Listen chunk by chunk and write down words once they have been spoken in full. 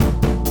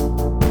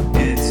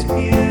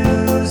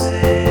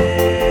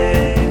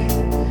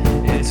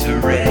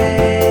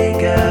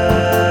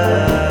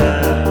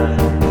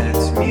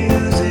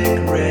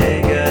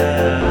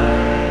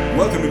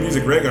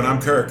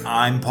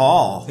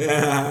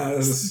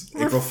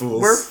April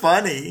Fools. We're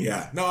funny.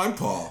 Yeah. No, I'm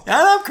Paul. And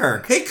I'm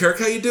Kirk. Hey, Kirk,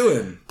 how you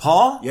doing?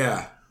 Paul?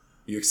 Yeah.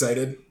 You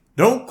excited?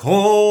 Don't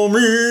call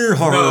me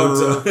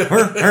horror.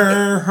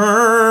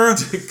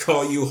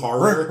 Call you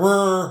horror?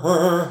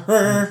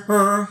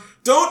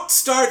 Don't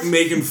start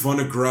making fun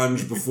of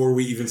grunge before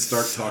we even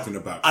start talking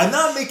about it. I'm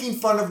not making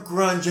fun of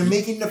grunge. I'm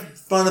making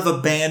fun of a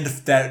band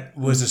that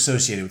was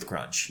associated with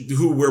grunge.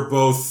 Who we're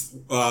both,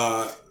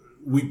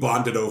 we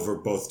bonded over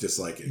both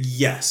disliking.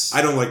 Yes.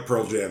 I don't like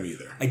Pearl Jam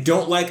either. I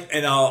don't like,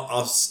 and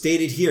I'll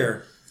state it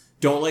here,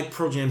 don't like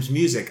Pearl Jam's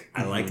music.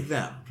 I like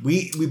them.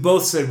 We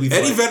both said we've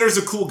Eddie Vedder's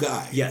a cool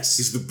guy. Yes.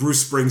 He's the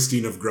Bruce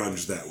Springsteen of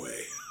grunge that way.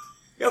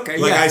 Okay,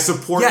 Like, yeah. I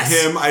support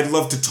him. I'd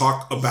love to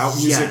talk about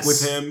music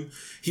with him.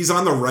 He's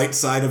on the right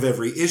side of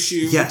every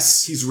issue.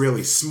 Yes. He's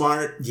really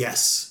smart.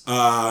 Yes.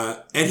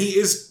 And he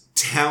is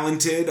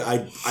talented. I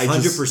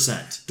 100%.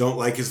 just don't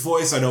like his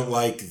voice. I don't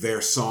like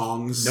their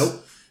songs.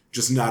 Nope.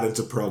 Just not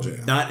into Pearl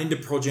Jam. Not into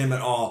Pearl Jam at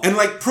all. And,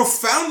 like,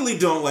 profoundly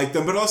don't like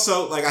them, but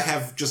also, like, I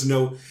have just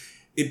no...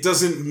 It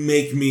doesn't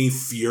make me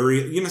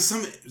furious. You know,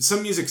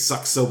 some music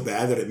sucks so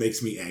bad that it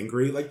makes me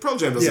angry. Like, Pearl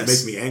Jam doesn't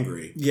make me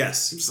angry.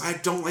 Yes. I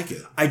don't like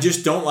it. I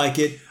just don't like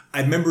it.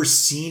 I remember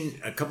seeing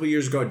a couple of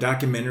years ago a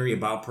documentary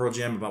about Pearl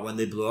Jam, about when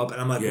they blew up, and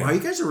I'm like, wow, you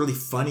guys are really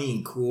funny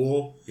and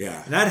cool.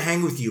 Yeah. And I'd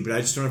hang with you, but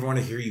I just don't ever want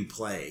to hear you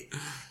play.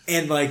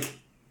 And, like,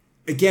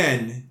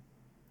 again,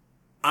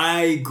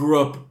 I grew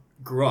up,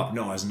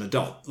 as an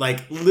adult.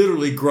 Like,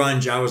 literally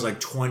grunge, I was like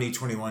 20,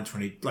 21,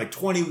 20, like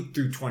 20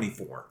 through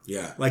 24.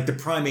 Yeah. Like the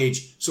prime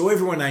age. So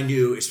everyone I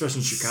knew, especially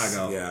in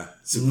Chicago,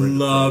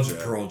 loved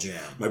Pearl Jam.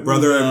 My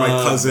brother and my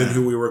cousin,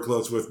 who we were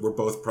close with, were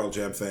both Pearl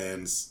Jam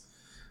fans.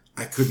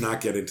 I could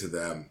not get into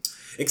them.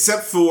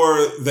 Except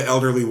for the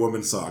Elderly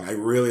Woman song. I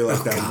really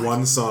like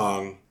one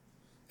song.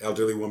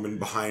 Elderly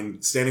woman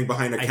standing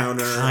behind a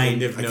counter. I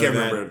can't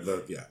remember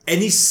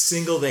any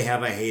single they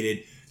have I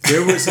hated.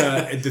 There was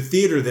at the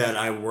theater that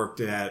I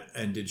worked at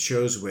and did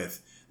shows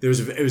with. It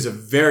was a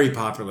very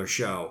popular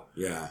show.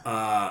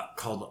 Yeah.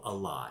 Called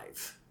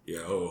Alive. Yeah.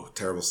 Oh,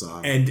 terrible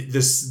song. And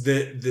the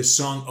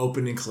song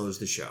opened and closed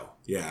the show.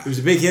 Yeah. It was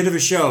a big hit of a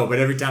show, but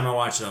every time I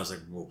watched it, I was like,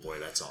 oh boy,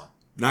 that song.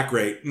 Not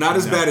great. Not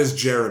as bad as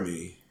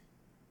Jeremy.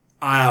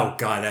 Oh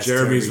God, that's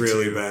Jeremy's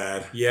really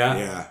bad. Yeah.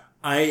 Yeah.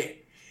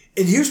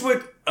 And here's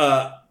what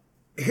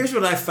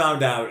I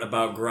found out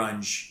about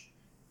grunge.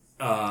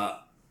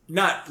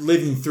 Not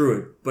living through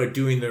it, but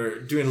doing a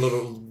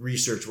little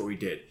research. What we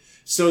did.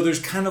 So there's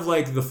kind of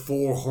like the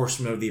 4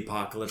 horsemen of the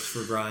apocalypse for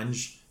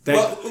grunge.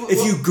 That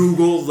if you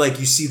Google, like,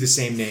 you see the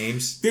same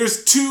names.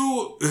 There's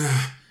two.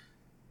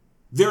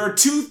 There are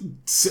two.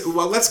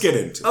 Well, let's get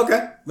into it.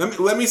 Okay.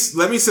 Let me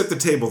set the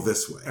table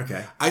this way.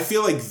 Okay. I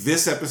feel like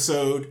this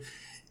episode,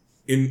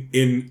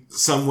 in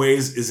some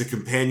ways, is a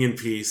companion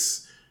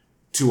piece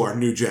to our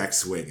New Jack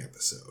Swing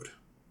episode.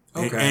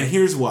 Okay. And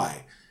here's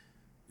why.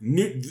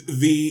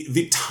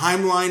 The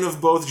timeline of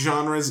both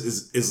genres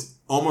is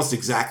almost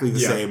exactly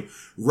the same.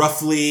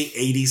 Roughly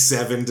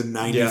 87 to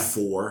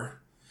 94.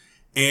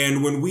 Yeah.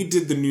 And when we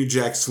did the New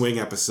Jack Swing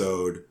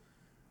episode,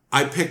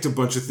 I picked a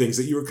bunch of things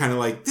that you were kind of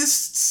like, this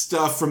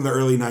stuff from the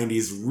early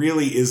 90s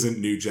really isn't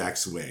New Jack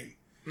Swing.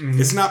 Mm-hmm.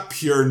 It's not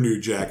pure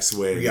New Jack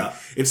Swing. Yeah.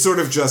 It's sort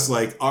of just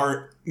like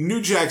our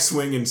New Jack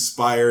Swing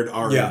inspired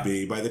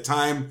R&B. By the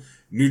time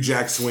New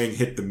Jack Swing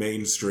hit the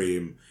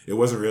mainstream, it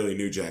wasn't really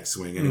New Jack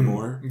Swing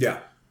anymore. Yeah.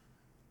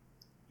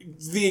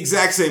 The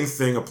exact same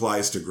thing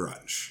applies to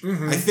grunge.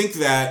 Mm-hmm. I think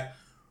that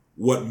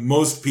what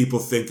most people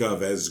think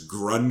of as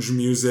grunge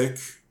music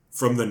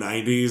from the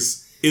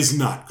 90s is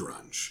not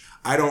grunge.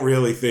 I don't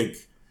really think...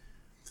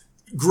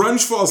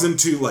 Grunge falls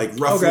into, like,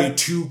 roughly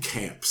 2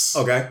 camps.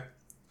 Okay.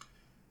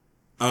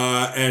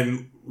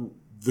 And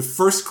the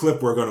first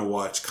clip we're going to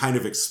watch kind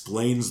of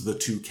explains the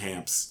 2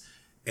 camps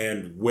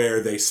and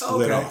where they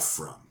split off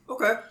from.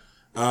 Okay.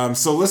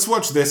 So let's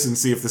watch this and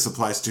see if this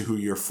applies to who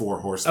your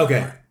 4 horsemen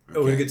are.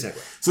 Oh, a good segue.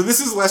 So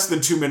this is less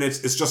than 2 minutes.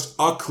 It's just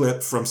a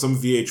clip from some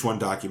VH1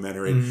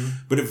 documentary,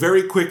 but it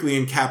very quickly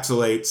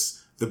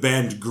encapsulates the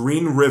band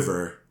Green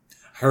River.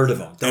 Heard of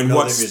them. And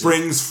what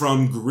springs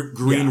from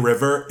Green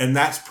River, and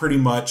that's pretty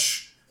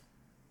much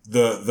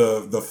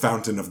the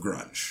fountain of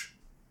grunge.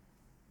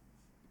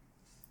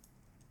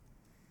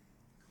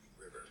 Green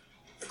River,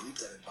 a group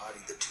that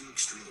embodied the 2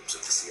 extremes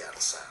of the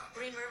Seattle sound.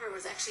 Green River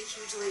was actually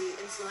hugely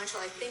influential.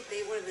 I think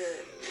they were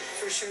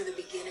for sure the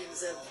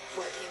beginnings of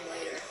what came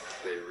later.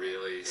 They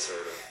really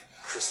sort of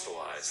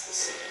crystallized the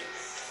scene.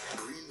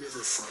 Green River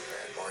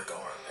frontman Mark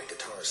Arm and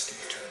guitarist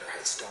Steve Turner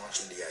had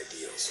staunch indie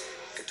ideals.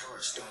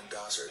 Guitarist Stone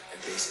Gossard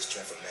and bassist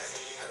Jeff Ament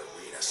had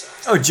arena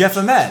size. Oh, Jeff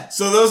Ament.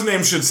 So those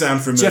names should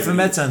sound familiar. Jeff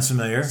Ament sounds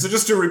familiar. So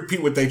just to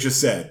repeat what they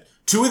just said,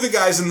 2 of the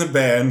guys in the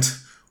band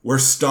were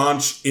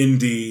staunch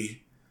indie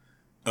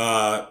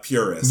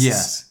purists.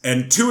 Yes.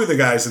 And 2 of the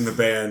guys in the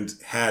band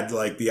had,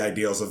 like, the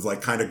ideals of,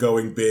 like, kind of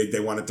going big. They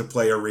wanted to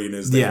play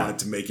arenas. They wanted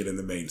to make it in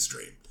the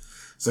mainstream.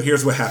 So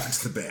here's what happened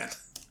to the band.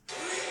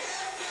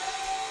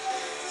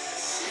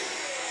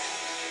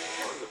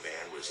 Part of the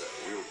band was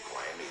real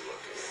glammy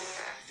looking and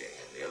acting,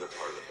 and the other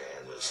part of the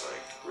band was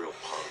like real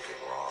punk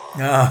and raw, a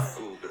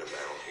little bit of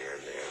metal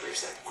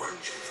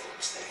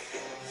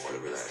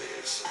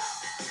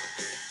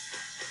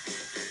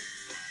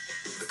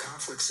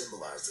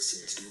symbolized the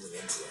scene's dueling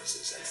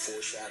influences and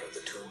foreshadowed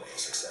the turmoil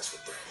success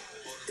would bring.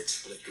 It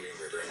split Green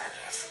River in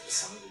half.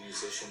 Some of the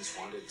musicians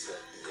wanted to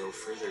go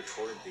further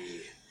toward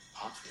the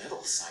pop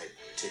metal side,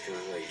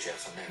 particularly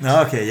Jeff Ament.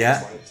 Okay,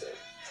 yeah. Wanted to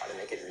try to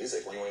make it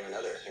music one way or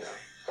another, you know.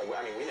 But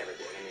I mean, we never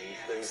did. I mean,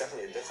 there was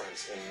definitely a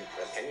difference in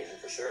opinion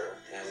for sure,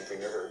 and Green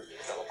River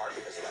fell apart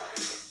because of that.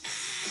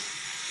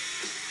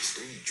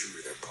 Staying true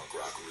to their punk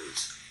rock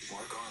roots,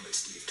 Mark Arm and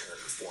Steve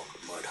Turner formed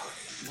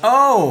Mudhoney.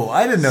 Oh,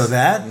 I didn't know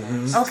that.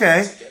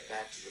 Okay. To get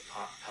back to the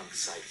pop punk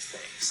side of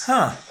things.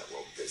 Huh.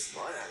 Well, this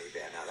Mudhoney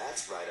band, now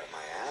that's right up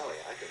my alley.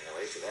 I can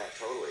relate to that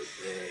totally.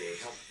 They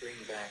helped bring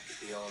back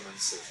the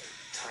elements of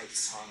tight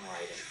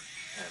songwriting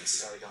and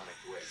sardonic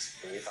wit.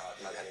 And we thought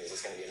Mudhoney was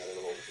just going to be another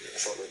little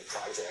short-lived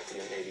project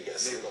and maybe get a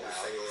single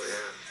out.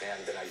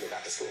 And then I'd go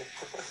back to school.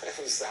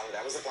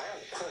 That was the plan.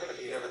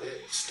 You never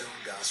did. Stone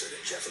Gossard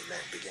and Jeff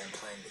Ament began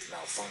playing with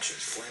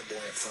Malfunction's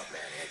flamboyant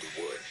frontman Andy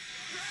Wood.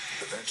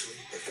 Eventually,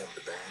 they formed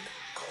a band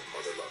called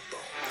Mother Love Bone.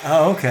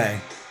 Oh,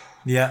 okay.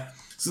 Yeah.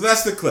 So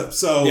that's the clip.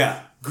 So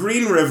Yeah.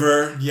 Green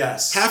River.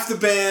 Yes. Half the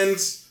band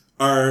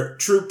are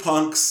true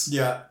punks.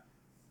 Yeah.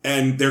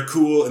 And they're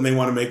cool and they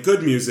want to make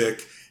good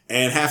music.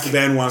 And half the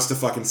band wants to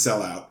fucking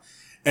sell out.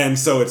 And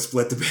so it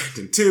split the band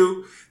in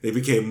two. They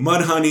became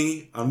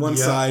Mudhoney on one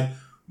side,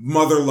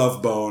 Mother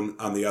Love Bone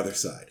on the other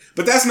side.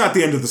 But that's not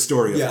the end of the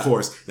story, of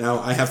course. Now,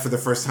 I have for the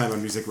first time on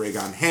Music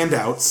Raygon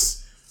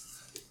handouts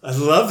I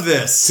love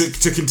this.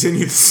 to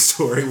continue the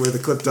story where the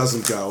clip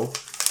doesn't go.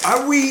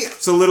 Are we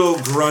It's a little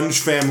grunge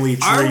family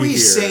tree here.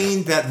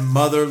 saying that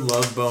Mother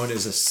Love Bone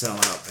is a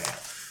sellout band?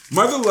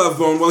 Mother Love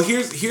Bone, well,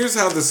 here's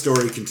how the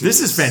story continues.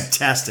 This is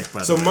fantastic, by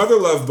the So way. Mother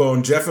Love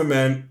Bone, Jeff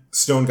Ament,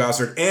 Stone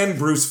Gossard, and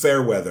Bruce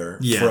Fairweather,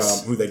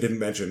 Yes. from who they didn't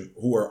mention,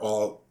 who are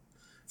all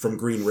from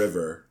Green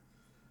River,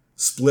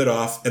 split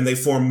off, and they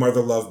formed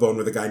Mother Love Bone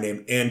with a guy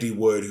named Andy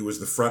Wood, who was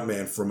the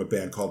frontman from a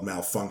band called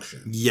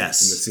Malfunction in the Yes.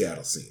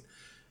 Seattle scene.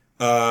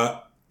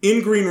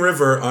 In Green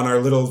River, on our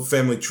little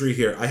family tree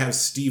here, I have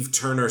Steve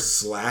Turner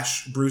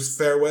 / Bruce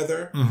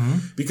Fairweather,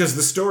 because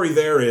the story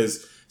there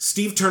is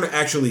Steve Turner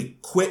actually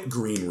quit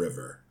Green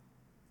River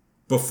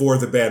before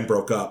the band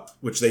broke up,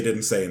 which they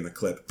didn't say in the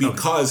clip,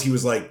 because he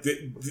was like,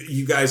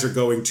 you guys are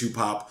going too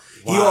pop.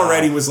 He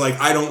already was like,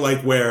 I don't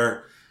like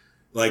where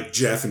like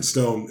Jeff and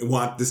Stone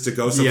want this to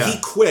go. So he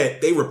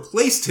quit. They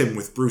replaced him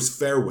with Bruce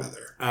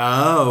Fairweather.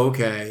 Oh,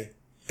 okay.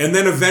 And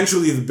then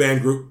eventually the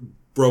band group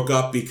broke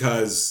up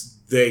because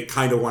they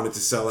kind of wanted to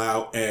sell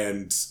out,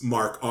 and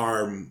Mark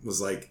Arm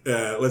was like,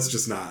 let's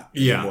just not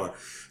anymore.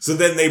 So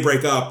then they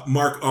break up.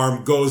 Mark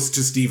Arm goes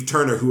to Steve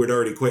Turner, who had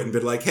already quit, and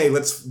been like, hey,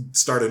 let's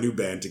start a new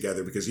band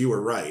together because you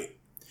were right.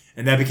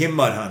 And that became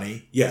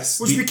Mudhoney.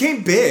 Yes. Which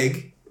became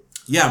big.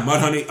 Yeah,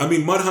 Mudhoney. I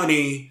mean,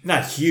 Mudhoney.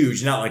 Not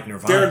huge, not like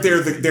Nirvana. They're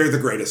the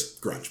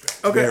greatest grunge band.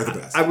 Okay. They're the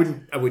best. I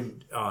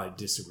would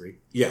disagree.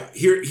 Yeah.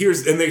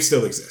 Here's and they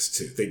still exist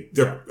too.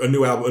 They're a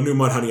new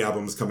Mudhoney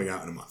album is coming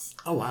out in a month.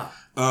 Oh wow.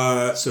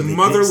 So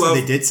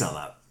they did sell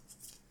out.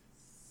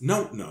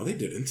 No, they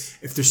didn't.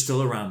 If they're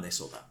still around, they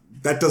sold out.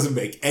 That doesn't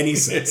make any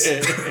sense.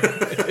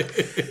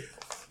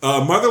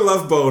 Mother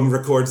Love Bone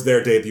records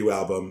their debut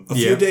album. A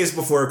few days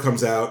before it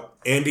comes out,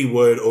 Andy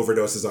Wood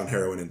overdoses on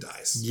heroin and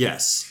dies.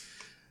 Yes.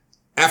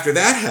 After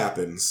that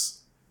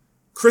happens,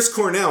 Chris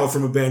Cornell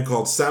from a band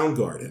called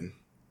Soundgarden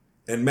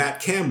and Matt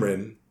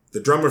Cameron,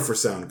 the drummer for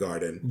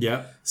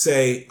Soundgarden,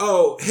 say,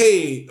 oh,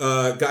 hey,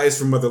 guys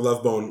from Mother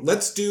Love Bone,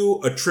 let's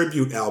do a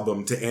tribute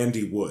album to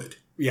Andy Wood.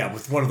 Yeah,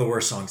 with one of the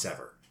worst songs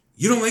ever.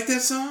 You don't like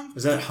that song?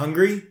 Was that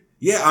Hungry?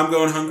 Yeah, I'm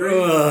going Hungry.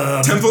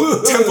 Temple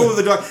of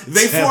the Dog.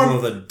 They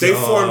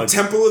formed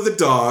Temple of the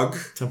Dog,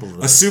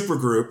 a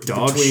supergroup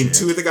between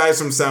two of the guys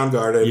from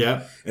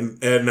Soundgarden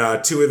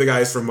and two of the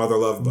guys from Mother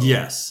Love Bone.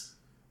 Yes.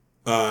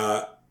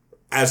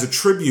 As a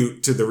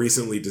tribute to the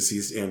recently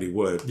deceased Andy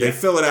Wood. They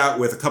fill it out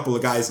with a couple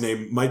of guys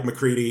named Mike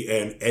McCready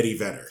and Eddie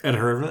Vedder.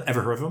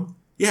 Ever heard of him?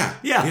 Yeah,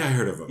 I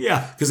heard of him.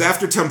 Yeah. Because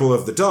after Temple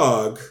of the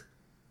Dog,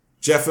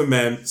 Jeff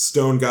Ament,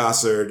 Stone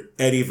Gossard,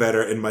 Eddie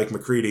Vedder, and Mike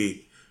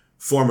McCready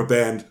form a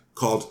band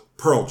called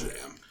Pearl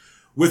Jam,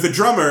 with a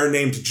drummer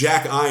named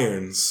Jack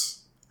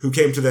Irons, who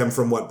came to them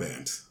from what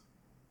band?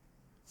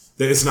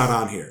 It's not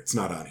on here.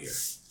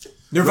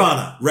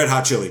 Nirvana. Red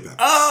Hot Chili Peppers.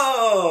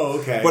 Oh,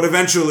 okay. But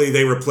eventually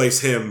they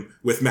replace him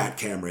with Matt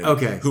Cameron,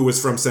 okay, who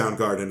was from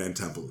Soundgarden and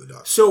Temple of the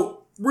Dog.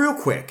 So, real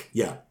quick.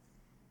 Yeah.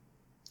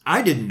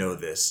 I didn't know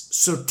this.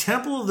 So,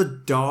 Temple of the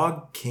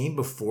Dog came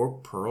before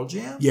Pearl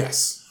Jam?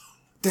 Yes.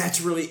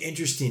 That's really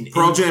interesting.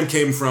 Pearl Jam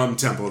came from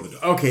Temple of the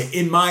Dog. Okay,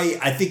 in my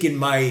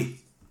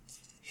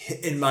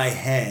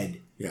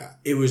head,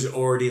 it was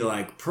already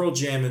like Pearl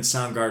Jam and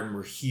Soundgarden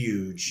were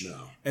huge.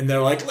 No. And they're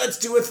like, let's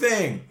do a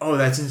thing. Oh,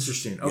 that's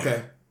interesting. Okay.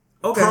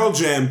 Yeah. Okay. Pearl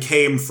Jam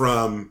came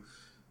from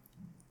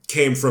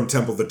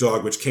Temple of the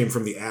Dog, which came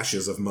from the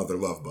ashes of Mother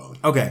Love Bone.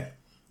 Okay.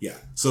 Yeah.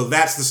 So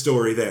that's the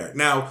story there.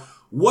 Now,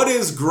 what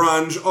is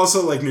grunge?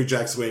 Also, like New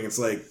Jack Swing, it's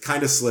like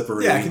kind of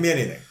slippery. Yeah, it can be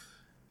anything.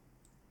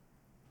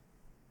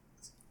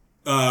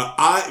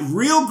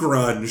 Real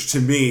grunge to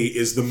me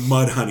is the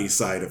Mudhoney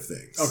side of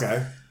things.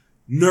 Okay.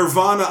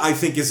 Nirvana, I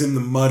think, is in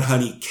the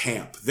Mudhoney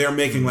camp. They're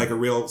making like a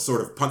real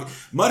sort of punk.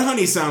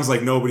 Mudhoney sounds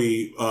like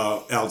nobody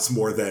else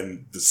more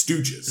than the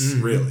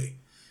Stooges, really.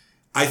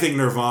 I think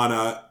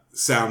Nirvana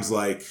sounds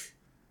like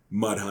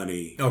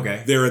Mudhoney.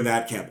 Okay. They're in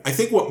that camp. I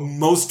think what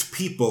most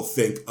people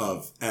think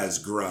of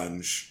as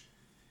grunge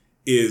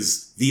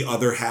is the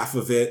other half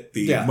of it,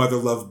 the Mother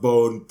Love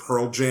Bone,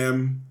 Pearl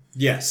Jam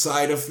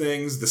side of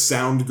things, the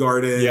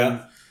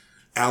Soundgarden,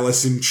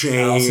 Alice in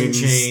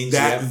Chains,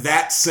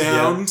 that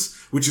sound,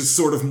 which is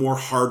sort of more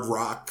hard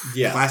rock,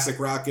 classic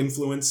rock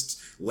influenced,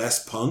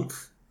 less punk.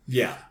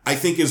 Yeah. I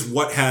think is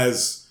what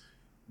has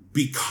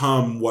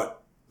become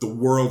what the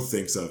world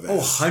thinks of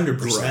as 100%.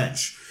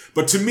 grunge.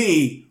 But to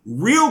me,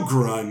 real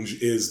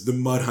grunge is the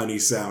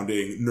Mudhoney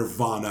sounding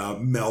Nirvana,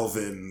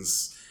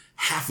 Melvins,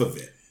 half of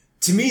it.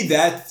 To me,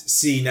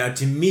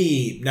 to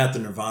me, not the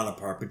Nirvana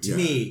part, but to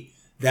me,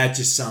 that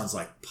just sounds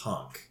like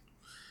punk.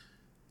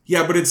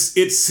 Yeah, but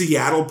it's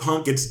Seattle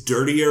punk. It's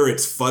dirtier.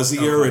 It's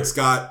fuzzier.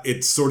 Okay.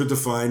 It's sort of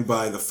defined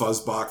by the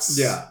fuzzbox,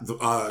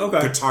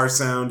 guitar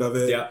sound of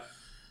it. Yeah.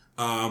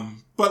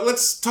 But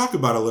let's talk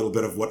about a little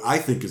bit of what I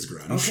think is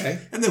grunge. Okay.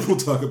 And then we'll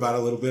talk about a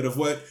little bit of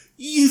what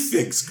you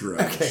think's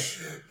grunge. Okay.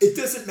 It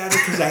doesn't matter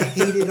because I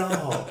hate it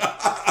all.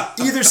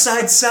 Either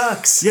side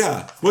sucks.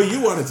 Yeah. Well,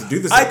 you wanted to do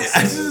this.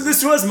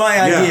 This was my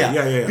idea.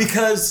 Yeah.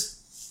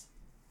 Because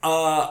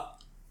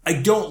I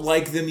don't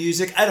like the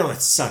music.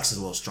 It sucks a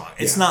little strong.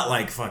 It's not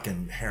like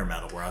fucking hair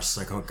metal where I was just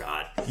like, oh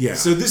God. Yeah.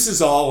 So this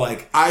is all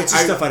like,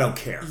 stuff I don't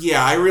care.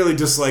 Yeah, I really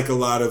dislike a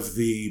lot of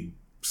the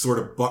sort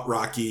of butt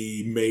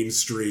rocky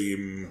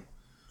mainstream.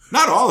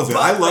 Not all of it.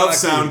 I love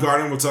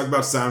Soundgarden. We'll talk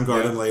about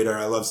Soundgarden later.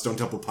 I love Stone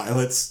Temple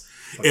Pilots.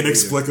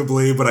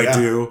 Inexplicably, but I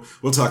do.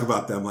 We'll talk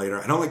about them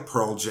later. I don't like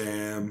Pearl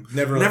Jam.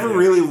 Never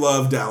really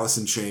loved Alice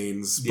in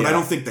Chains, but I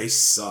don't think they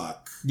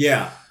suck.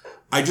 Yeah.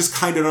 I just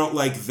kind of don't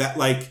like that.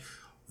 Like,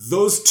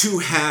 those two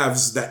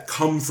halves that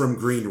come from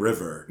Green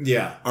River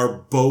are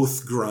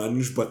both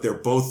grunge, but they're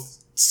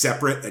both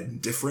separate and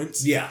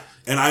different. Yeah.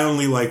 And I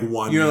only like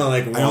one. You only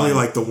like one. I only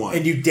like the one.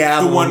 And you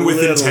dabble the one with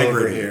a little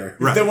integrity. Over here.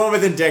 Right. The one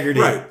with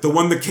integrity. Right. The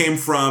one that came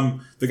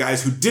from the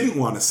guys who didn't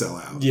want to sell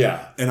out.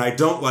 Yeah. And I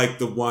don't like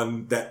the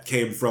one that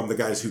came from the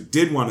guys who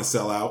did want to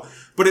sell out.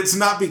 But it's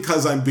not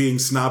because I'm being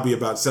snobby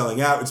about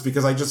selling out. It's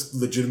because I just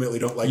legitimately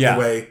don't like the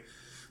way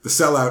the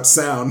sellouts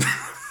sound.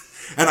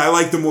 And I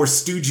like the more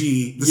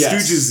stoogey,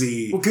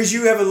 Stooges-y. Well, because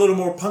you have a little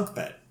more punk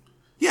bent.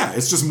 Yeah,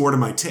 it's just more to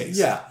my taste.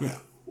 Yeah.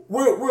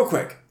 Real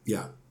quick.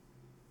 Yeah.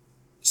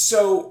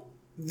 So,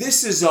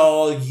 this is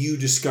all you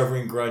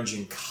discovering grunge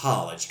in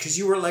college, because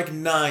you were like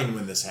 9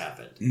 when this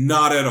happened.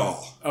 Not at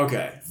all.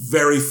 Okay.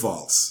 Very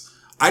false.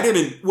 I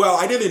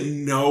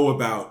didn't know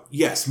about,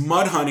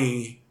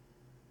 Mudhoney,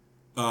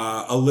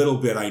 a little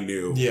bit I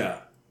knew. Yeah.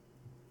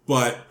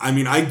 But, I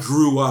mean, I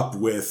grew up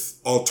with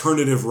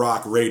alternative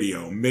rock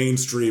radio,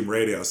 mainstream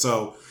radio.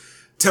 So,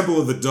 Temple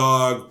of the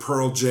Dog,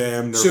 Pearl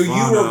Jam, Nirvana. So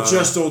you were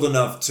just old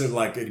enough to,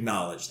 like,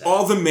 acknowledge that.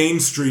 All the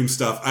mainstream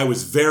stuff I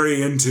was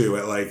very into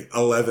at, like,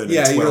 11 and 12 years old.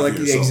 Yeah, you were like,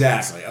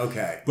 exactly,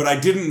 okay. But I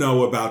didn't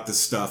know about the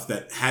stuff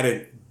that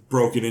hadn't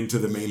broken into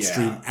the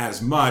mainstream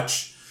as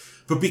much.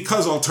 But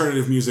because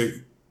alternative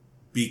music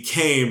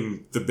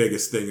became the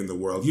biggest thing in the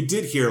world, you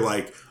did hear,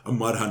 like, a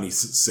Mudhoney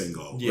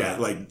single. Yeah.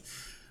 Right?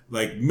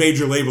 Like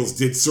major labels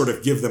did sort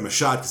of give them a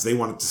shot because they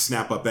wanted to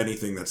snap up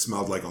anything that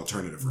smelled like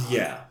alternative rock.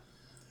 Yeah.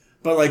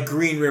 But like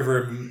Green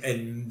River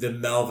and the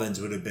Melvins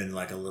would have been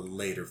like a little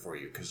later for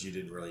you because you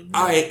didn't really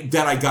know.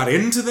 That I got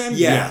into them?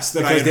 Yeah, yes.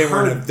 That because they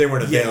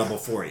weren't available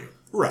for you.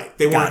 Right.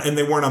 They weren't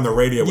on the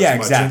radio as much.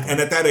 Exactly.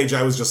 And at that age,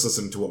 I was just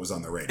listening to what was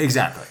on the radio.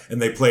 Exactly.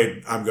 And they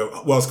played,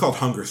 it's called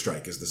Hunger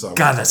Strike is the song.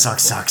 God, that song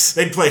sucks.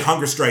 They'd play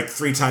Hunger Strike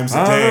 3 times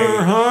a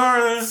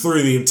day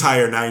through the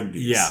entire 90s.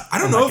 Yeah. I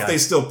don't know if they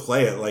still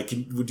play it. Like,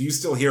 do you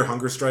still hear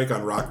Hunger Strike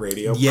on rock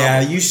radio? Yeah,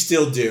 Probably. you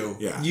still do.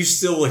 Yeah. You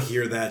still will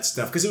hear that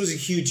stuff because it was a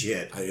huge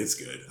hit. It's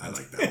good. I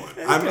like that one.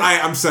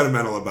 I'm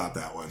sentimental about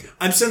that one.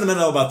 I'm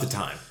sentimental about the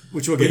time,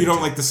 which we'll get But you don't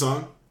into. like the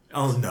song?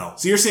 Oh, no.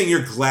 So you're saying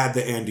you're glad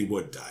that Andy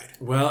Wood died?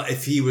 Well,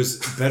 if he was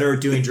better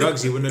at doing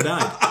drugs, he wouldn't have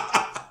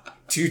died.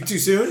 Too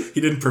soon? He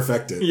didn't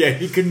perfect it. Yeah,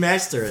 he could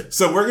master it.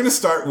 So we're going to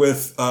start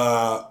with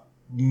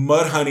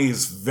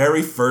Mudhoney's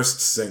very first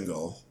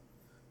single,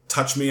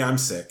 Touch Me, I'm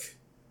Sick.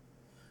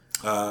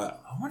 I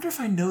wonder if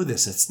I know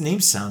this. Its name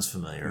sounds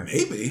familiar.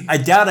 Maybe. I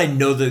doubt I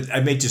know that. I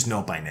may just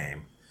know it by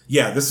name.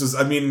 Yeah,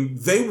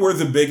 they were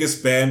the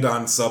biggest band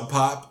on Sub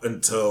Pop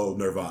until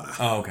Nirvana.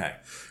 Oh, okay.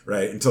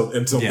 Right? Until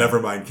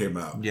Nevermind came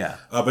out. Yeah.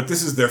 But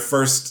this is their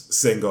first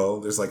single.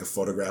 There's like a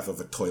photograph of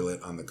a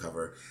toilet on the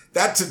cover.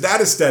 This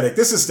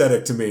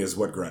aesthetic to me is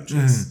what grunge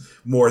is.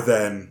 More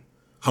than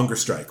Hunger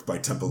Strike by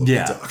Temple of the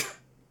Dog.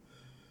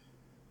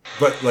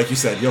 But like you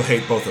said, you'll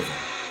hate both of them.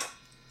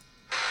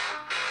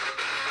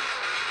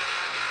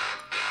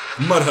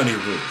 Mudhoney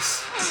rules.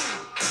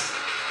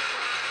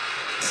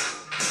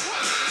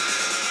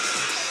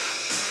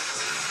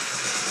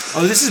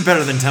 Oh, this is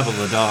better than Temple of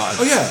the Dog.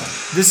 Oh, yeah.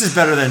 This is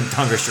better than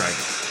Hunger Strike.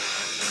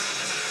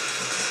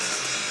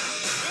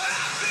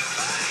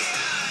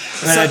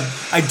 And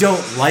I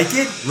don't like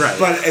it. Right.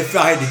 But if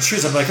I had to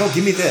choose, I'm like, oh,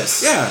 give me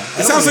this. Yeah,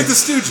 it sounds like the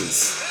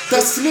Stooges.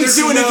 That's to me. They're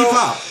doing Iggy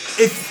Pop.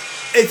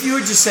 If you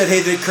had just said,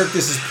 hey, Kirk,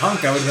 this is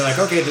punk, I would have been like,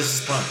 okay, this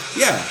is punk.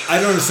 Yeah.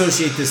 I don't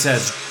associate this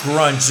as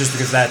grunge just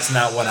because that's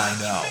not what I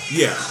know.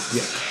 Yeah.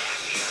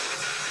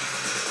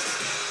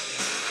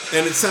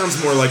 And it sounds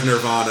more like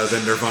Nirvana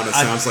than Nirvana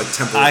sounds like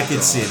Temple of I the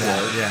could Dog, see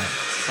that, right? yeah.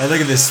 Oh, look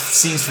at this.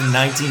 Scenes from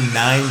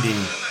 1990.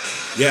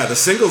 Yeah, the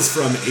single's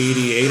from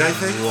 88, I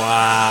think.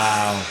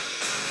 Wow.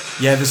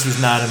 Yeah, this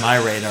was not on my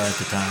radar at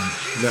the time.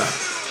 No.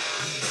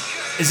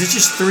 Is it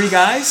just 3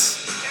 guys?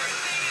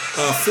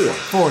 4.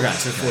 4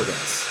 guys. Okay. 4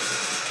 guys.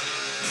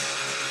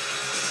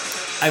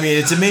 I mean,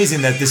 it's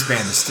amazing that this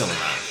band is still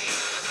around.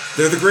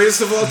 They're the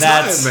greatest of all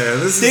time, man.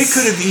 They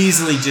could have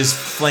easily just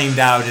flamed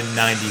out in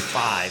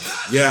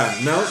 95. Yeah,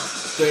 no.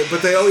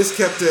 But they always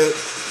kept it...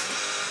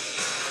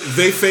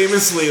 They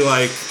famously,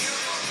 like,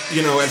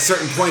 you know, at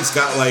certain points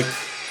got, like,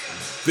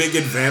 big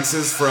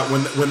advances for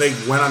when they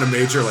went on a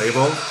major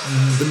label.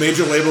 Mm-hmm. The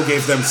major label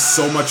gave them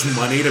so much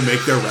money to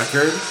make their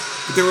record.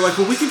 But they were like,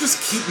 well, we can just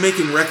keep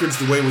making records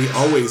the way we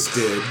always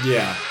did.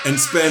 Yeah. And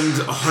spend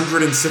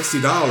 $160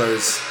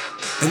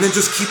 and then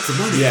just keep the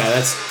money. Yeah,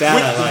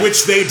 I like.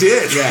 Which they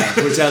did. Yeah,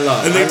 which I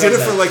love. And they did it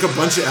for like a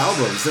bunch of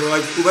albums. They were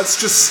like,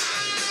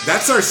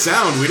 that's our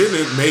sound. We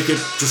didn't make it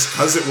just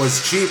because it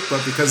was cheap,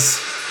 but because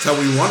it's how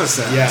we want to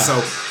sound. Yeah. So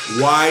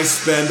why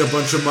spend a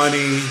bunch of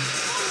money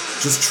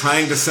just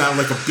trying to sound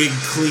like a big,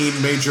 clean,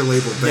 major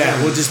label band?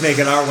 Yeah, we'll just make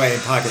it our way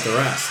and pocket the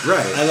rest.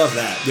 Right. I love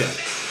that. Yeah.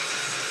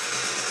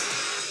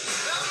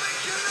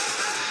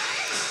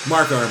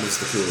 Mark Arm is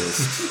the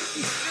coolest.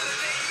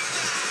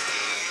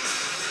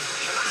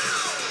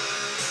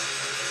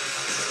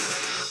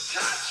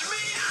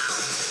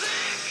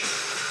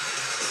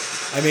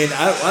 I mean,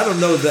 I don't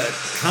know that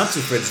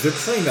concert footage. They're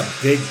playing a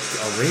big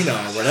arena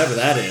or whatever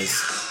that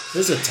is.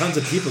 There's tons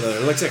of people there.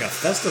 It looks like a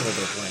festival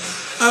they're playing.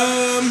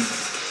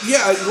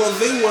 Yeah, well,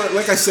 they were,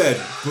 like I said,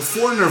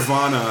 before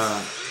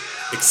Nirvana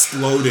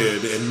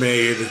exploded and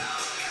made,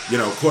 you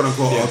know,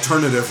 quote-unquote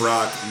alternative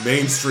rock,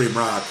 mainstream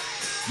rock,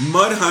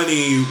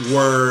 Mudhoney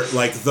were,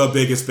 like, the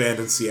biggest band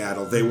in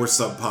Seattle. They were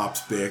Sub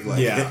Pop's big, like,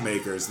 hit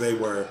makers. They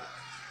were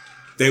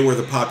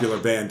the popular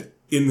band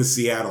in the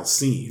Seattle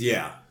scene.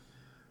 Yeah.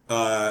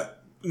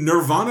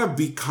 Nirvana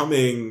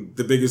becoming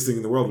the biggest thing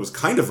in the world was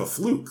kind of a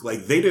fluke.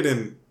 Like, they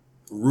didn't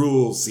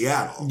rule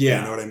Seattle. Yeah.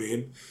 You know what I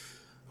mean?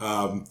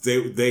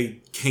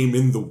 They came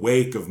in the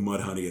wake of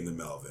Mudhoney and the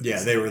Melvins.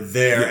 Yeah, they were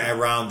there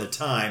around the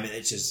time, and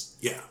it's just...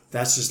 Yeah.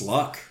 That's just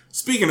luck.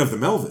 Speaking of the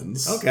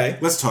Melvins, okay,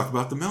 let's talk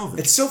about the Melvins.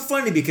 It's so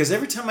funny because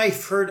every time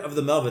I've heard of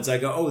the Melvins, I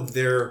go, oh,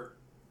 they're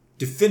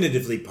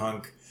definitively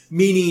punk.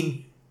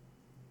 Meaning,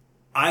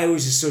 I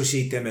always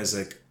associate them as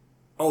like,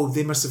 oh,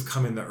 they must have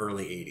come in the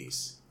early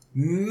 80s.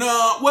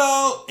 No,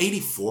 well,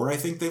 84, I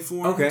think they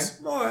formed. Okay,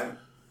 all right.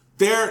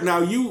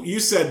 Now, you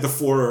said the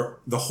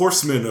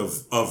Horsemen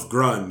of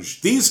grunge.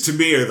 These, to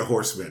me, are the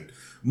Horsemen.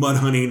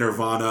 Mudhoney,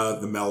 Nirvana,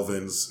 the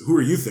Melvins. Who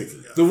are you thinking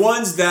of? The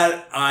ones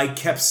that I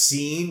kept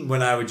seeing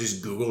when I would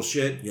just Google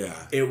shit.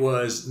 Yeah. It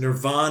was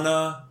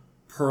Nirvana,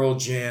 Pearl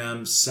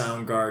Jam,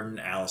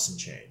 Soundgarden, Alice in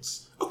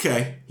Chains.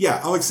 Okay.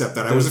 Yeah, I'll accept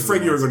that. I was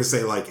afraid you were going to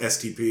say like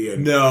STP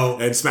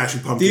and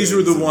Smashing Pumpkins. These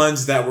were the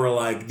ones that were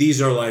like,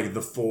 these are like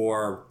the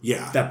 4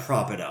 that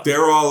prop it up.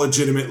 They're all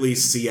legitimately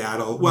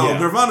Seattle. Well,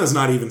 Nirvana's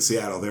not even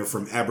Seattle. They're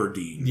from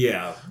Aberdeen.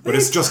 Yeah. But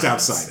it's just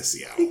outside of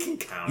Seattle. You can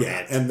count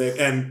it.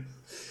 And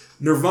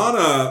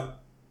Nirvana,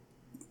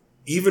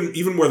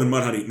 even more than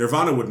Mudhoney,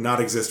 Nirvana would not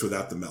exist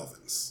without the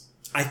Melvins.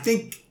 I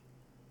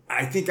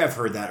think I've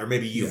heard that, or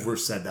maybe you've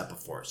said that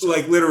before. So.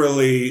 Like,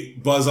 literally,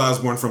 Buzz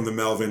Osborne from the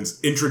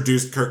Melvins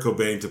introduced Kurt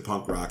Cobain to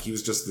punk rock. He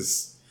was just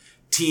this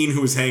teen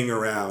who was hanging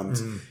around.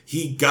 Mm-hmm.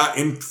 He got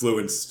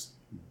influenced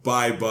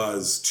by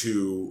Buzz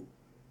to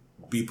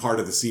be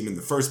part of the scene in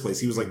the first place.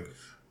 He was like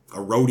a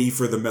roadie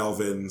for the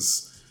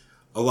Melvins.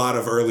 A lot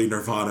of early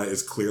Nirvana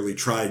is clearly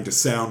trying to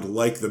sound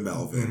like the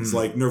Melvins. Mm-hmm.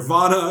 Like,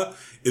 Nirvana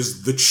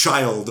is the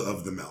child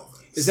of the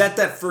Melvins. Is that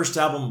first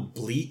album,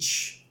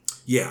 Bleach?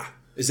 Yeah.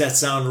 Does that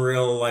sound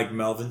real like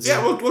Melvins?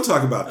 Yeah, we'll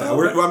talk about that.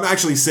 I'm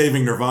actually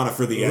saving Nirvana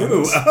for the end.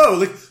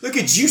 Oh, look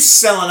at you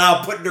selling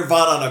out, putting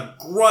Nirvana on a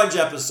grunge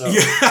episode.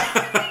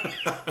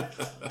 Yeah.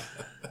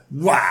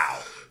 Wow.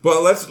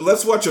 Well,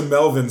 let's watch a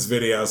Melvins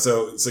video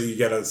so you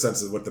get a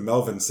sense of what the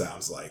Melvins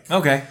sounds like.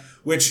 Okay.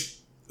 Which,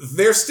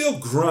 they're still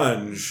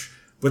grunge,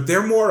 but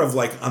they're more of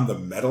like on the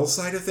metal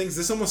side of things.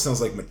 This almost sounds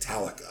like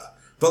Metallica,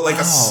 but like a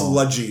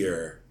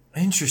sludgier.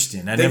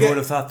 Interesting. I never would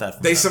have thought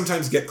that. They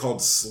sometimes get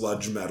called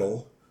sludge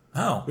metal.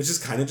 Oh. Which is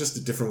kind of just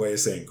a different way of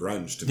saying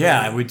grunge to me.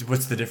 Yeah,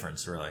 what's the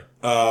difference, really?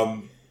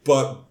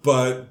 But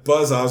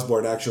Buzz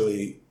Osborne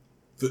actually,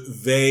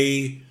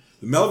 the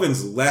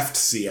Melvins left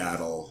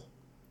Seattle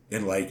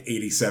in like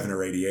 87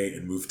 or 88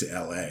 and moved to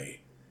LA.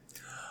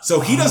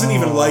 So he doesn't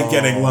even like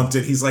getting lumped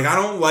in. He's like,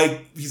 I'm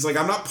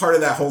not part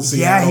of that whole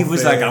Seattle Yeah, he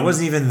was thing. like, I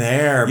wasn't even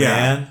there,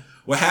 man.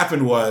 What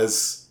happened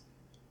was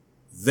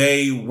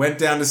they went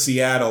down to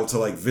Seattle to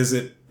like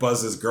visit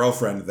Buzz's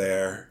girlfriend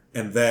there,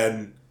 and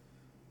then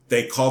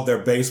they called their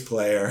bass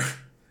player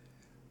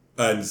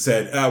and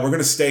said, we're going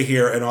to stay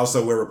here, and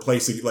also we're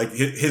replacing, like,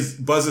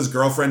 Buzz's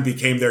girlfriend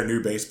became their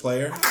new bass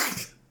player.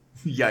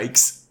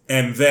 Yikes.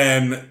 And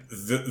then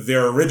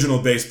their original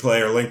bass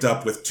player linked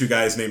up with two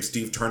guys named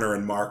Steve Turner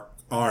and Mark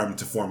Arm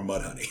to form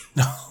Mudhoney.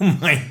 Oh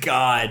my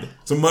God.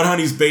 So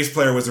Mudhoney's bass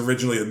player was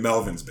originally the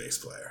Melvins bass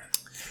player.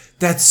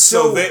 That's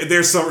so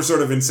there's some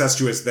sort of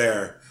incestuous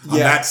there on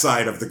that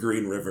side of the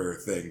Green River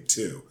thing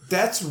too.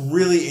 That's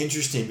really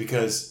interesting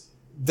because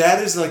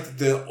that is like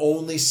the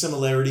only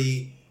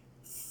similarity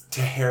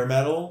to hair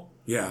metal.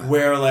 Yeah.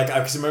 Where like,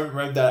 because I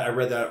remember that I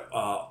read that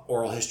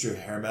oral history of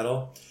hair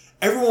metal.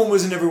 Everyone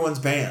was in everyone's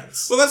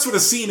bands. Well, that's what a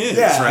scene is,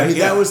 right? I mean,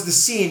 that was the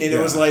scene. And it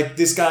was like,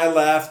 this guy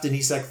left and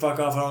he's like, fuck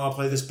off, I don't want to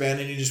play this band.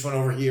 And he just went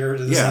over here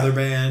to this other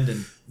band.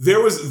 And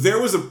There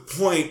was a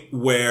point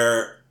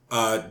where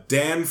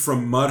Dan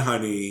from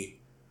Mudhoney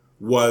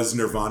was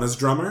Nirvana's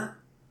drummer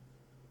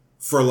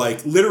for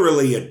like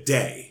literally a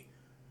day.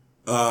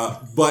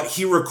 But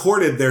he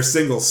recorded their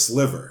single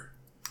Sliver.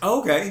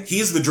 Oh, okay.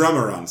 He's the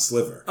drummer on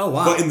Sliver. Oh,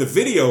 wow. But in the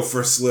video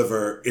for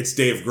Sliver, it's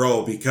Dave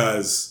Grohl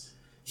because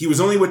he was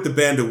only with the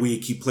band a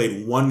week. He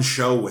played one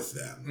show with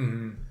them.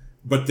 Mm-hmm.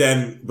 But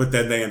then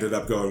they ended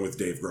up going with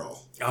Dave Grohl.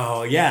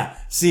 Oh, yeah.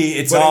 See,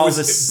 it was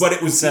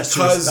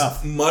because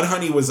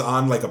Mudhoney was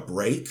on like a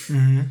break.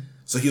 Mm-hmm.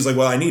 So he was like,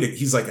 well, I need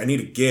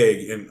a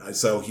gig. And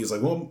so he's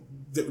like, well,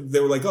 they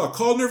were like, oh,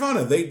 call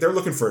Nirvana. They're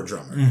looking for a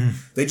drummer. Mm-hmm.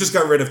 They just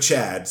got rid of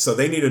Chad, so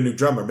they need a new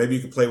drummer. Maybe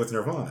you could play with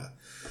Nirvana.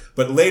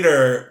 But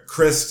later,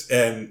 Chris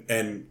and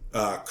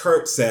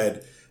Kurt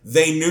said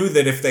they knew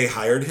that if they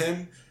hired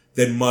him,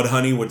 then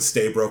Mudhoney would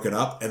stay broken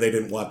up, and they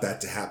didn't want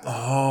that to happen.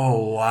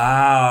 Oh,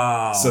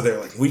 wow. So they're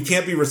like, we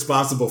can't be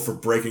responsible for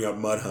breaking up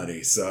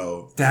Mudhoney,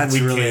 so that's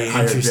we really can't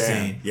hire interesting.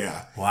 Dan.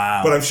 Yeah.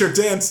 Wow. But I'm sure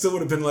Dan still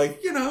would have been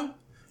like,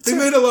 they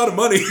made a lot of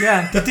money.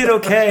 Yeah, they did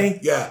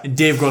okay. Yeah. And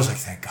Dave Grohl's like,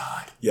 thank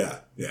God. Yeah,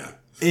 yeah.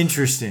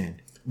 Interesting.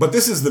 But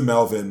this is the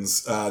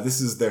Melvins. This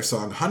is their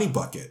song Honey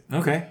Bucket.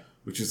 Okay.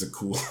 Which is a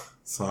cool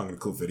song and a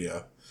cool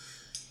video.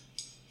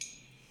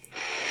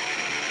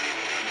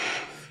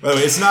 By the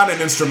way, it's not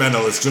an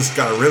instrumental. It's just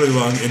got a really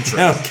long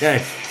intro.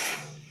 Okay.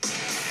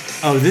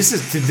 Oh, this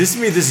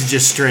is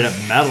just straight up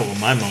metal in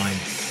my mind.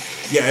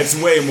 Yeah, it's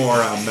way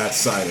more on that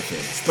side of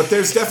things. But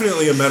there's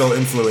definitely a metal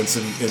influence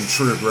in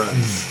true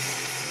grunge.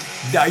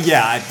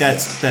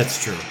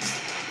 That's true.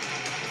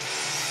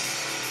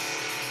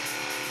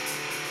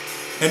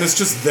 And it's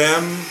just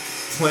them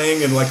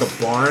playing in like a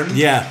barn.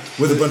 Yeah.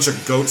 With a bunch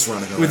of goats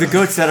running around. With the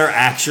goats that are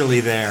actually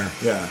there.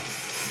 Yeah.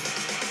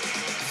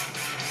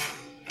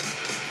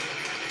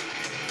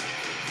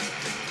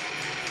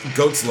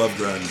 Goats love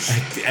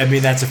grunge. I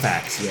mean, that's a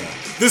fact. Yeah.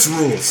 This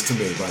rules to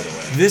me, by the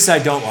way. This I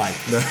don't like.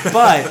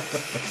 But,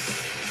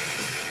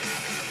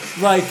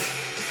 like,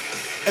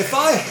 if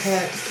I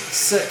had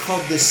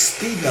called this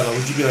speed metal,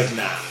 would you be like,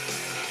 nah?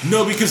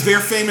 No, because they're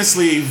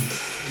famously,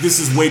 this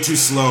is way too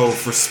slow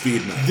for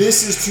speed metal.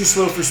 This is too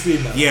slow for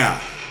speed metal?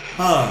 Yeah.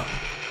 Huh.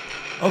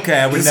 Okay,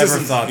 I would never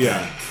have thought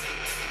that.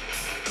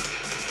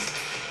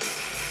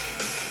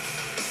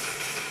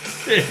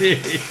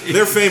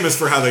 They're famous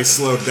for how they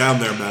slowed down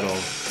their metal.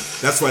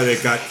 That's why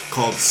they got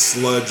called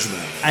sludge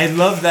metal. I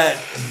love that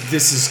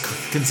this is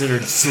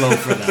considered slow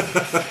for them.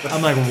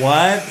 I'm like,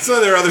 what? So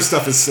their other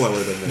stuff is slower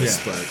than this,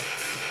 but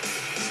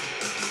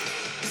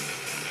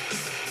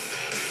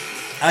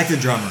I like the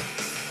drummer.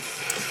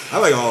 I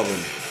like all of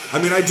them.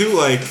 I mean, I do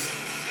like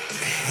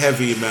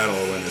heavy metal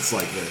when it's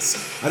like this.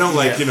 I don't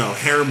like,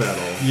 hair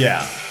metal.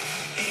 Yeah.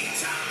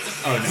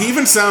 Oh, no. He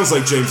even sounds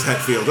like James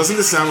Hetfield. Doesn't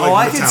this sound like Metallica?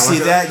 I could see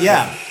that,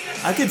 yeah.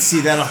 I could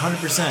see that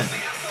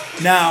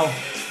 100%. Now,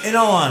 in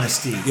all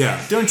honesty,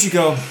 don't you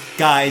go,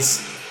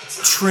 guys,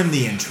 trim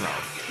the intro.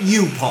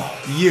 You, Paul.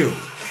 You.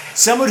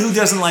 Someone who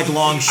doesn't like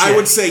long shit. I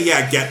would say,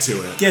 get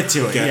to it. Get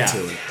to it, Get to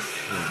it.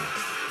 Yeah.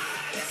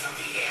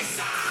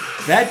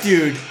 That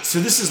dude, so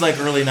this is like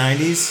early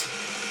 90s?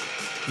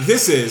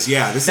 This is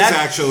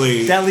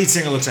actually... That lead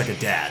singer looks like a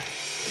dad.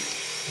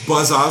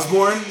 Buzz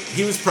Osborne,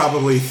 he was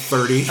probably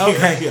 30.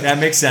 Okay, that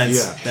makes sense.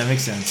 Yeah. That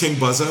makes sense. King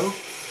Buzzo.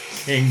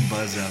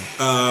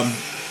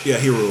 Yeah,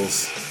 he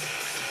rules.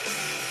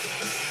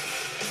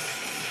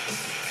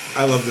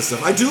 I love this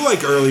stuff. I do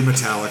like early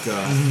Metallica.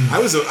 I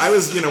was when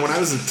I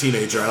was a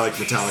teenager, I liked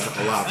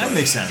Metallica a lot. That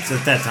makes sense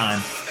at that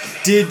time.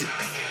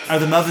 Are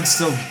the Melvins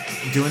still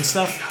doing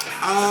stuff?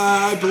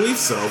 I believe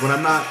so, but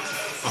I'm not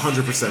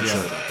 100% sure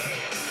about that.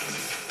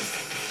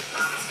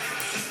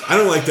 I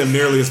don't like them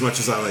nearly as much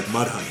as I like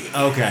Mudhoney.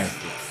 Okay.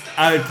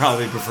 I would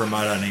probably prefer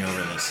Mudhoney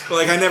over this.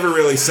 Like, I never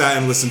really sat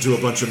and listened to a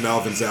bunch of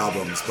Melvins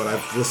albums, but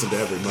I've listened to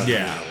every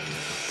Mudhoney album.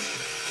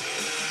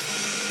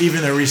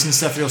 Even their recent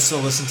stuff you'll still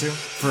listen to?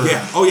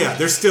 Oh yeah,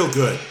 they're still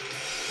good.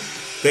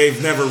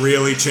 They've never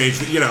really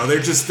changed. They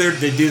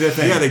do their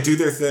thing. Yeah, they do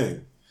their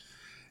thing.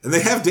 And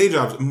they have day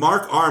jobs.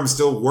 Mark Arm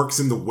still works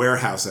in the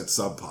warehouse at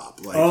Sub Pop.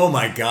 Oh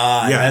my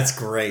God, that's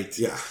great.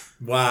 Yeah.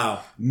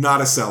 Wow.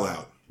 Not a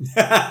sellout.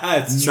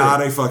 It's true.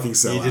 Not a fucking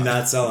sellout. He did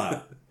not sell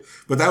out.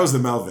 But that was the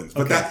Melvins.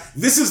 But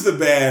this is the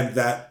band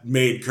that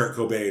made Kurt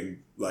Cobain,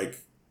 like,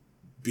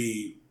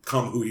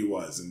 become who he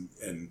was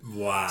and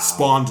wow.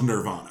 spawned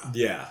Nirvana.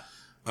 Yeah.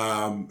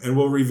 And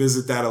we'll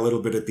revisit that a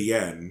little bit at the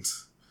end.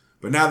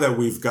 But now that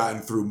we've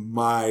gotten through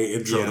my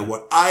intro to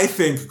what I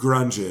think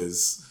grunge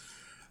is,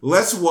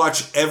 let's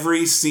watch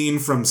every scene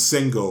from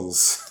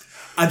Singles.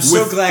 I'm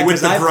so glad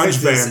because I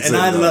picked this, and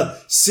I them.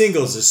 love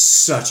Singles is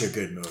such a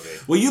good movie.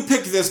 Well, you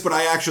picked this, but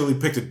I actually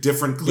picked a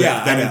different clip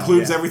that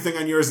includes everything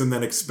on yours and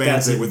then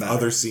expands it with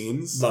other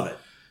scenes. Love it.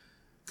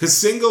 Because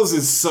Singles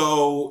is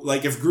so,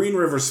 like, if Green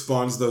River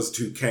spawns those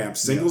two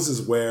camps, Singles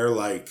is where,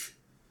 like,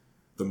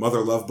 the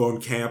Mother Love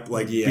Bone camp,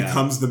 like,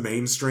 becomes the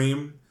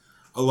mainstream,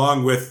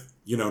 along with,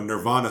 you know,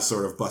 Nirvana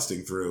sort of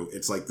busting through.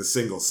 It's like the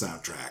Singles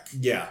soundtrack.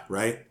 Yeah.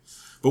 Right?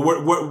 But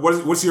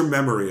what's your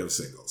memory of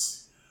Singles?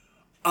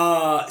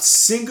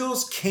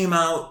 Singles came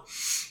out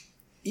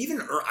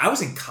I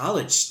was in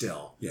college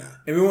still. Yeah.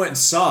 And we went and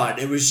saw it.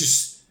 It was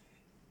just,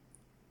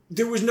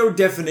 there was no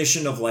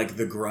definition of like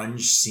the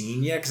grunge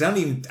scene yet. Cause I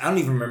don't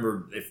even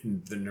remember if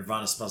the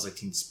Nirvana Smells Like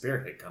Teen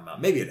Spirit had come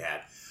out. Maybe it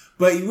had,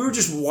 but we were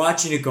just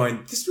watching it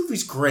going, this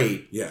movie's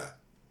great. Yeah.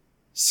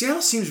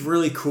 Seattle seems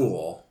really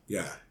cool.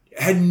 Yeah.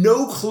 Had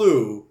no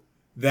clue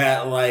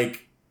that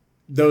like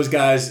those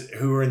guys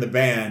who were in the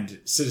band,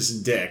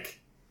 Citizen Dick,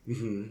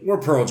 or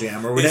Pearl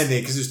Jam, or whatever,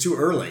 because it was too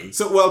early.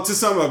 So, well, to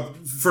sum up,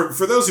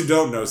 for those who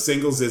don't know,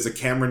 Singles is a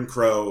Cameron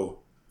Crowe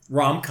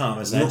rom-com,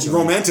 essentially.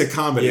 Romantic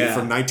comedy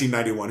from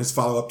 1991, his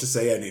follow-up to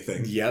Say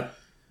Anything. Yep.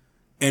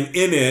 And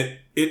in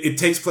it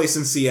takes place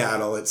in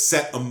Seattle. It's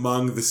set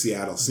among the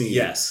Seattle scene.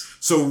 Yes.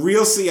 So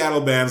real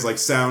Seattle bands like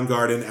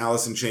Soundgarden,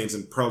 Alice in Chains,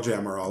 and Pearl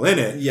Jam are all in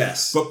it.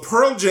 Yes. But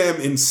Pearl Jam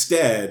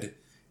instead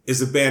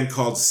is a band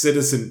called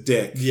Citizen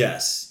Dick.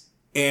 Yes.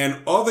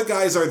 And all the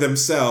guys are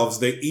themselves.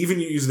 They even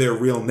use their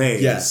real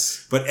names.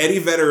 Yes. But Eddie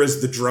Vedder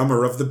is the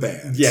drummer of the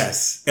band.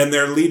 Yes. And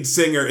their lead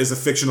singer is a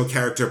fictional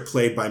character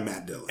played by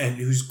Matt Dillon. And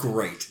who's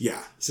great.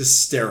 Yeah. It's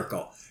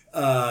hysterical.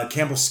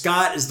 Campbell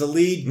Scott is the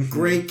lead.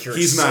 Great character.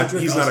 He's not a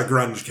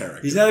grunge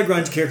character. He's not a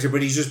grunge character,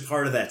 but he's just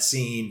part of that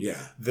scene.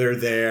 Yeah. They're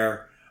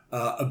there.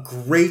 A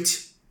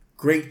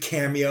great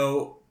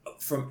cameo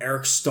from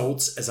Eric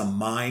Stoltz as a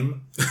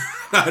mime.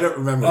 I don't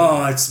remember.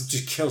 Oh, it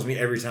just kills me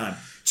every time.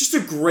 Just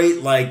a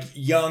great, like,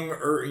 young,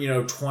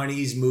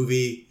 20s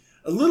movie.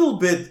 A little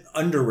bit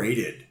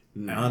underrated,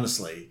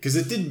 honestly. Because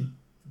it didn't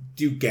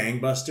do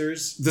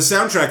gangbusters. The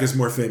soundtrack is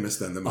more famous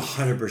than the movie.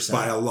 100%.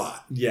 By a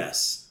lot.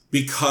 Yes.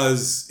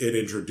 Because it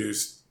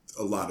introduced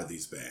a lot of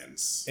these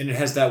bands. And it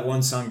has that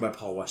one song by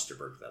Paul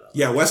Westerberg that I like.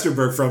 Yeah,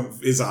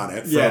 Westerberg is on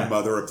it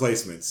from The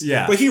Replacements.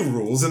 Yeah. But he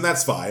rules, and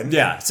that's fine.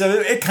 Yeah, so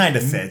it kind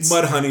of fits.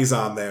 Mudhoney's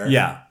on there.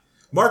 Yeah.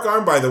 Mark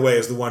Arm, by the way,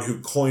 is the one who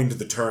coined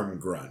the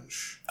term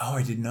grunge. Oh,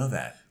 I didn't know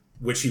that.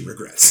 Which he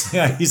regrets.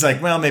 Yeah, he's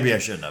like, well, maybe I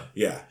shouldn't have.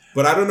 Yeah.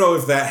 But I don't know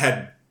if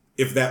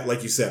that,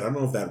 like you said, I don't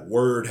know if that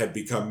word had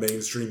become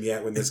mainstream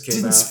yet when this came out.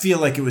 It didn't feel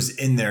like it was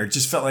in there. It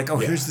just felt like,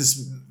 here's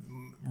this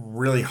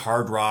really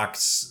hard rock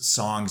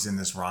songs in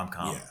this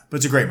rom-com. Yeah. But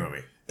it's a great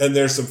movie. And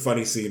there's some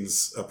funny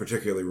scenes,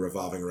 particularly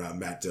revolving around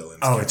Matt Dillon's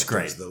character, it's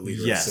great. The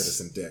leader of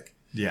Citizen Dick.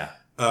 Yeah.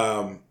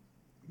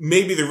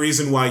 Maybe the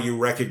reason why you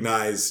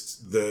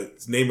recognized the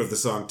name of the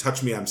song,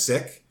 Touch Me, I'm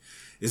Sick,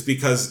 is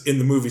because in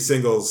the movie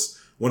Singles,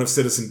 one of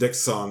Citizen Dick's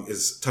song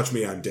is Touch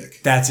Me, I'm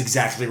Dick. That's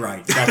exactly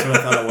right. That's what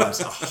I thought it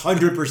was.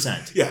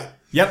 100%. Yeah.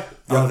 Yep.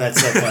 Oh,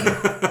 that's so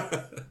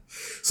funny.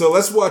 So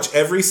let's watch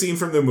every scene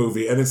from the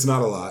movie, and it's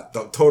not a lot.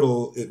 The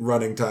total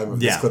running time of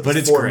this clip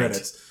is 4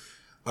 minutes,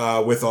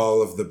 with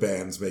all of the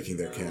bands making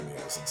their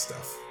cameos and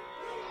stuff.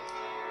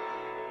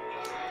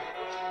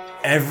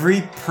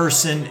 Every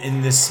person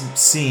in this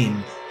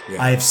scene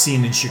I have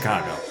seen in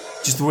Chicago.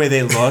 Just the way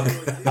they look.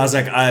 I was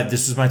like,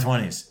 this was my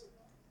 20s.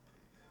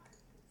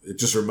 It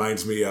just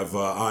reminds me of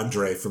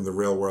Andre from The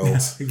Real World.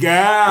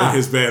 Yeah. And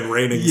his band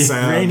Raining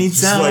Sound. Raining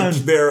Sound.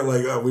 Like, they're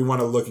like, we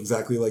want to look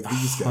exactly like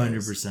these guys.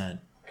 100%.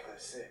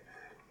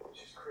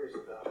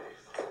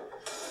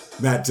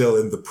 Matt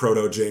Dillon, the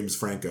proto James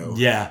Franco.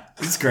 Yeah.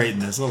 He's great in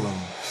this. I love him.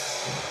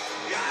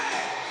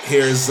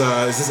 Here's,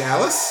 is this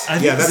Alice? I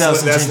think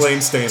that's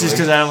Lane Stanley. Just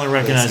because I only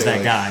recognize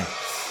that guy.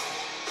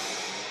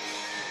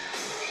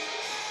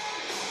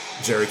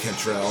 Jerry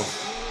Cantrell.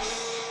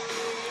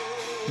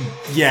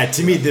 Yeah,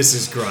 to me, this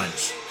is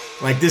grunge.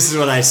 Like, this is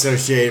what I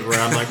associate where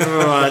I'm like,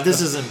 oh,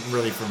 this isn't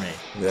really for me.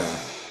 Yeah.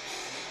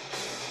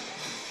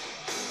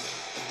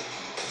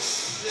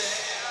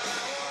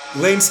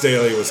 Lane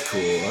Staley was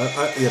cool.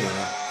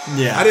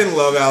 Yeah. I didn't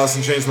love Alice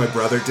in Chains. My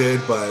brother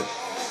did, but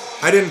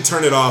I didn't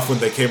turn it off when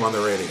they came on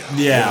the radio.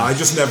 Yeah. I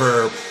just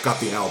never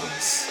got the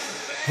albums.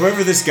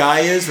 Whoever this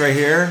guy is right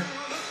here,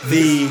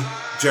 the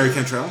Jerry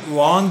Cantrell?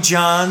 Long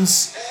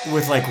Johns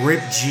with like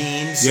ripped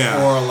jeans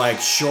or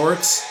like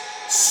shorts.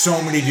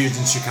 So many dudes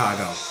in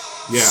Chicago.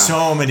 Yeah.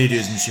 So many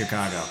dudes in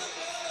Chicago.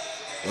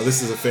 Well,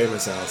 this is a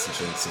famous Alice in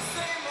Chains song.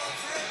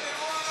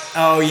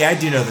 Oh, yeah, I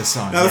do know this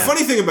song. Now, the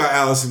funny thing about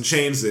Alice in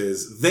Chains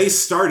is they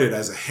started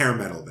as a hair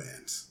metal band.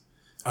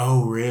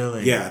 Oh,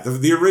 really? Yeah,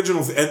 the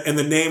original, and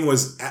the name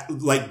was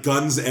like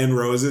Guns N'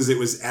 Roses. It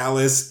was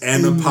Alice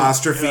N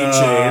apostrophe Chains.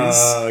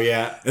 Oh,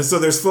 yeah. And so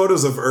there's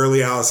photos of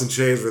early Alice in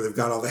Chains where they've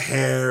got all the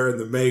hair and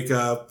the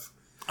makeup.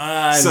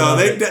 So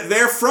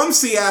They're from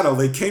Seattle.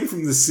 They came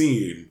from the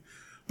scene,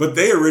 but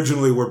they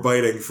originally were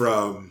biting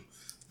from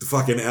the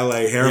fucking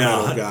LA hair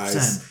metal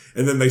guys.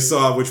 And then they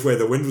saw which way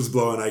the wind was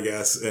blowing, I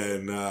guess,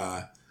 and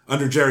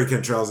under Jerry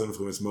Cantrell's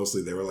influence,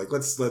 mostly they were like,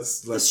 let's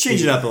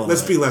change it up a little.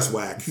 Let's be less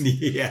whack.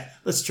 Yeah,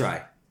 let's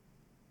try.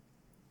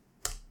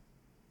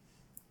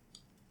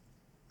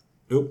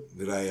 Oop,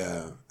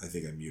 I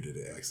think I muted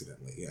it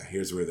accidentally. Yeah,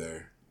 here's where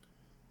they're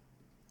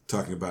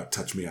talking about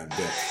 "Touch Me on Dick."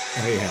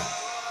 Oh yeah.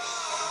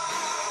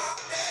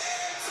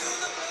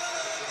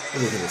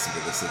 We can listen to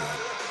this again.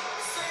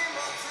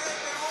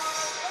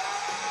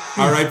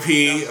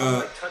 R.I.P.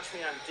 Touch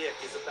Me on Dick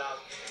is about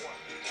what?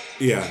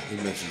 Yeah, he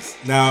mentions.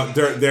 Now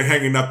they're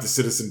hanging up the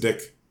Citizen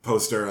Dick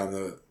poster on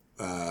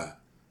the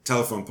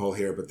telephone pole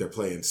here, but they're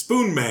playing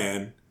Spoon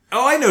Man.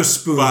 Oh, I know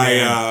Spoon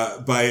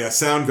Man by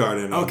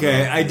Soundgarden.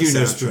 Okay, I do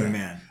know soundtrack. Spoon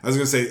Man. I was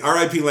going to say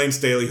R.I.P. Lane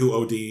Staley, who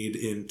OD'd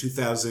in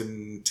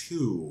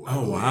 2002.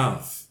 Oh, wow.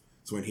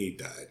 That's when he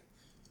died.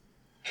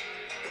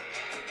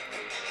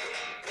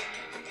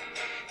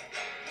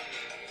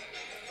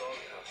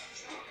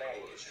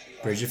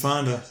 Bridget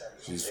Fonda.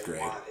 She's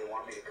great.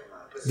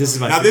 This is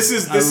my. Now this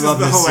is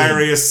the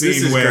hilarious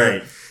scene where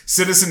great.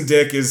 Citizen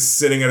Dick is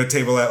sitting at a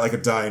table at like a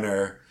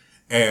diner,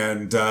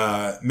 and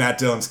Matt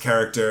Dillon's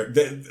character,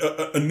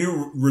 a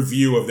new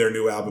review of their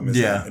new album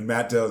is out, and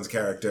Matt Dillon's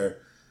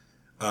character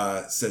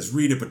says,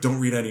 "Read it, but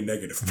don't read any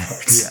negative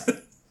parts." Yeah.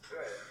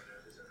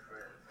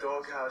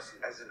 Doghouse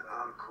as an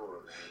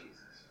encore.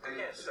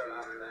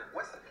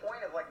 What's the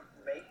point of like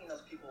making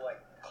those people like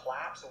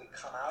clap so we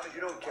come out?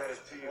 You don't get it,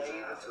 do you?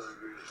 Until you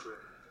read it.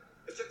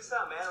 Hey, check this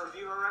out, man.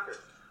 Review our record.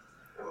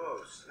 Whoa,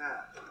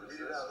 snap. Read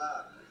it out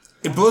loud.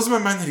 It blows my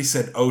mind that he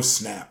said, "Oh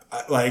snap!"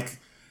 I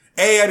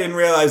didn't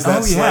realize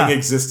that slang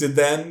existed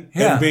then,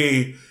 and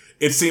B,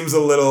 it seems a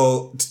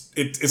little.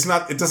 It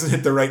doesn't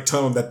hit the right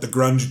tone that the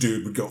grunge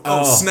dude would go,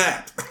 "Oh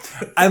snap!"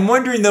 I'm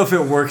wondering though if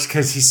it works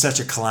because he's such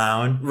a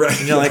clown, right?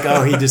 And you're like,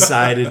 "Oh, he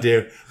decided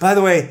to." By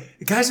the way,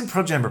 the guys in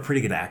Pearl Jam are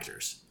pretty good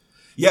actors.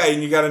 Yeah,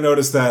 and you got to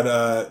notice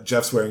that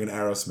Jeff's wearing an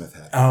Aerosmith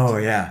hat. Oh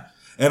yeah,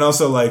 and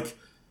also like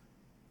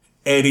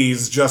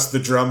Eddie's just the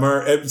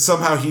drummer, and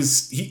somehow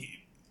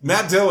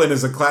Matt Dillon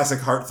is a classic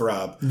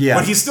heartthrob,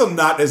 but he's still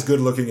not as good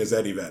looking as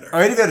Eddie Vedder. Oh,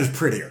 Eddie Vedder's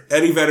prettier.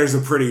 Eddie Vedder's a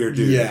prettier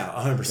dude. Yeah,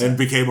 100%. And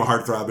became a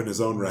heartthrob in his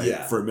own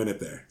right for a minute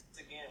there.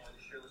 Again, when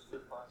the shirtless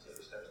flip starts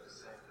to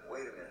sing.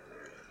 Wait a minute.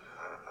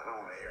 I don't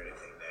want to hear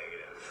anything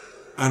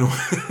negative. I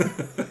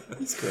don't.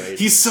 He's great.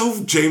 He's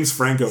so James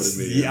Franco to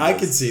me. Yeah, I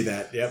can see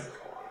that. Yep.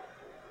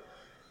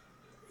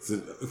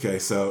 Okay,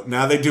 so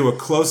now they do a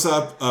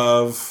close-up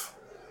of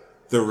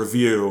the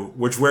review,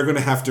 which we're going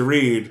to have to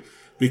read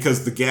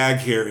because the gag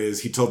here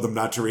is he told them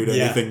not to read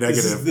anything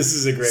negative. This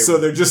is a great So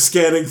one. they're just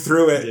scanning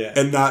through it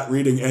and not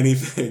reading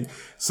anything.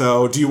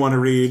 So do you want to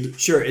read?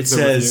 Sure. It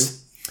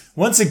says,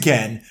 once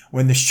again,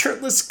 when the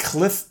shirtless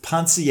Cliff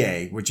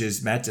Ponsier, which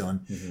is Matt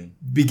Dillon,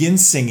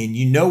 begins singing,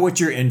 you know what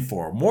you're in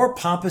for. More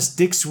pompous,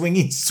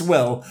 dick-swinging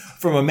swill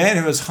from a man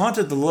who has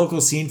haunted the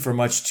local scene for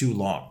much too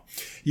long.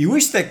 You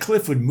wish that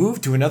Cliff would move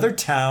to another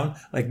town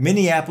like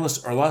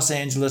Minneapolis or Los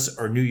Angeles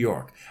or New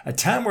York, a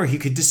town where he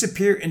could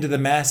disappear into the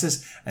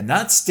masses and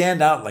not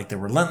stand out like the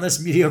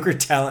relentless, mediocre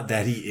talent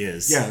that he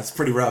is. Yeah, it's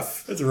pretty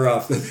rough. It's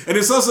rough. And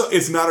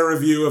it's not a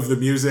review of the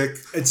music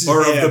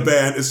or of the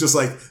band. It's just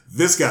like,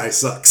 this guy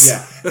sucks.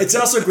 Yeah. It's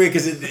also great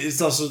because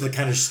it's also the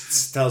kind of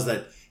tells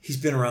that he's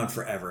been around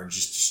forever and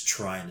just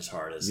trying as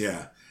hard as.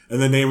 Yeah.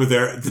 And the name of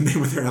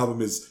their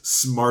album is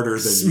Smarter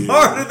Than You.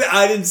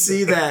 I didn't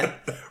see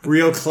that.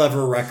 Real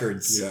Clever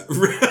Records. Yeah.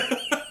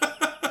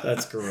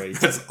 That's great.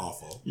 That's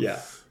awful.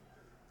 Yeah.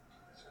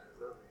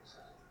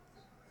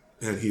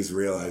 And he's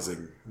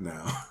realizing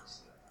now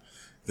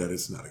that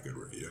it's not a good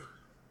review.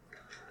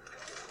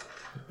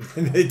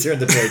 And they turn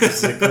the page.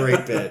 It's a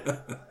great bit.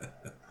 Other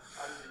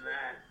than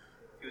that,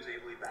 he was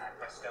ably backed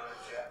by Stone and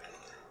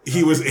Jeff.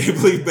 He was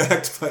ably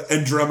backed by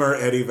and drummer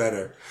Eddie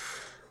Vedder.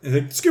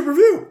 It's a good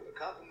review. A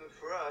compliment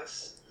for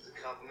us is a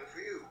compliment for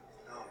you.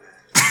 No,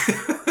 man.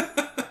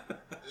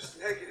 This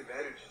negative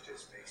energy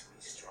just makes me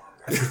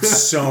stronger.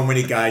 So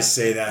many guys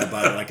say that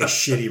about like a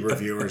shitty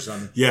review or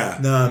something. Yeah.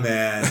 No,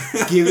 man.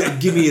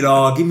 Give me it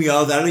all. Give me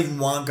all that. I don't even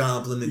want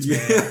compliments, man.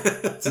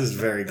 This is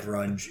very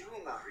grunge. You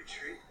will not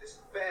retreat. This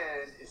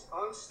band is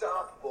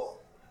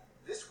unstoppable.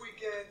 This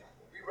weekend,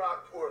 we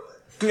rock Portland.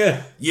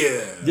 Yeah.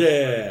 Yeah.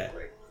 Yeah.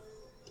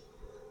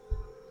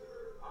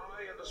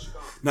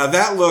 Now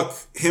that look,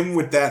 him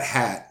with that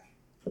hat,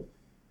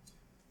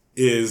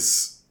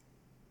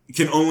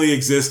 can only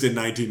exist in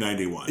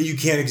 1991. You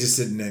can't exist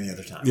in any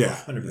other time. Yeah.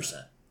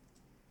 100%.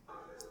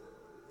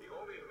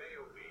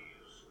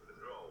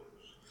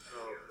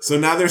 So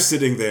now they're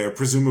sitting there,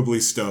 presumably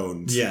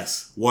stoned.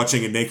 Yes.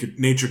 Watching a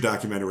nature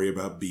documentary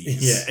about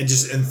bees. Yeah, and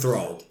just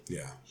enthralled.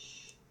 Yeah.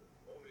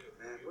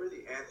 Man, what are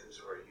the anthems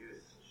of our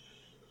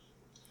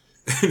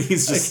And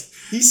he's just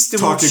he still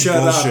talking won't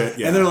shut bullshit. up.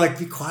 Yeah. And they're like,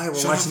 be quiet,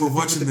 Shut up, we're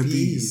watching the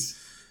bees.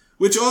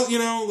 Which all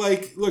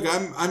look,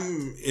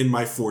 I'm in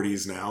my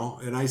 40s now,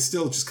 and I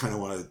still just kind of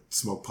want to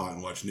smoke pot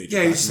and watch nature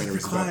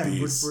documentaries about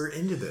bees. We're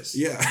into this.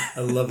 Yeah, I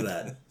love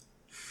that.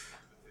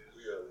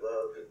 We got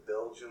love in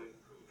Belgium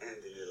and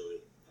in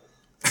Italy.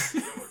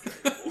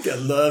 We got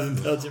love in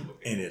Belgium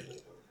and Italy.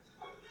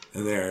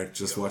 and they're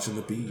just watching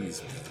the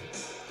bees, man.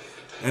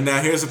 And now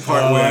here's a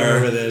part I where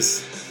remember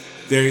this.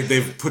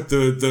 they've put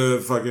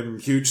the fucking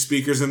huge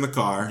speakers in the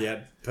car.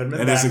 Yep. Put them in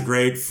And the there's a back.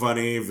 great,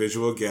 funny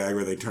visual gag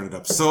where they turn it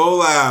up so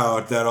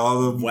loud that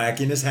all the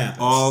Wackiness happens.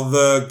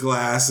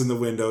 glass in the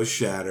windows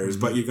shatters.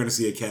 Mm-hmm. But you're going to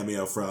see a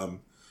cameo from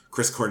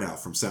Chris Cornell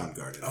from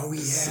Soundgarden. Oh, in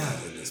this, yeah.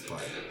 in this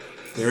part.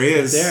 There he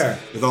is. There.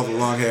 With all the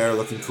long hair,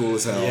 looking cool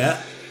as hell. Yeah.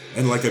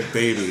 And like a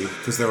baby,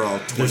 because they're all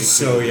 22. They're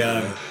so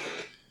young. Yeah.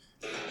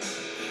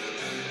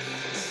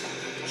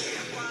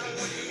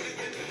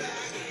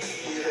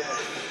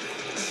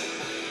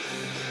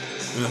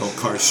 And the whole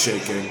car's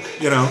shaking.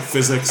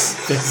 Physics.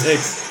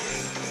 Physics.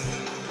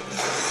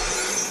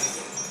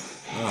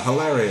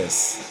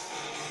 Hilarious.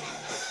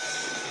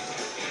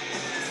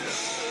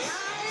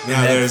 Now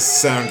And then- there's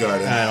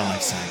Soundgarden. I don't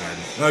like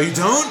Soundgarden. Oh, you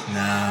don't?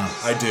 No.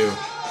 I do.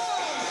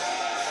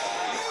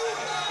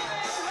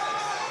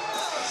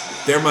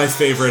 They're my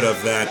favorite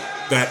of that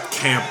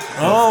camp of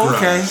Oh,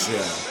 okay. grunge.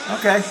 Yeah.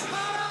 Okay.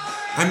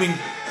 I mean,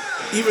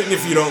 even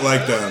if you don't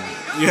like them,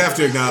 you have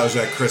to acknowledge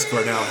that Chris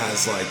Cornell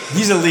has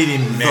He's a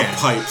leading man. the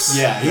pipes.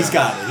 Yeah, he's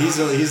got it. He's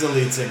a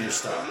lead singer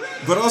star.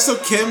 But also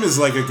Kim is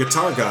like a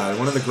guitar guy,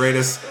 one of the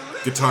greatest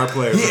guitar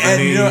players of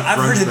And any I've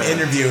heard grunge him band.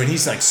 interview, and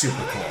he's like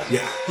super cool.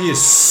 Yeah. He is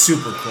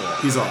super cool.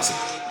 He's awesome.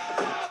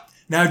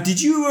 Now,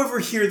 did you ever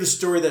hear the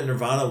story that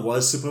Nirvana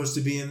was supposed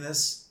to be in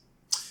this?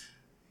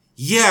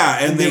 Yeah,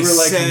 and They were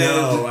like, said,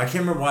 no. I can't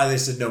remember why they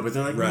said no, but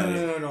they're like, Right.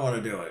 no, I don't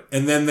want to do it.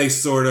 And then they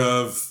sort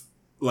of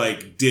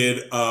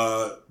did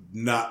a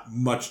not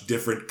much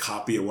different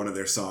copy of one of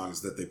their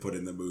songs that they put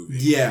in the movie.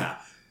 Yeah.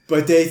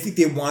 But I think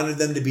they wanted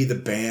them to be the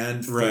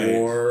band Right.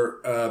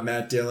 for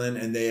Matt Dillon,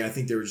 and I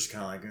think they were just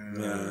kind of like,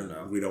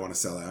 no. We don't want to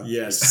sell out.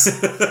 Yes.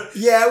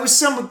 Yeah, it was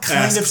some kind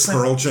Ask of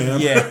Pearl Jam.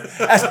 Yeah,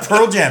 ask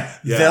Pearl Jam.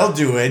 Yeah. They'll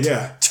do it.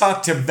 Yeah.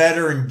 Talk to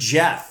veteran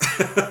Jeff.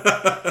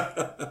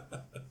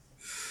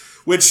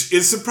 Which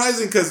is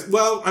surprising because,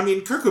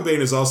 Kurt Cobain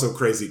is also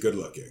crazy good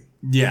looking.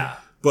 Yeah.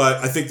 But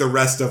I think the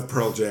rest of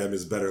Pearl Jam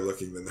is better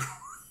looking than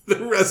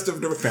the rest of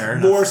Nirvana. Fair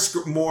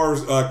enough. More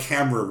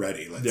camera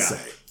ready, let's say.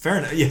 Fair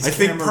enough. Yes, I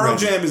think camera Pearl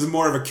ready. Jam is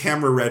more of a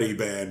camera ready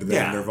band than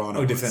Yeah. Nirvana.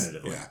 Oh, was.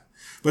 definitively. Yeah.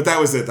 But that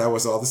was it. That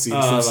was all the scenes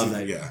I from love Scene-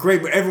 that. Yeah.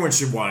 Great. Everyone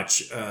should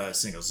watch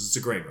Singles. It's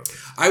a great movie.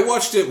 I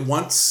watched it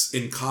once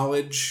in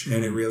college,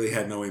 and it really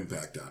had no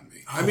impact on me.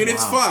 I mean,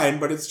 it's wow. fine,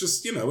 but it's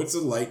just, it's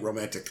a light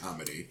romantic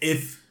comedy.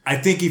 I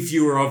think if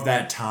you were of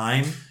that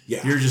time,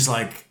 Yeah. you're just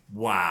like,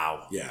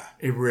 wow. Yeah.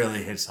 It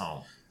really hits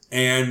home.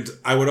 And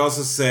I would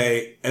also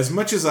say, as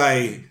much as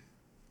I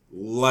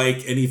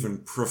like and even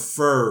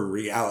prefer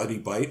Reality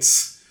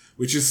Bites,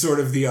 which is sort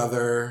of the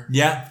other...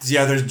 Yeah. The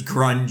other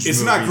grunge It's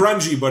movie. not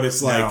grungy, but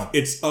it's like, No.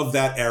 it's of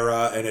that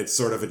era, and it's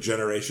sort of a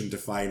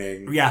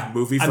generation-defining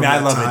movie I from mean, I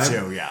that love time. it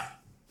too, yeah.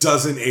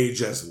 Doesn't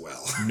age as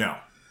well. No.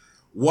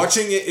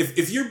 Watching it,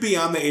 if you're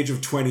beyond the age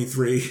of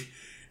 23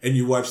 and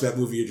you watch that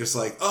movie, you're just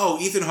like, oh,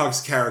 Ethan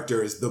Hawke's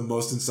character is the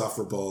most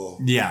insufferable.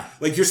 Yeah.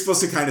 Like, you're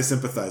supposed to kind of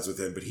sympathize with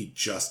him, but he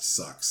just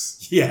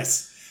sucks.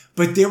 Yes.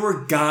 But there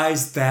were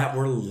guys that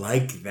were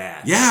like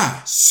that.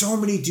 Yeah. So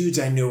many dudes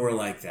I knew were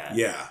like that.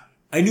 Yeah.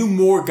 I knew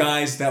more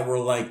guys that were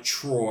like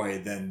Troy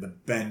than the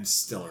Ben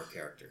Stiller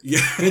character. Yeah.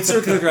 Ben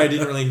Stiller character, I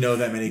didn't really know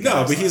that many guys.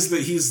 No, but like. he's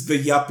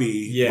the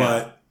yuppie. Yeah.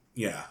 But,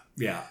 yeah.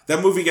 Yeah.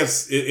 That movie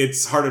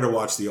it's harder to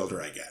watch the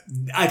older I get.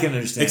 I can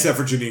understand. Except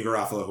for Janine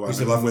Garofalo, who I'm Who's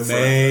in love with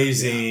forever.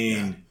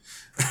 amazing.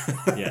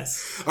 Yeah.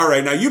 Yes. All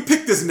right, now you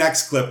picked this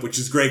next clip, which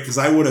is great because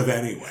I would have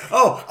anyway.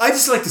 Oh, I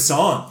just like the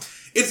song.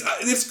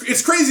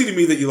 It's crazy to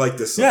me that you like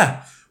this song.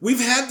 Yeah. We've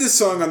had this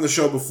song on the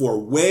show before,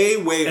 way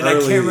And early. I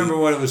can't remember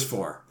what it was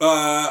for.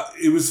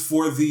 It was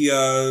for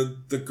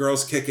the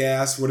Girls Kick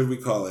Ass. What did we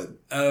call it?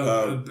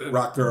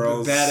 Rock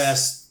Girls.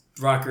 Badass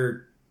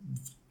rocker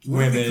What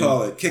women. did we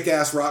call it? Kick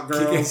Ass Rock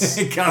Girls.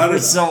 I God, don't we're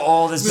know. so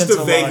old. It's Just been a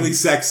so vaguely long.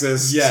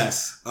 sexist.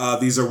 Yes.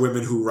 These are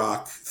women who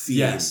rock theme.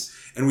 Yes.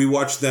 And we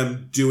watched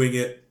them doing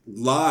it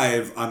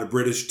live on a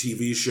British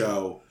TV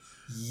show.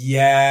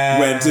 Yes.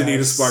 When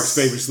Danita Sparks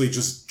famously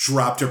just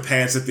dropped her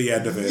pants at the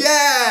end of it.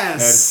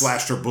 Yes. And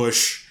flashed her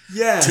bush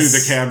Yes. to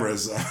the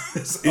cameras.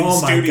 In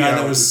Oh my studio god, that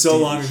with was this so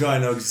TV long show. ago. I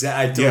know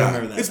exactly. I don't Yeah.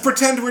 remember that. It's now.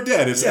 Pretend We're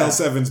Dead. It's Yeah.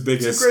 L7's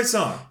biggest It's a great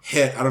song.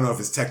 hit. I don't know if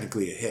it's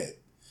technically a hit.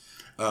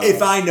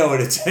 If I know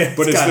it, it's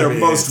But it's gotta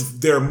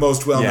their be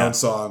most well-known Yeah.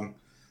 song.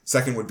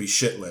 Second would be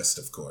Shit List,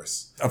 of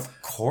course. Of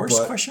course?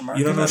 But Question mark.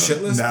 You don't know I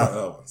Shit List? No.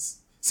 Oh,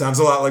 sounds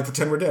a lot like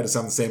Pretend We're Dead. It's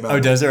on the same album. Oh,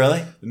 does it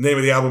really? The name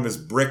of the album is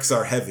Bricks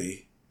Are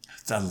Heavy,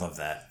 I love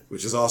that.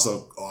 which is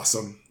also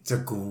awesome. It's a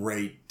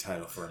great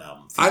title for an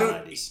album. I From the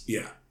don't. 90s.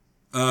 Yeah,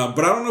 but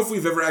I don't know if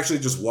we've ever actually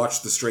just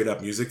watched the straight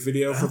up music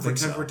video for don't think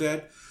Pretend so. We're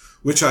Dead,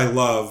 which I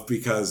love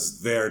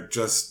because they're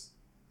just.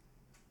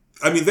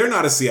 I mean, they're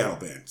not a Seattle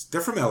band.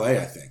 They're from LA,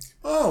 I think.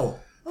 Oh.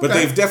 Okay. But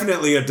they've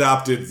definitely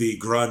adopted the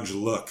grunge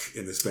look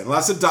in this band.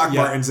 Lots of Doc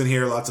Martens in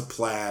here, lots of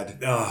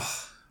plaid,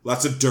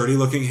 lots of dirty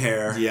looking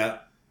hair. Yeah.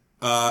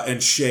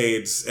 And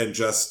shades, and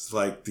just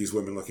like these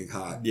women looking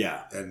hot.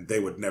 Yeah. And they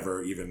would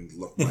never even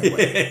look my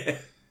way.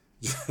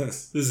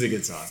 This is a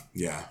good song.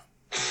 Yeah.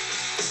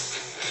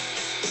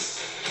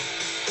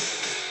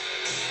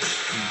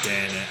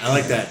 Damn it. I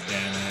like that.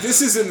 Damn it.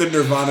 This is in the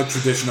Nirvana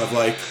tradition of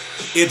like,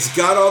 it's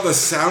got all the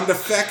sound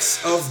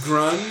effects of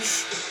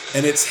grunge,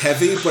 and it's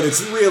heavy, but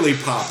it's really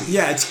poppy.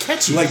 Yeah, it's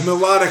catchy. Like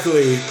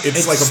melodically,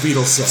 it's like a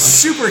Beatles song.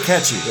 Super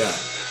catchy. Yeah.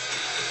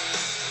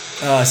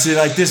 See,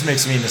 like this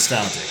makes me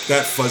nostalgic.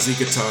 That fuzzy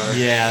guitar.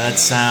 Yeah, that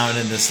sound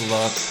and this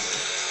look.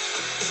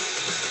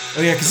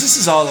 Oh yeah, because this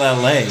is all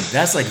LA.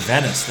 That's like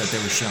Venice that they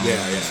were showing.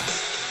 Yeah,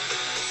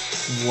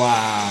 yeah.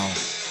 Wow.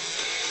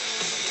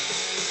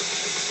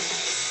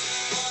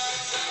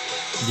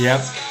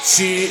 Yep.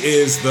 She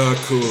is the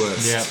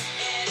coolest. Yep.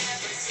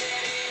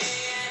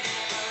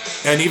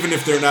 And even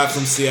if they're not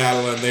from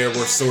Seattle and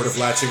we're sort of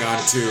latching on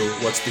to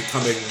what's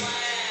becoming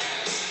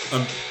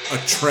a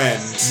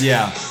trend.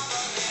 Yeah.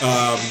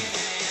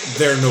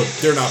 They're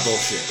not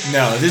bullshit.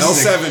 No, this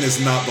L7 is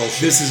not bullshit.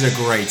 This is a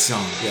great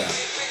song. Yeah.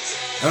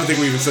 I don't think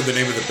we even said the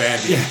name of the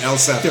band yet. Yeah.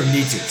 L7. There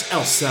need to. It's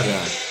L7.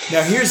 Yeah.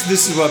 Now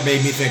this is what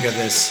made me think of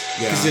this.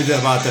 Because it's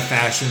about the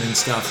fashion and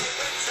stuff.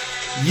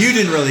 You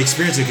didn't really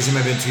experience it because you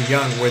might have been too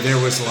young, where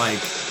there was like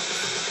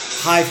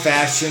high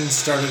fashion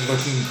started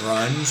looking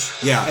grunge.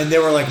 Yeah. And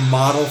there were like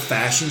model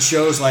fashion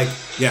shows, like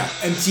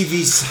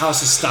MTV's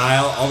House of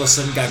Style all of a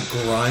sudden got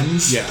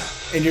grunge. Yeah.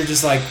 And you're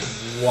just like,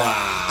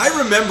 wow. I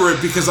remember it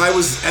because I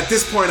was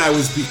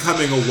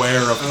becoming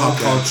aware of pop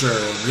culture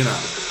and,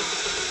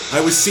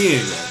 I was seeing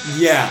it.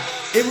 Yeah.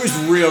 It was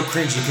real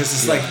cringy because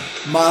it's like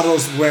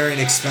models wearing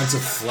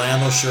expensive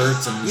flannel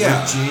shirts and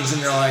ripped jeans,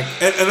 and they're like...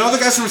 And all the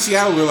guys from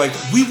Seattle were like,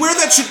 we wear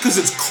that shit because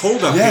it's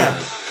cold up here.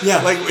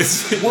 Yeah. Like,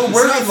 we're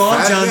wearing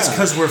long johns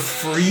because we're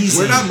freezing.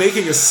 We're not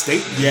making a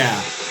statement.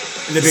 Yeah.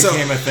 And it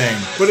became a thing.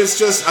 But it's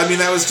just,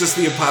 that was just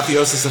the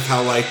apotheosis of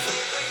how, like,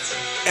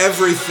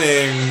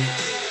 everything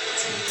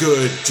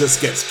good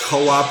just gets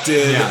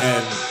co-opted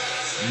and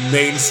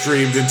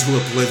mainstreamed into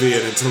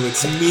oblivion until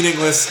it's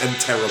meaningless and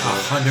terrible.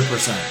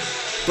 100%.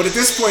 But at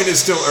this point, it's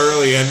still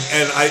early, and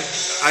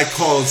I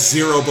call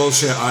zero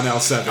bullshit on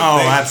L7. Oh,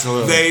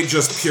 absolutely. They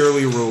just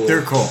purely rule.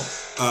 They're cool.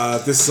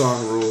 This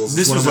song rules.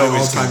 This is one was of my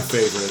always all-time good.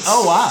 favorites.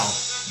 Oh, wow.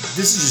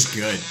 This is just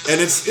good.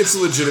 And it's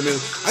legitimate.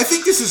 I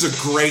think this is a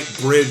great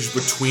bridge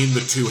between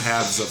the two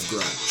halves of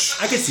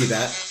grunge. I can see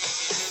that.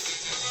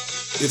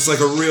 It's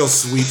like a real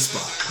sweet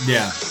spot.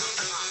 Yeah.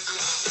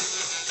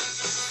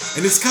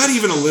 And it's got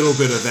even a little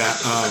bit of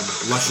that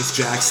Luscious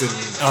Jackson.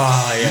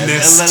 Oh, yeah.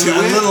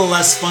 A little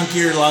less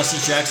funkier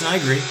Luscious Jackson. I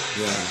agree.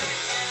 Yeah.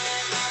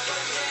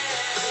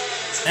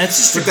 And it's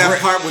just that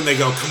part when they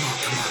go, come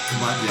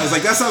on. Yeah. I was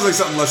like, that sounds like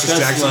something Luscious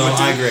Jackson would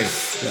do. I agree.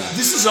 Yeah.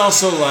 This is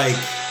also like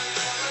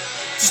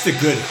just a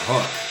good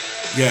hook.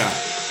 Yeah.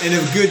 And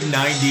a good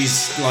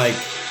 90s like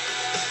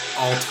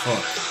alt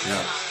hook.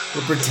 Yeah.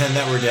 We'll pretend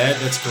that we're dead.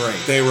 That's great.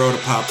 They wrote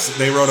a pop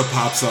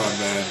song,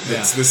 man.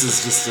 Yeah. This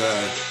is just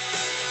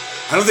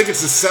I don't think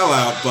it's a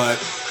sellout, but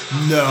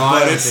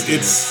it's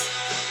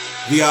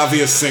the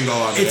obvious single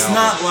on the album. It's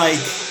not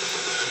like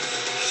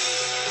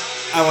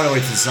I want to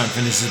wait till the song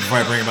finishes before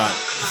I bring about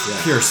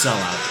pure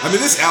sellout. I mean,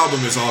 this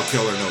album is all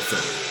killer, no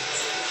filler.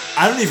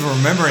 I don't even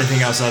remember anything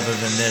else other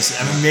than this.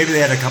 I mean, maybe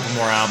they had a couple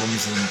more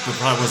albums, and it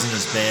probably wasn't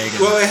as big.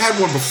 Well, they had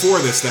one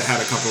before this that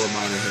had a couple of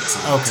minor hits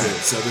on it too.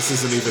 So this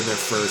isn't even their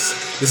first.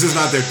 This is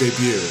not their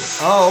debut.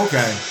 Oh,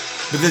 okay.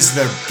 But this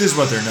is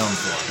what they're known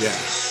for. Yeah.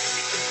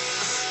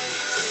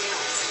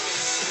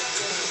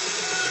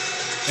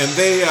 And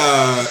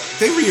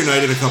they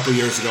reunited a couple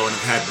years ago and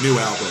have had new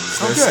albums.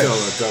 They're still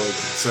a going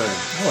concern.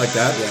 I like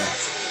that. Yeah.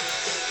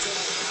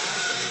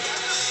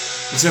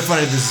 It's so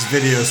funny. This is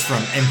videos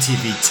from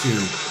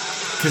MTV2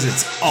 because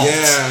it's alt.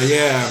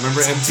 Yeah. Remember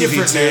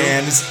MTV2?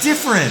 Man. It's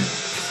different.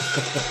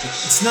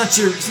 It's not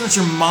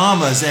your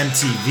mama's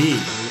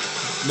MTV.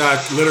 Not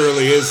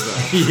literally is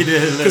though.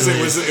 Because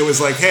it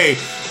was like, hey,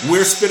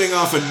 we're spinning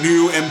off a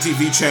new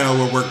MTV channel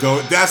where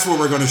that's where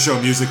we're going to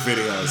show music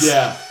videos.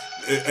 Yeah.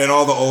 And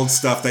all the old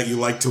stuff that you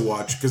like to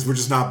watch, because we're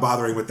just not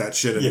bothering with that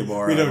shit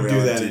anymore. We don't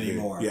do that TV.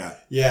 anymore. Yeah.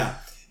 Yeah.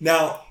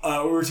 Now,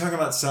 we were talking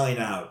about selling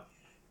out.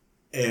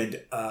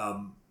 And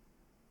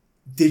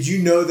did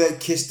you know that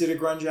Kiss did a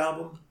grunge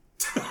album?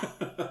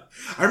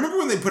 I remember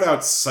when they put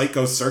out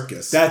Psycho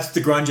Circus. That's the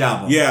grunge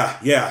album.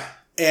 Yeah.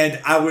 And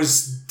I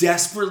was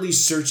desperately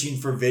searching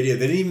for video.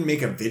 They didn't even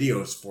make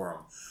videos for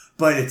them.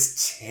 But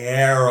it's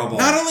terrible.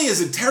 Not only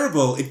is it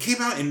terrible, it came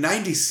out in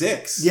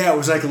 96. Yeah, it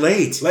was like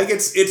late. Like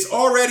it's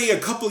already a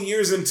couple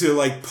years into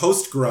like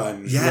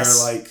post-grunge.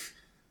 Yes. Where like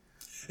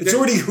it's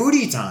already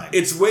Hootie time.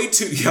 It's way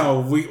too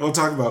we'll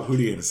talk about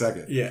Hootie in a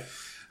second. Yeah.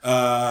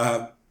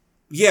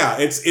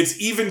 It's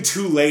even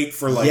too late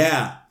for like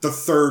the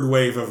third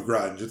wave of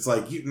grunge. It's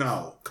like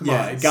come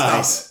on, guys,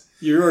 stop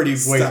it. You're already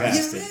way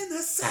past You're it. in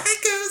the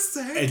Psycho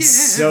Circus.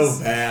 It's so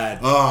bad.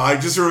 Oh, I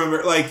just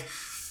remember, like,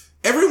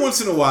 every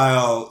once in a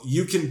while,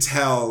 you can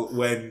tell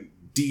when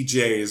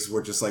DJs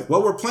were just like,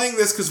 well, we're playing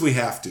this because we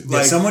have to. Yeah,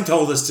 Like, someone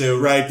told us to.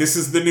 right, this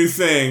is the new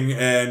thing,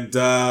 and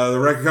the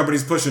record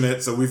company's pushing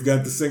it, so we've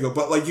got the single.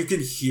 But, like, you can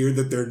hear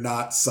that they're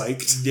not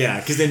psyched. Yeah,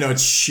 because they know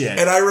it's shit.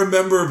 And I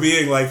remember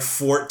being, like,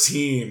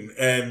 14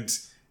 and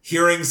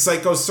hearing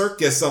Psycho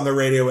Circus on the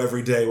radio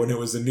every day when it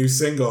was a new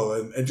single,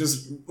 and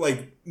just,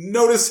 like,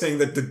 noticing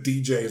that the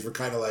DJs were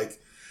kind of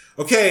like,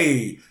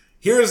 okay,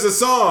 here's the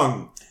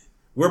song.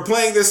 We're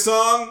playing this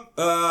song.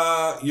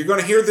 You're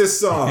going to hear this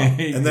song.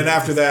 And then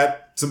after that,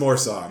 some more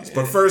songs.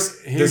 But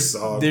first, this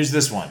song. There's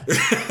this one.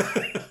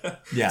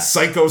 Yeah.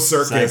 Psycho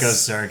Circus. Psycho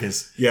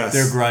Circus. Yes.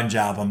 Their grunge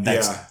album.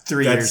 That's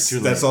 3 years too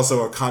late. That's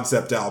also a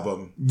concept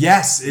album.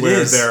 Yes, it is.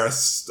 Where they're a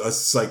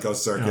Psycho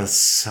Circus. Oh, it's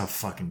so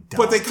fucking dumb.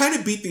 But they kind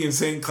of beat the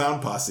Insane Clown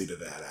Posse to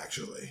that,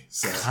 actually.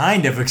 So.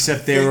 Kind of,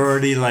 except they were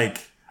already, like,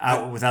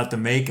 out without the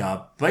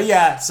makeup. But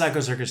yeah,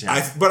 Psycho Circus,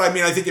 yeah. But I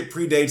mean, I think it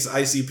predates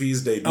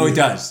ICP's debut. Oh, it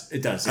does.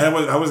 It does. Yeah.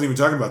 And I wasn't even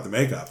talking about the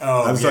makeup.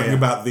 Oh, I was talking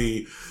about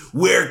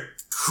we're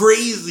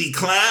crazy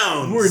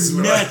clowns.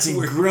 We're nuts and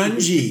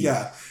grungy.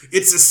 Yeah.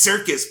 It's a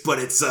circus, but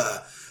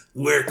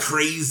we're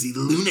crazy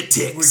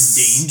lunatics. We're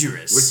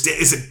dangerous.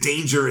 It's a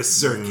dangerous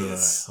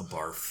circus. A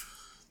barf.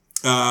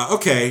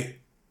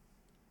 Okay.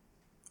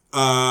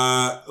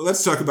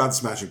 Let's talk about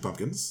Smashing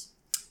Pumpkins.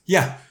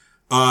 Yeah.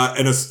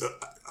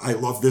 I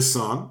love this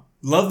song.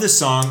 Love this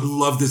song.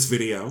 Love this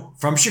video.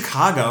 From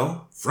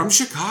Chicago.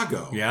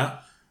 Yeah.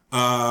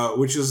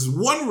 Which is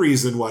one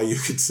reason why you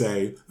could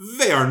say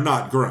they are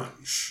not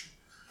grunge.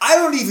 I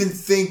don't even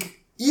think,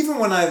 even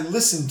when I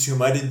listened to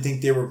them, I didn't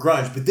think they were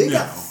grunge, but they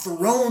got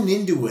thrown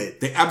into it.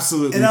 They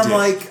absolutely did. And I'm did.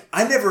 like,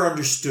 I never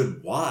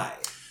understood why.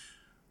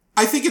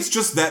 I think it's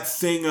just that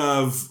thing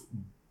of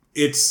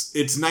it's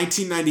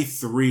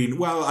 1993.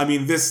 Well, I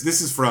mean, this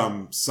is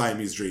from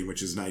Siamese Dream,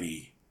 which is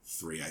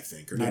 93, I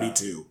think, or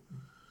 92.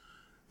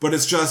 But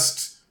it's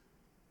just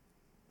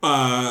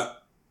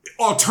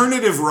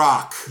alternative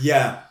rock.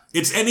 Yeah.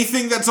 It's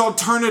anything that's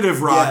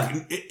alternative rock.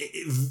 Yeah.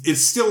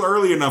 It's still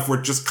early enough where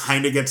it just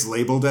kind of gets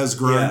labeled as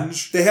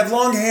grunge. Yeah. They have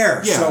long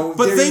hair. Yeah, so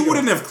but they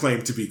wouldn't have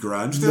claimed to be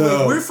grunge. They're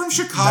like, we're from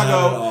Chicago.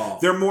 Not at all.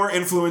 They're more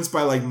influenced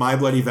by like My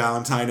Bloody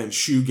Valentine and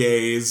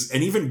shoegaze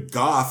and even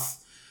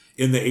goth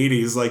in the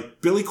 80s.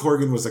 Like Billy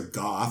Corgan was a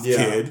goth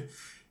kid.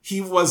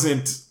 He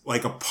wasn't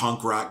like a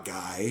punk rock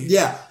guy.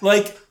 Yeah,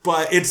 like,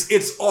 but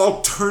it's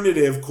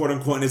alternative, quote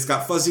unquote. And it's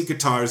got fuzzy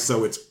guitars,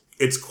 so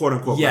it's quote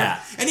unquote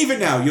grunge. And even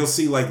now, you'll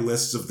see like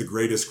lists of the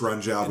greatest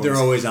grunge albums. They're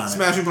always on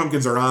Smashing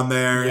Pumpkins are on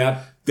there.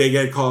 Yep. They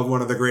get called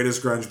one of the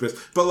greatest grunge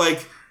bands. But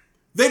like,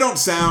 they don't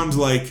sound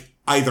like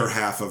either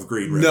half of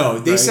Green River. No,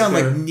 they sound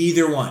like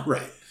neither one.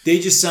 Right. They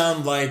just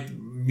sound like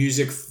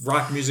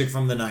rock music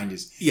from the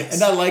 90s. Yes.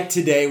 And I like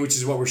Today, which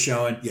is what we're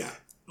showing. Yeah.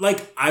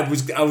 Like, I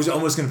was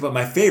almost going to put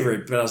my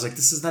favorite, but I was like,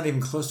 this is not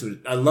even close to it.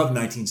 I love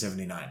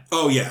 1979.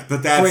 Oh, yeah.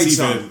 But that's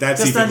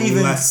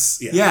even less.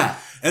 Yeah.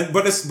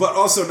 But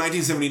also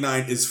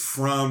 1979 is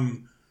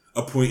from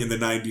a point in the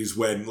 90s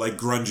when like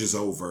grunge is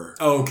over.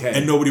 Oh, okay.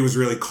 And nobody was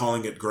really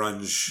calling it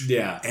grunge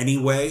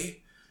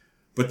anyway.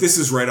 But this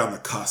is right on the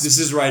cusp. This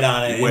is right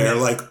on it. Where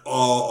like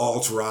all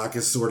alt rock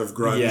is sort of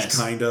grunge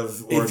kind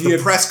of, or the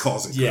press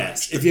calls it grunge.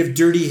 Yes. If you have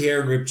dirty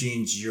hair and ripped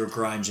jeans, you're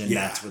grunge, and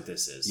that's what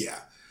this is. Yeah.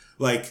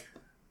 Like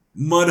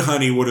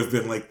Mudhoney would have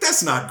been like,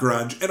 that's not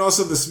grunge. And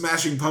also the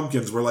Smashing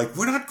Pumpkins were like,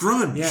 we're not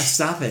grunge. Yeah,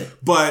 stop it.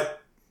 But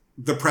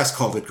the press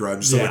called it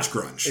grunge, so it's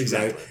grunge.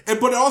 Exactly. Right?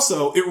 But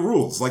also, it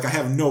rules. Like, I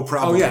have no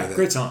problem with it. Oh, yeah,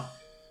 great song.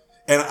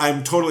 And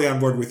I'm totally on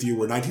board with you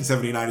where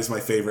 1979 is my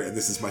favorite and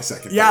this is my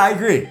second favorite. Yeah, I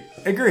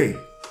agree.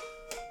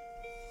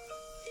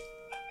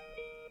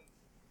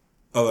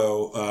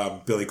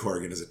 Although, Billy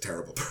Corgan is a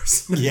terrible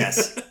person.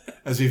 Yes,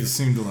 as we've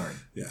soon to learn.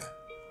 Yeah.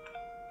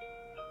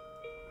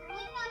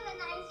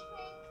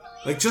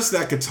 Like, just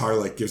that guitar,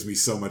 like, gives me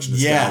so much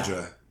nostalgia.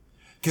 Yeah.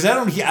 Because I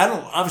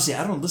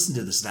don't listen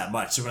to this that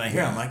much. So when I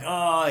hear it, I'm like,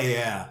 oh,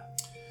 yeah.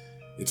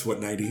 It's what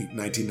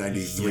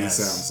 1993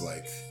 sounds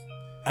like.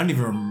 I don't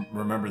even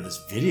remember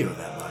this video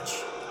that much.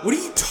 What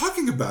are you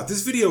talking about?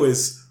 This video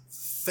is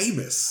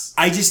famous.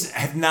 I just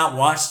have not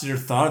watched it or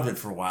thought of it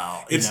for a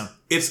while.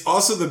 It's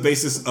also the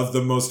basis of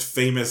the most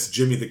famous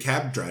Jimmy the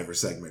Cab Driver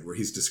segment where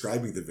he's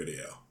describing the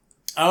video.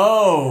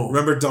 Oh.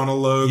 Remember Donald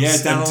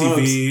Logue's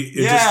MTV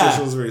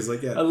interstitials where he's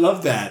like, I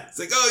love that. It's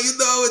like,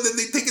 oh, and then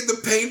they taking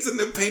the paints and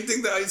they're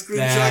painting the ice cream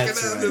truck.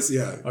 And this.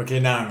 Yeah. Okay,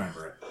 now I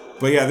remember it.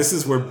 But yeah, this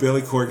is where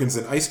Billy Corgan's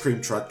an ice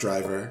cream truck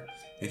driver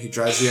and he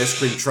drives the ice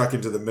cream truck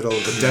into the middle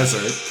of the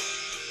desert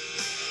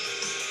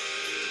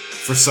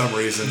for some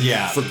reason.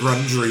 Yeah. For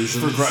grunge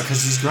reasons.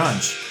 Because he's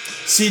grunge.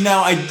 See,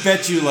 now I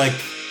bet you, like,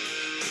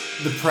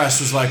 the press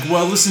was like,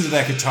 well, listen to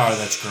that guitar,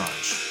 that's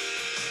grunge.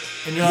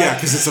 And you're like,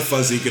 because it's a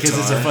fuzzy guitar. Because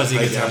it's a fuzzy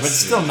guitar, but it's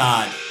still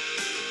not.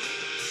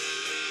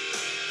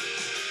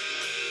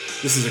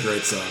 This is a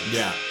great song.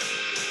 Yeah.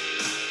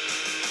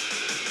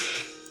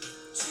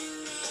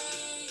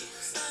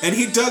 And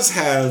he does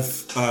have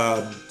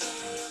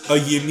a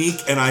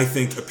unique and I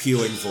think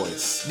appealing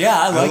voice. Yeah,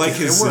 I like it.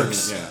 his It works.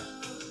 singing, yeah.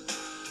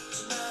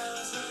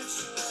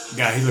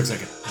 God, he looks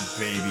like a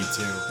baby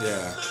too.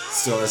 Yeah.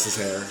 Still has his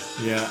hair.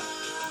 Yeah.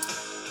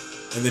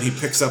 And then he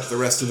picks up the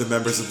rest of the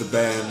members of the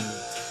band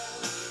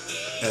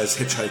as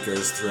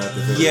hitchhikers throughout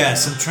the video.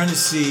 Yes, I'm trying to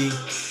see.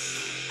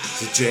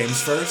 Is it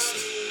James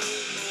first?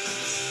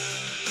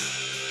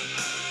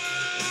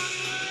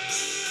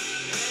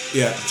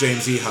 Yeah,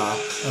 James Eha.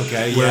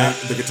 Okay, Wearing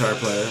the guitar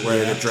player,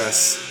 wearing a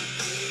dress.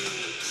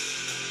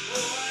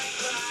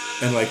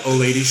 And like old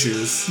lady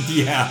shoes.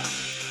 Yeah.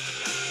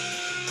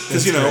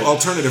 Because, you know, great.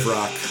 alternative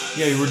rock.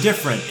 Yeah, we're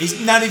different. He's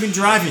not even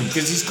driving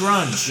because he's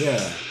grunge. Yeah.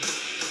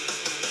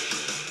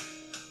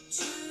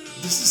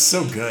 This is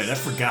so good. I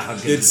forgot how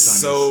good It's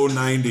this song so is.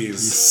 90s.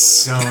 It's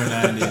so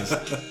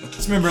 90s.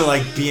 Just remember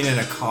like being in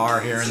a car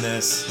hearing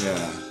this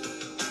Yeah.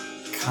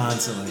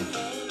 constantly.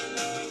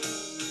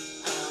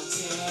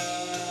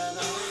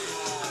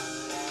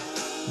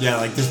 Yeah,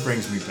 like this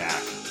brings me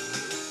back.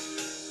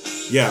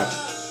 Yeah.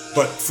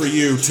 But for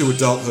you, to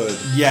adulthood,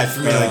 Yeah, for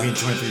me, like being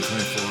 23,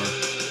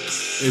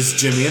 24. is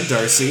Jimmy and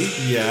Darcy.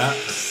 Yeah.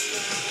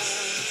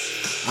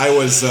 I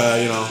was,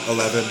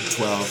 11,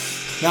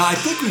 12. Now I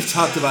think we've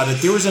talked about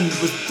it. There was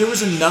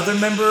another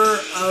member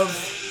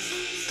of.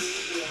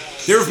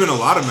 There have been a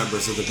lot of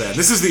members of the band.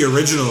 This is the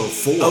original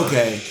 4.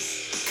 Okay,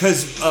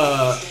 because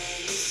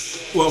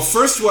Well,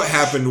 first what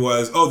happened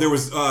was, there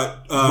was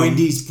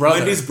Wendy's brother.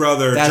 Wendy's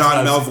brother, That's what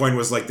John I was- Melvoin,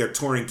 was like their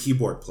touring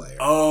keyboard player.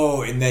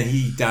 and then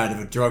he died of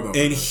a drug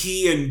overdose. And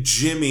he and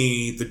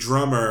Jimmy, the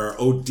drummer,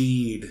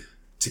 OD'd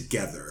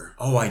together.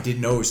 Oh, I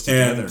didn't know it was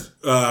together.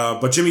 And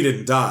but Jimmy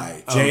didn't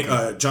die.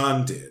 Okay.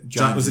 John did.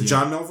 John, Was it yeah.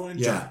 John Melvoin?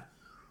 Yeah. John.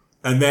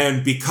 And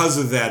then because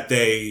of that,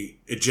 they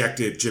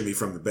ejected Jimmy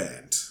from the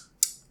band.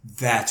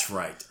 That's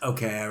right.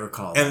 Okay, I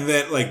recall. And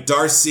then like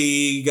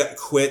Darcy got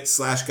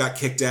got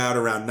kicked out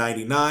around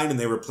 99, and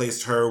they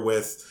replaced her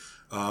with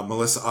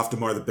Melissa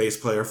Oftemore, the bass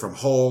player from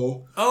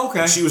Hole. Oh,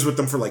 okay. She was with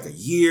them for like a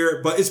year,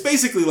 but it's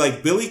basically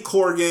like Billy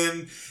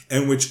Corgan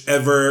and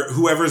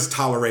whoever's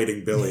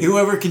tolerating Billy.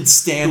 Whoever can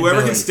stand Whoever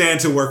Billy. can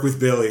stand to work with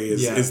Billy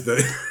is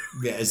the.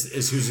 Yeah,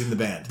 is who's in the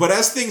band. But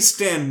as things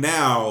stand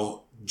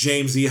now,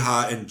 James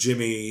Eha and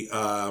Jimmy,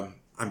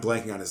 I'm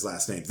blanking on his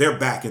last name. They're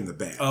back in the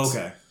band. Oh,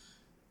 okay.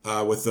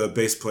 With a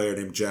bass player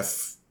named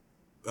Jeff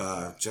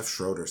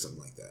Schroeder, something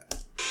like that.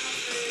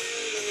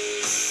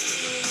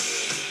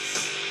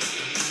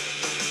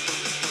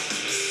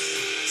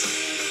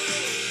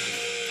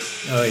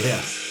 Oh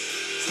yeah.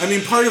 I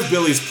mean, part of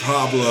Billy's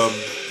problem,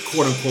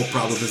 quote unquote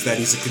problem, is that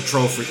he's a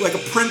control freak, like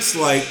a Prince.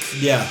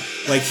 Yeah.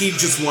 Like he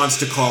just wants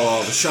to call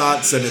all the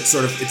shots, and it's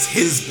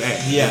his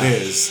band. Yeah.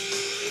 It is.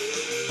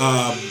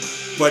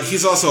 But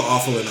he's also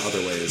awful in other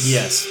ways.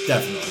 Yes,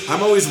 definitely.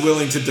 I'm always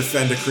willing to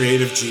defend a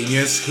creative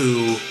genius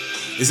who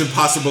is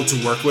impossible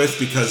to work with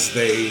because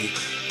they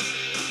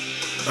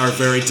are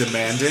very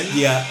demanding.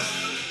 Yeah.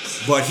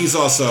 But he's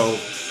also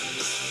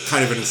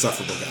kind of an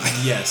insufferable guy.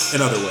 Yes.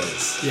 In other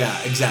ways. Yeah,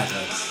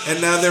 exactly. And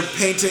now they're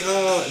painting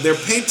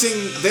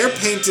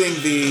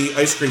the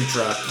ice cream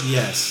truck.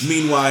 Yes.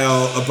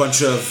 Meanwhile, a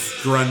bunch of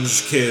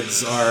grunge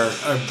kids are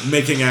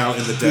making out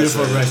in the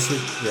Beautiful desert.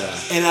 restaurant.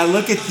 Yeah. And I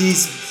look at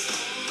these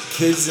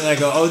kids and I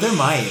go, oh, they're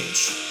my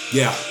age.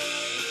 Yeah.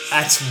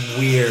 That's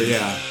weird.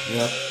 Yeah.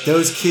 Yep.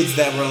 Those kids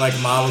that were like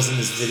models in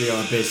this video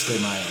are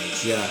basically my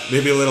age. Yeah.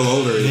 Maybe a little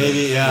older. Even.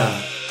 Maybe,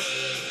 yeah.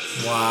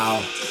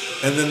 Wow.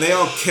 And then they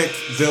all kick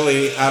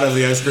Billy out of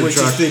the ice cream Which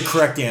truck. is the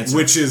correct answer.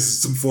 Which is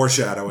some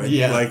foreshadowing.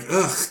 Yeah. Like,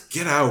 ugh,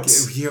 get out.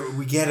 Here,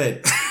 we get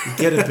it. We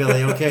get it,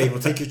 Billy. Okay, we'll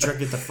take your truck,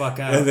 get the fuck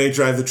out. And they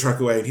drive the truck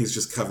away and he's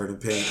just covered in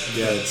paint.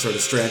 Yeah. And sort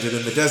of stranded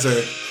in the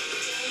desert.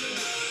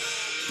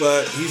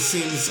 But he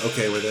seems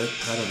okay with it.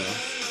 I don't know.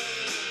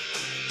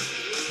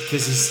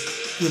 Because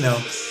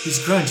he's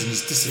grunge and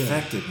he's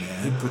disaffected,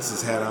 He man. puts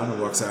his hat on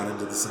and walks out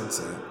into the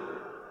sunset.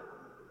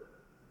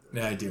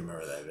 Yeah, I do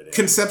remember that video.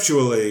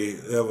 Conceptually,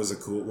 that was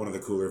one of the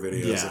cooler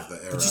videos of the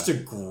era. It's just a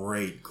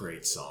great,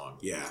 great song.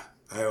 Yeah,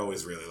 I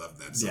always really loved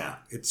that song. Yeah.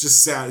 It's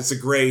just it's a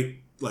great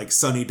like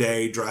sunny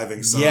day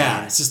driving song.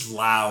 Yeah, it's just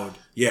loud.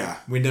 Yeah.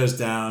 Windows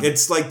down.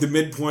 It's like the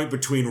midpoint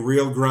between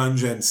real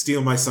grunge and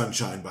Steal My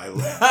Sunshine by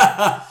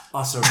Lamb.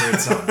 Also a great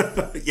song.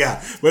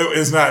 Yeah, but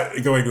it's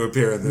not going to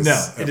appear in this No,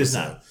 episode. it is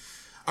not.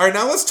 All right,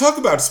 now let's talk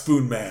about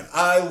Spoon Man.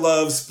 I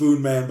love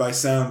Spoon Man by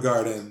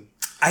Soundgarden.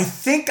 I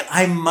think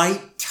I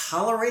might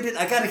tolerate it.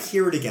 I gotta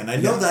hear it again. I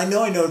know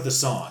the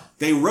song.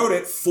 They wrote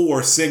it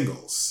for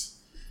singles.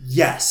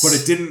 Yes. But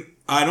it didn't.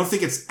 I don't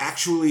think it's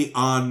actually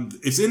on.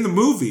 It's in the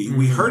movie.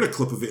 We heard a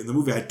clip of it in the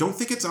movie. I don't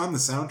think it's on the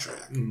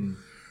soundtrack.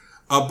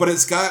 But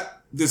it's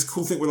got this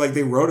cool thing where, like,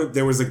 they wrote it.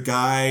 There was a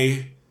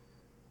guy,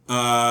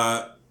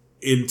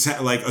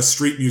 like a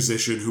street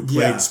musician who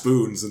played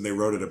spoons, and they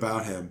wrote it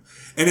about him.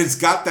 And it's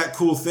got that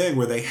cool thing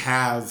where they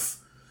have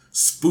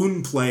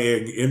spoon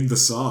playing in the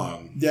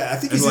song. Yeah, I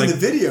think And, he's like, in the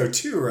video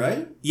too,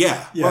 right?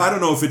 Yeah. Yeah. Well, I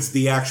don't know if it's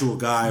the actual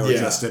guy or Yeah.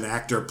 just an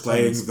actor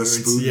playing the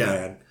spoons, spoon yeah.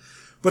 man.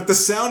 But the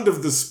sound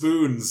of the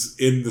spoons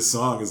in the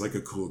song is like a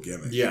cool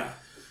gimmick. Yeah.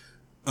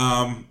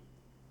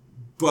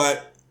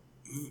 But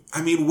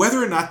I mean,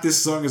 whether or not this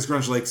song is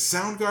grunge, like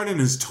Soundgarden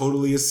is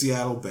totally a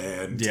Seattle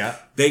band. Yeah.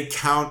 They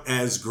count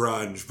as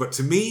grunge. But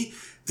to me,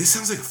 this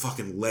sounds like a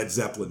fucking Led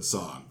Zeppelin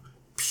song.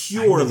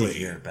 Purely. I need to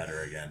hear it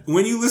better again.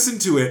 When you listen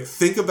to it,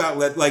 think about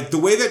like the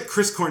way that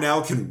Chris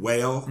Cornell can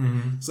wail.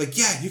 Mm-hmm. It's like,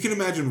 yeah, you can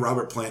imagine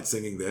Robert Plant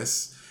singing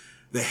this.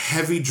 The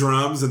heavy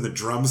drums and the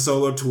drum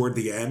solo toward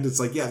the end. It's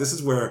like, yeah, this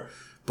is where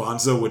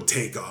Bonzo would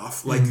take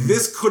off. Like,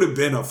 this could have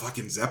been a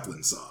fucking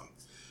Zeppelin song.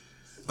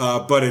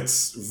 But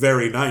it's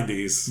very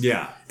 90s.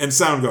 Yeah. And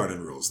Soundgarden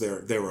rules.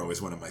 They were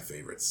always one of my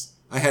favorites.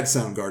 I had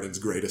Soundgarden's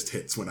greatest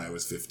hits when I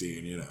was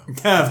 15, you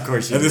know. Of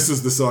course you And did. this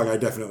was the song I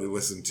definitely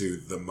listened to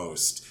the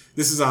most.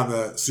 This is on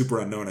the Super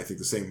Unknown, I think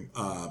the same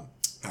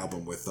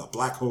album with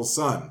Black Hole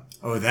Sun.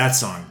 Oh, that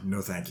song.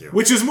 No, thank you.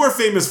 Which is more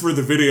famous for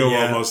the video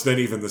Yeah. almost than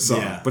even the song.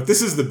 Yeah. But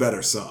this is the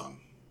better song.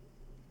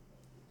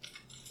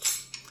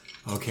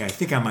 Okay, I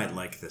think I might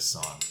like this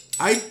song.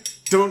 I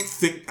don't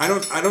see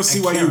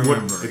why you can't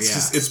wouldn't. remember, It's yeah.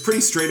 just it's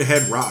pretty straight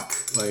ahead rock.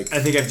 Like I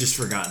think I've just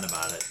forgotten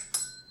about it.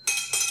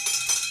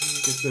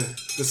 get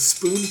the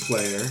spoon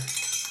player.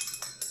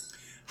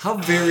 How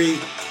very...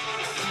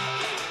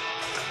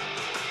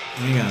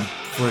 Hang on.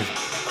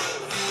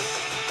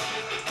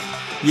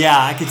 Yeah,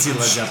 I can see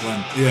Led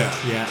Zeppelin. Yeah.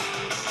 Yeah.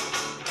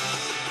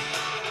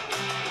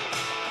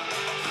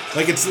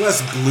 Like it's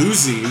less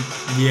bluesy.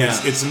 Yeah.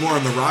 It's more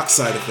on the rock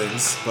side of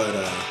things, but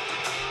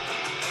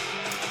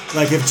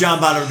Like if John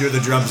Bonham do the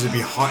drums, it'd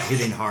be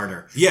hitting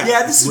harder. Yeah,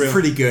 Yeah, this is real-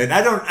 pretty good.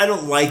 I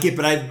don't like it,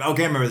 but I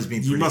remember this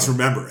being pretty you must good.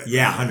 remember it.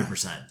 Yeah,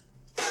 100%.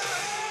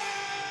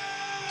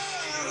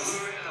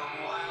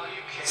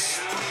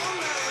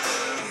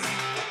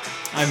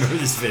 I remember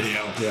this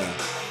video. Yeah.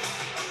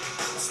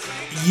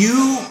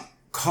 You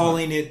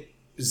calling it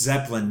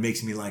Zeppelin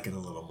makes me like it a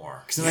little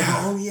more. Because I'm like,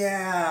 Yeah. oh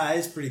yeah,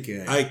 it's pretty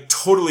good. I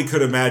totally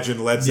could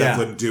imagine Led Yeah.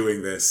 Zeppelin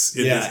doing this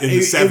in yeah, the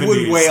 70s. it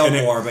would wail and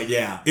more, but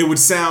yeah. It would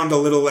sound a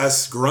little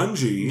less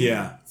grungy,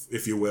 Yeah.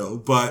 if you will,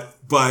 but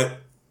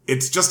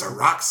it's just a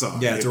rock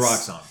song. Yeah, it's a rock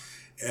song.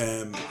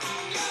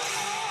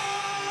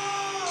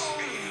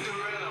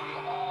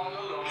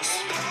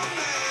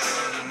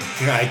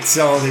 I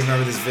totally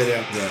remember this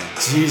video. Yeah.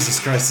 Jesus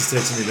Christ, this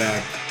takes me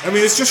back. I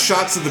mean, it's just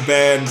shots of the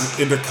band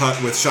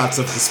intercut with shots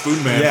of the Spoon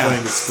Man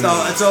playing the spoon.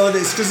 That's all it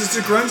is, because it's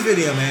a grunge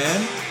video,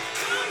 man.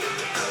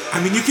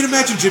 I mean, you can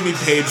imagine Jimmy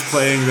Page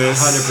playing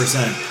this.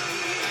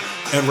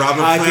 100%. And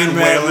Robert I Plant can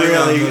wailing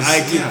on really. those, I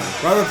can.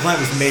 yeah. Robert Plant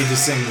was made to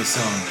sing this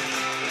song.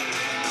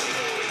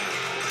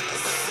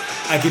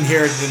 I can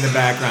hear it in the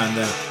background,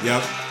 though.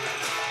 Yep.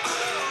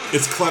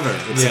 It's clever.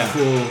 It's Yeah. a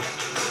cool...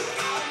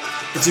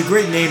 It's a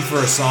great name for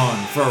a song,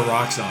 for a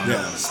rock song.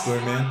 Yeah.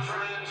 Spoon Man.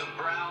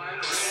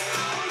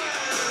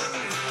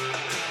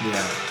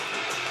 Yeah.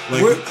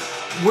 Like,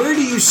 Where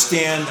do you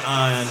stand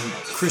on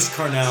Chris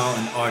Cornell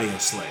and Audio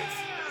Slave?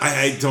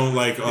 I don't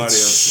like audio.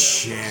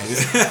 Slave.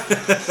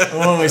 Shit.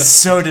 Oh, it's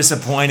so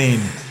disappointing.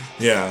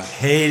 Yeah.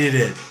 Hated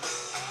it.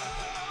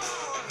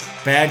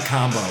 Bad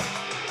combo.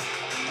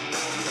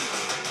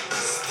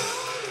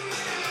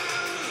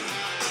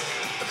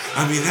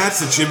 I mean,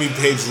 that's a Jimmy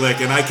Page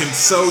lick, and I can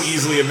so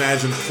easily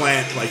imagine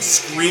Plant, like,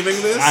 screaming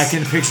this. I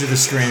can picture the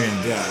screaming.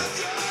 Yeah.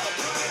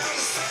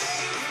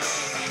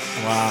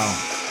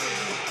 Wow.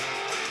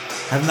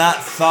 Have not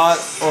thought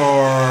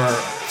or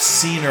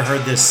seen or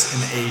heard this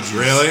in ages.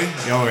 Really?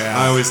 Oh, yeah.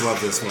 I always love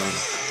this one.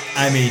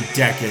 I mean,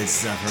 decades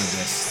since I've heard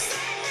this.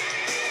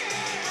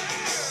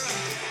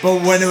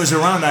 But when it was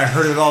around, I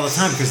heard it all the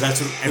time because that's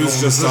what It everyone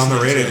was just on the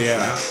listening radio, to.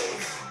 yeah.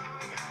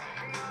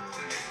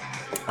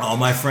 All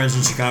my friends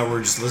in Chicago were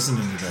just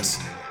listening to this.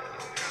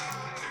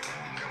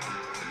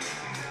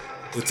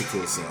 It's a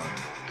cool song.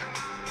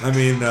 I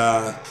mean,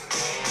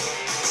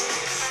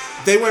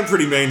 they went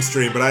pretty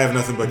mainstream, but I have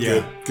nothing but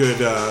Yeah. good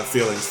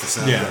feelings for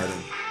Soundgarden. Yeah.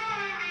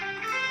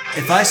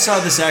 If I saw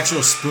this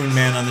actual Spoon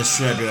Man on this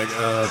show, I'd be like,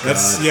 oh, God.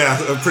 That's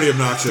pretty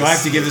obnoxious. Do I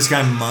have to give this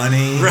guy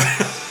money?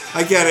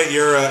 I get it.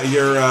 You're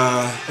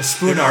a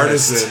spoon an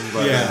artist. artisan,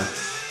 but Yeah.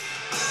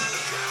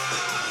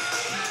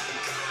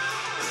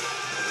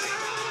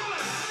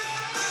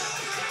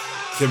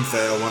 Kim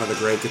Thale, one of the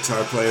great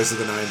guitar players of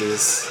the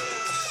 '90s.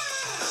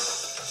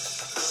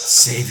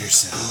 Save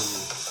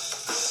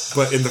yourself.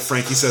 But in the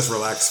Frankie Says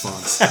Relax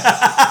fonts.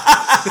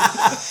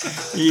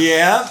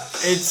 Yeah,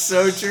 it's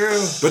so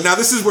true. But now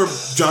this is where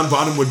John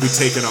Bonham would be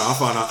taken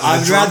off on a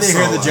I'd drum rather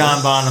hear the solo.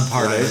 John Bonham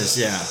part Right. of this,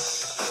 yeah.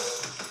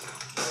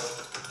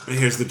 And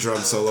here's the drum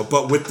solo,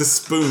 but with the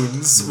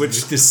spoons,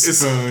 which The is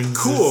spoons.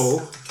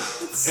 cool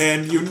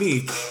and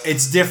unique.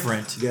 It's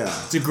different. Yeah.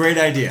 It's a great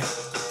idea.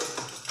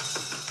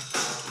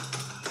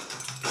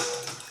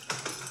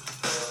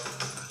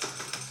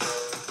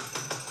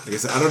 Like I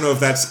said, I don't know if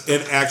that's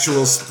an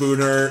actual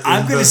spooner in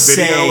I'm the gonna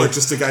video say, or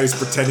just a guy who's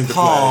pretending to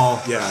Paul,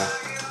 play. Yeah.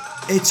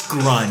 It's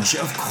grunge.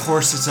 Of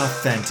course it's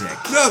authentic.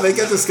 No, they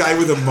got this guy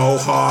with a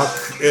mohawk.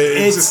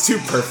 It's just too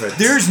perfect.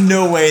 There's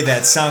no way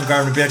that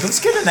Soundgarden would be like, let's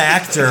get an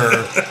actor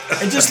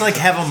and just like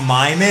have him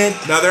mime it.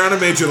 Now they're on a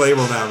major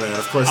label now, man.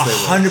 Of course they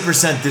will.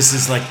 100% this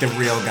is like the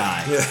real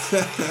guy.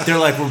 They're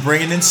like, we're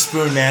bringing in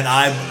Spoon Man.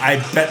 I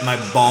bet my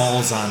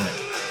balls on it.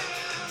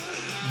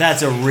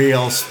 That's a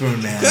real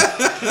Spoon Man.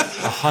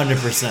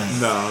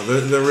 100%. No,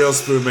 the real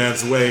Spoon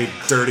Man's way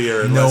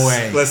dirtier and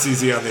less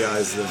easy on the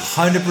eyes than.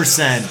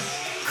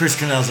 100%. Chris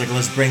Cornell's like,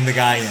 let's bring the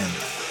guy in.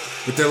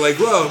 But they're like,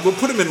 well, we'll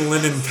put him in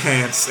linen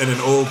pants and an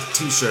old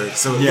T-shirt,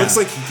 so it looks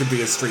like he could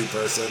be a street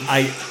person.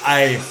 I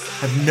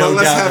have no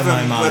doubt in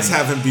my mind. Let's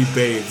have him be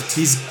bathed.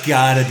 He's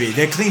gotta be.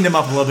 They cleaned him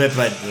up a little bit,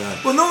 but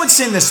well, no one's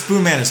saying the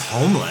Spoon Man is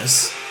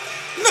homeless.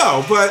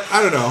 No, but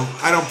I don't know.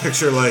 I don't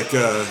picture like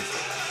a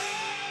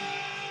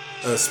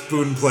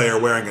spoon player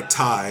wearing a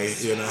tie.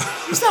 You know,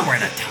 he's not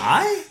wearing a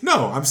tie.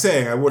 No, I'm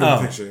saying I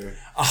wouldn't picture.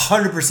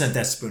 100%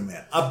 that's Spoon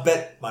Man. I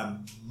bet my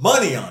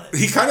money on it.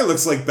 He kind of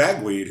looks like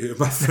Bagweed,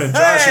 my friend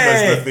Josh, who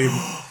does the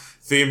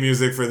theme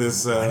music for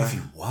this. What if he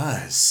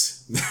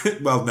was?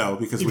 Well, no,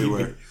 because we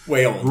were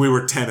way old. We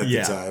were 10 at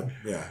the time.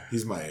 Yeah,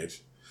 he's my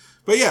age.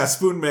 But yeah,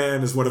 Spoon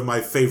Man is one of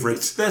my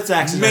favorite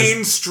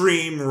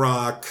mainstream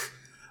rock.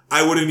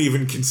 I wouldn't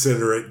even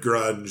consider it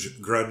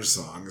grunge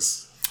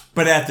songs.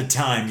 But at the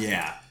time,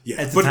 yeah.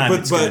 Yeah, at the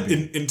time, but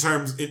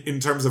in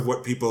terms of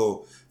what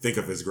people think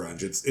of as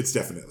grunge, it's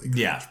definitely grunge.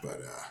 Yeah, but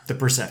the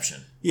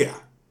perception. Yeah.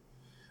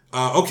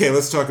 Okay,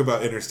 let's talk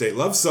about Interstate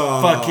Love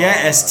Song. Fuck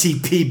yeah,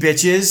 STP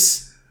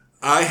bitches.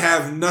 I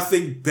have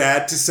nothing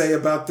bad to say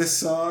about this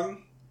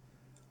song.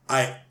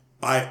 I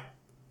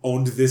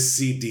owned this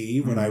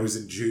CD when I was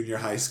in junior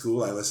high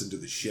school. I listened to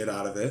the shit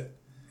out of it.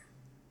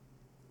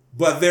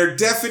 But they're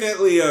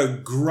definitely a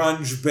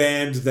grunge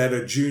band that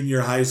a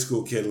junior high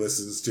school kid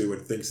listens to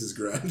and thinks is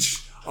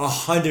grunge.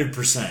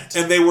 100%.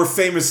 And they were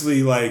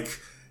famously, like,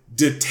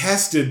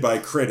 detested by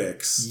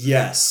critics.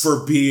 Yes.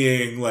 For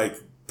being, like,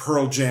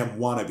 Pearl Jam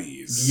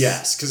wannabes.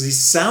 Yes, because he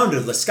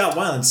sounded like Scott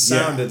Weiland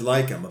sounded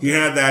like him. He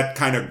had that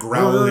kind of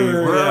growly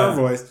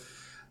voice.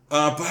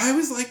 But I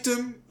always liked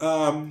him.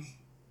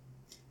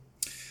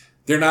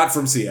 They're not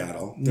from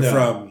Seattle. They're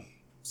from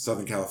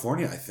Southern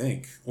California, I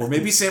think. Or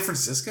maybe San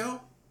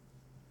Francisco?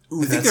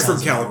 I think they're from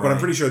California, but I'm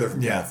pretty sure they're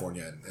from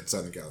California and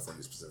Southern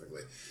California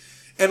specifically.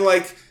 And,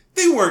 like,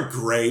 they weren't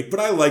great, but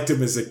I liked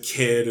them as a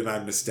kid, and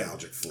I'm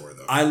nostalgic for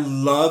them. I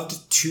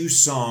loved 2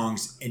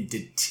 songs and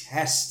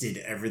detested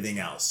everything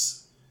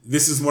else.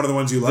 This is one of the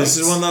ones you liked? This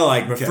is one that I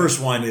like. My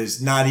first one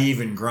is not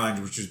even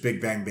grunge, which was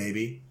Big Bang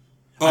Baby.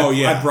 Oh,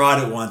 I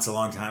brought it once a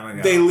long time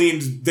ago. They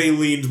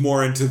leaned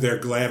more into their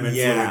glam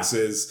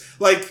influences.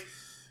 Yeah. Like,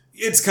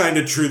 it's kind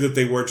of true that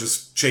they were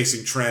just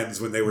chasing trends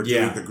when they were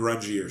doing the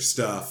grungier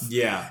stuff.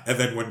 Yeah. And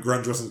then when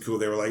grunge wasn't cool,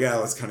 they were like,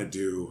 let's kind of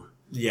do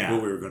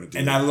what we were going to do.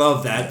 And I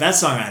love that. That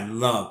song I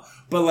love.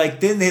 But, like,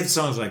 then they had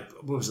songs like,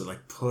 what was it,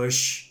 like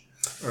Push?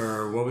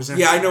 Or what was that?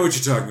 Yeah, I know what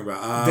you're talking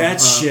about.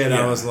 That shit,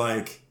 I was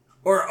like,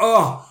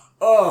 or,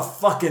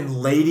 fucking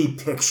Lady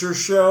Picture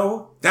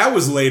Show. That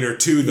was later,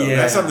 too, though. Yeah.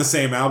 That's on the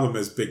same album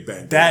as Big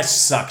Bang. That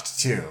sucked,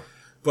 too.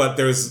 But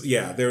there's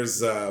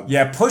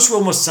Push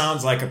almost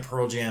sounds like a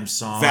Pearl Jam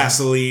song.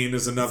 Vaseline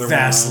is another one.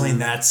 Vaseline,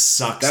 that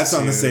sucks. That's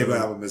on the same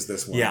album as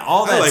this one. Yeah,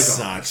 all that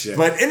sucks. All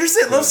that but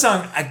Interstate Love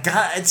Song,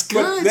 it's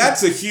good. But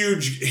that's a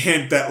huge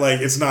hint that, like,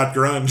 it's not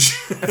grunge.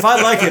 If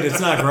I like it, it's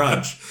not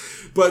grunge.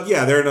 But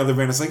yeah, they're another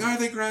band. It's like, are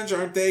they grunge?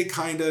 Aren't they?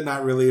 Kinda,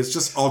 not really. It's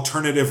just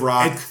alternative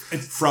rock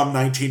from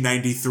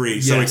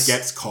 1993, so it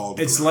gets called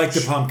grunge. It's like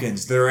the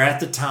Pumpkins. They're at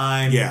the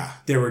time. Yeah.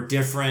 They were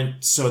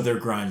different, so they're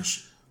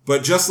grunge.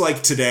 But just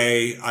like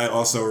today, I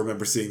also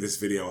remember seeing this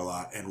video a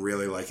lot and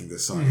really liking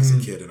this song as a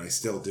kid, and I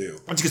still do.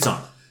 It's a good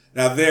song.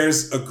 Now,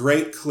 there's a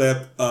great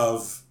clip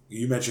of,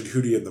 you mentioned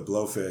Hootie and the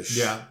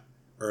Blowfish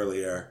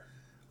earlier,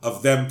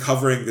 of them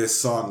covering this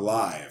song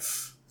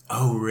live.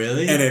 Oh,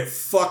 really? And it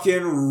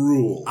fucking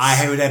rules.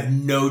 I would have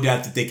no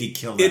doubt that they could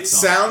kill that song. It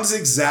sounds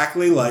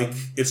exactly like,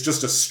 it's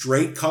just a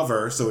straight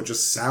cover, so it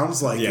just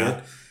sounds like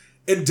it.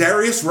 And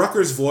Darius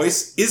Rucker's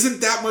voice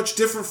isn't that much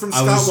different from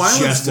Scott Weiland's voice. I was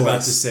just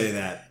about to say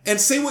that. And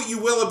say what you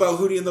will about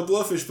Hootie and the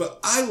Blowfish, but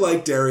I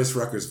like Darius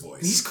Rucker's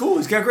voice. He's cool.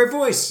 He's got a great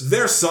voice.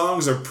 Their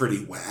songs are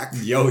pretty whack.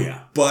 Yo,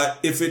 yeah.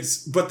 But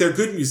they're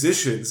good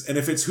musicians, and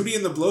if it's Hootie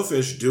and the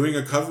Blowfish doing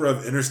a cover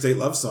of Interstate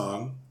Love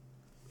Song,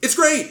 it's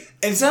great.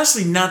 And it's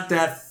actually not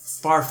that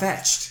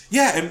far-fetched.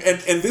 Yeah,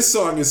 and this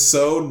song is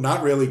so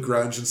not really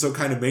grunge and so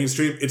kind of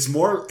mainstream. It's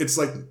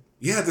like,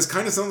 this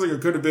kind of sounds like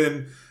it could have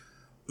been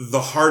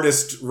the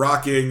hardest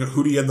rocking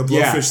Hootie and the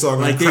Blowfish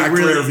song on Cracked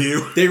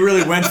Rearview. They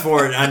really went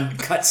for it on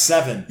Cut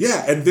 7.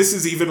 Yeah, and this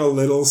is even a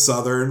little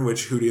southern,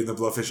 which Hootie and the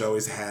Blowfish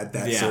always had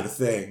that sort of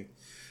thing.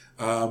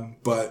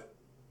 But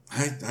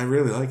I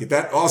really like it.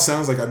 That all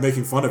sounds like I'm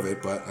making fun of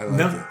it, but I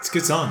like it. It's a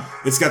good song.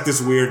 It's got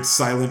this weird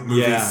silent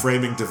movie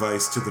framing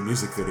device to the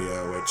music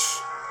video, which,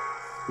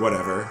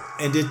 whatever.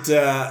 And it,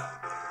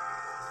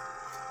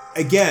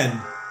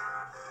 again,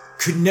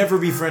 could never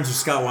be friends with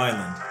Scott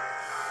Weiland.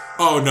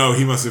 Oh, no,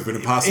 he must have been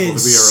impossible to be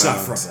around.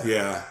 Insufferable.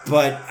 Yeah.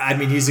 But, I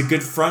mean, he's a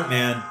good front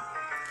man.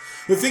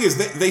 The thing is,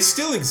 they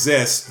still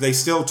exist. They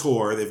still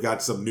tour. They've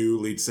got some new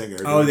lead singer.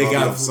 Oh, they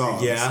got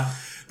songs. Yeah.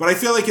 But I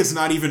feel like it's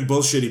not even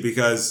bullshitty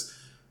because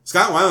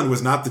Scott Weiland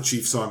was not the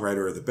chief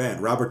songwriter of the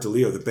band. Robert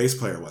DeLeo, the bass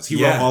player, was.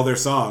 He wrote all their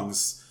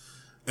songs.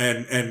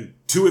 And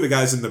two of the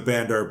guys in the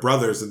band are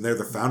brothers, and they're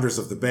the founders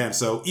of the band.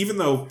 So even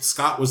though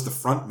Scott was the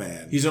front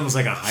man, he's almost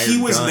like a hired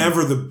he was gun.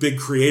 never the big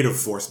creative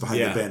force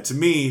behind the band. To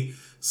me,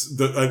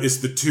 it's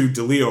the two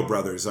DeLeo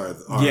brothers are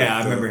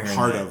I remember the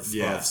heart that.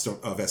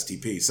 of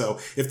STP. So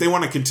if they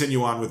want to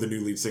continue on with a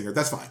new lead singer,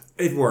 that's fine.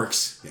 It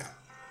works. Yeah.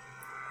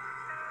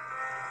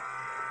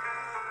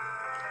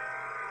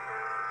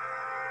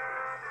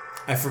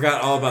 I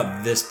forgot all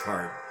about this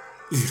part.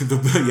 Which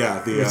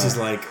is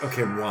like,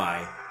 okay,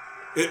 why?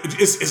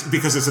 It's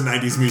because it's a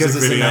 90s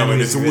music video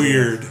and it's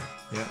weird.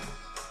 Yeah.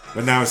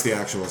 But now it's the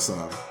actual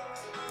song.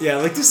 Yeah,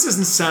 like this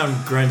doesn't sound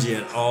grungy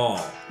at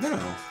all. No.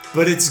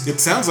 But it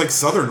sounds like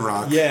Southern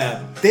rock.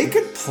 Yeah. They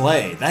could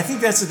play. I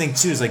think that's the thing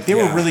too, is like they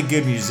were really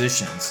good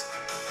musicians.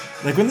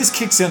 Like when this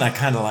kicks in, I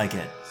kind of like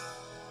it.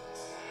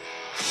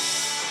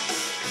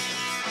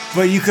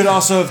 But you could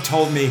also have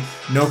told me,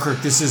 no,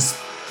 Kirk, this is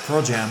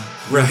Pearl Jam.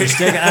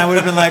 Right. And I would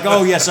have been like,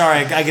 oh, yeah, sorry,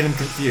 I get him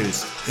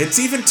confused. It's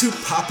even too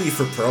poppy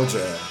for Pearl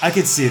Jam. I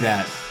could see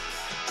that.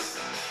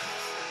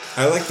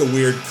 I like the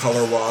weird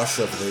color wash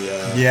of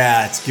the...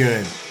 yeah, it's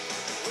good.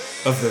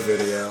 Of the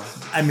video.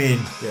 I mean...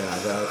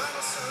 Yeah,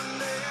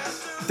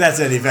 that's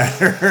Eddie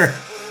Vedder.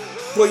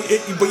 Well,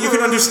 but you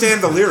can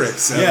understand the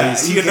lyrics. At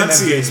least. He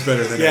enunciates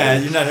better than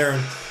Eddie. You're not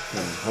hearing...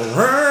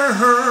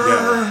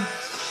 Yeah.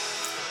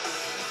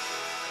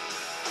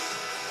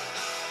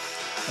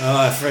 Oh,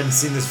 I haven't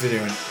seen this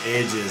video in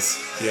ages.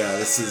 Yeah,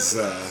 this is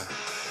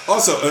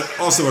also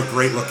a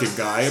great looking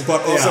guy,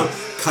 but also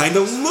kind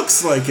of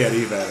looks like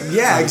Eddie Vedder.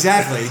 Yeah,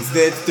 exactly.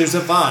 There's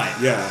a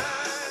vibe. Yeah.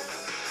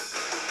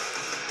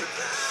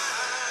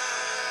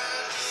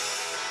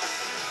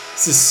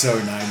 This is so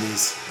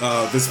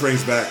 90s. This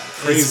brings back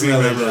crazy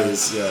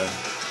memories. Yeah.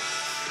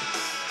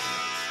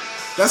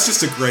 That's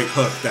just a great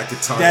hook, that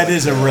guitar. That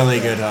is a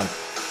really good hook.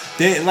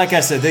 They, like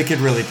I said, they could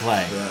really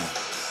play. Yeah.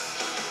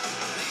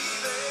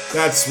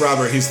 That's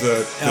Robert. He's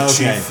the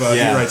chief. He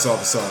writes all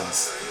the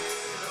songs.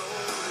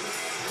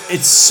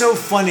 It's so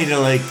funny to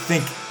like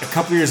think a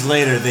couple years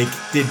later they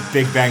did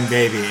Big Bang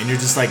Baby, and you're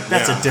just like,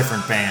 that's a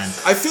different band.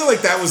 I feel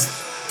like that was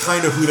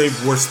kind of who they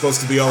were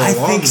supposed to be all along.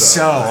 I think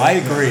so. Right? I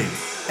agree.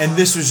 And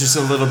this was just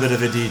a little bit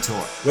of a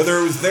detour. Whether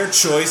it was their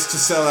choice to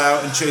sell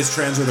out and chase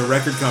trends, or the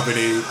record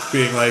company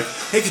being like,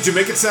 "Hey, could you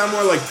make it sound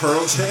more like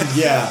Pearl Jam?"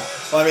 Yeah.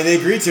 Well, I mean, they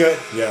agreed to it.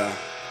 Yeah.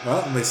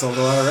 Well, they sold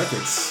a lot of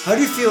records. How do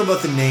you feel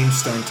about the name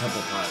Stone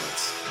Temple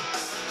Pilots?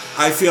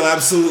 I feel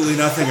absolutely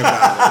nothing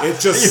about it. It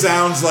just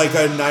sounds like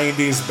a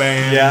 90s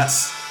band. Yeah.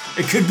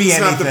 It could be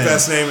anything. It's not the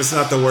best name. It's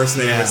not the worst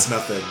name. Yeah. It's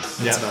nothing.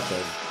 It's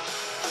nothing.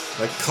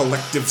 Like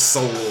Collective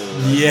Soul.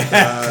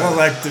 Yeah,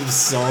 Collective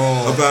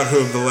Soul. About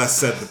whom the less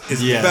said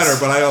is better,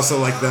 but I also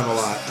liked them a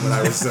lot when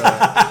I was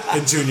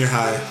in junior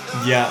high.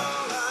 Yeah.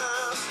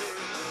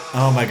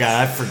 Oh my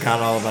god, I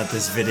forgot all about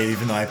this video,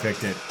 even though I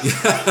picked it.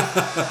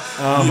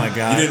 Oh my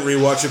god. You didn't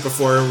rewatch it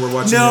before we're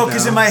watching it No, now?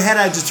 because in my head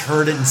I just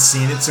heard it and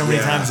seen it so many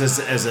times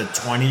as a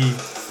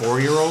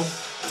 24-year-old,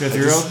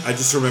 23-year-old. I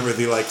just remember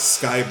the like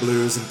sky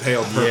blues and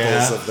pale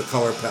purples of the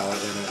color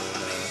palette in it.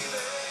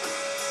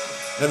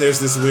 And there's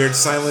this weird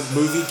silent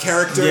movie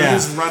character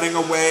who's running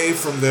away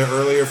from the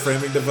earlier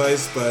framing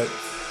device, but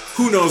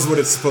who knows what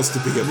it's supposed to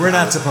be about. We're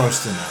not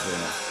supposed to know.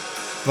 Yeah.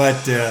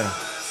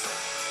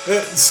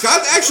 But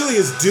Scott actually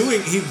is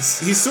doing,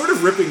 he's sort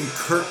of ripping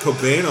Kurt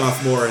Cobain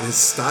off more in his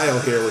style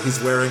here, where he's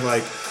wearing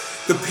like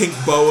the pink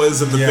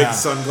boas and the big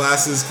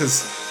sunglasses,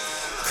 because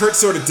Kurt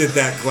sort of did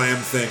that glam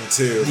thing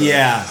too.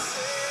 Yeah.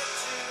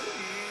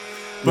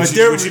 Which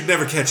you'd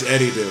never catch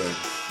Eddie doing.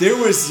 There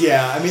was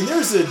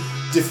a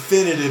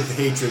definitive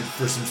hatred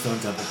for some Stone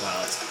Temple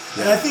Pilots.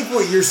 Yeah. And I think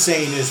what you're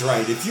saying is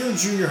right. If you're in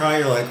junior high,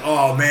 you're like,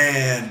 oh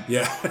man,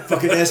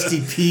 fucking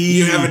STP.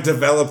 You haven't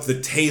developed the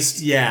taste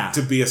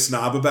to be a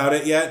snob about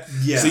it yet.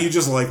 Yeah. So you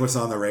just like what's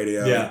on the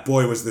radio. Yeah.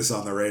 Boy, was this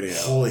on the radio.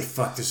 Holy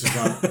fuck, this was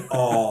on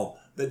all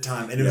the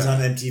time. And it was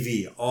on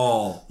MTV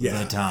all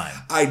the time.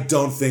 I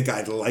don't think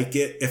I'd like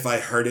it if I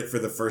heard it for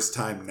the first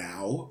time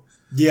now.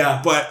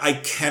 Yeah. But I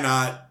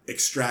cannot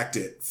extract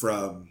it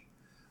from...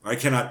 I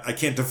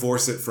can't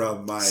divorce it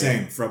from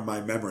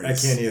my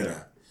memories. I can't either.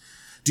 Yeah.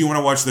 Do you want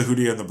to watch the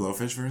Hootie and the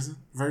Blowfish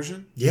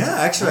version? Yeah,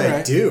 actually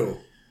I do.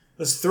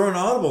 Let's throw an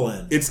audible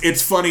in.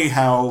 It's funny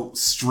how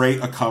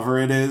straight a cover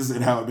it is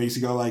and how it makes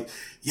you go like,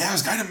 yeah, it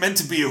was kind of meant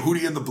to be a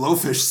Hootie and the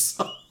Blowfish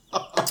song.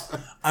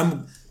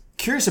 I'm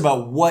curious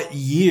about what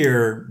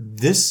year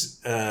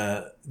this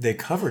they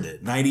covered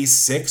it.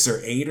 96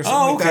 or 8 or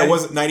something like that. It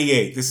wasn't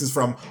 98. This is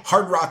from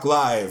Hard Rock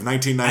Live,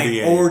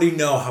 1998. I already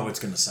know how it's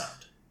going to sound.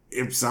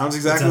 It sounds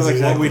exactly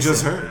like what we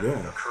just heard. Yeah.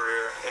 A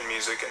career in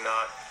music and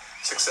not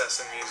success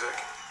in music.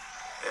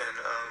 And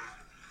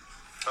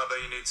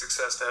although you need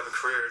success to have a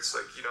career, it's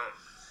like you don't.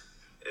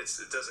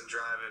 It doesn't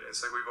drive it.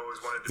 It's like we've always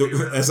wanted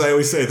to be. As I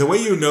always say, the way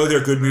you know they're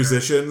good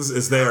musicians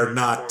is they are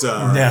not.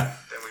 Then we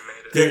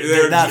made it.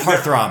 They're not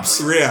heartthrobs.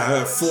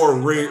 Yeah, 4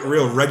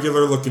 real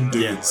regular looking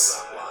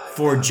dudes.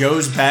 For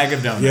Joe's bag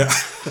of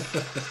donuts.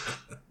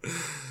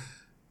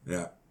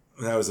 Yeah. Yeah.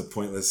 That was a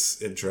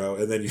pointless intro.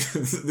 And then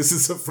this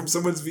is from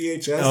someone's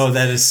VHS. Oh,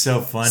 that is so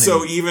funny.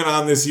 So even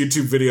on this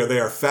YouTube video, they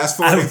are fast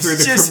forwarding through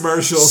the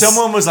commercials.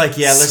 Someone was like,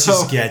 yeah, let's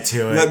just get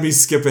to it. Let me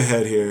skip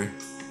ahead here.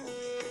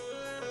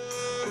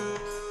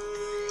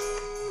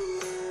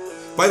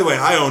 By the way,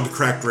 I owned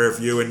Cracked Rear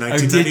View in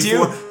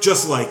 1994,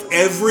 just like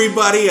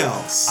everybody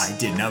else. I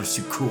didn't. I was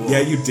too cool.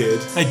 Yeah, you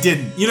did. I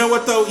didn't. You know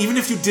what, though? Even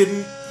if you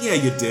didn't, yeah,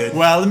 you did.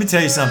 Well, let me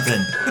tell you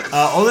something.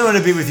 Only Want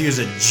to Be With You is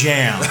a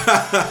jam.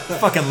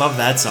 Fucking love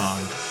that song.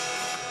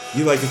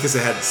 You like it because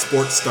it had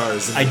sports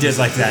stars. I did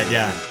like that,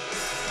 yeah.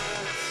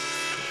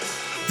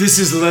 This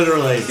is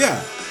literally...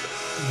 Yeah.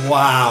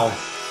 Wow.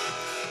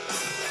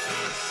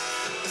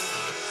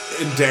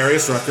 And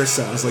Darius Rucker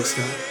sounds like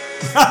Scott.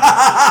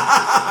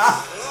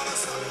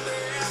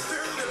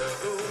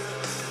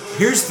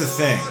 Here's the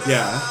thing.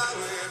 Yeah.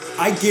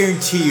 I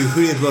guarantee you,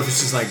 Hootie and the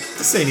Blowfish is like,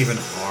 this ain't even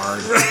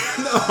hard.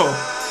 No.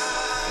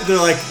 They're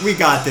like, we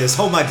got this.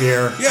 Hold my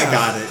beer. Yeah. I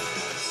got it.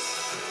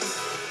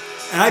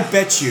 And I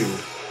bet you,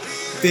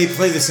 they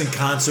play this in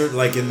concert,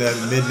 like in the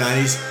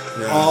mid-90s.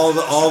 Yeah. All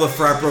the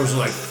frat bros are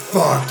like,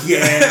 fuck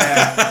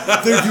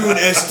yeah. They're doing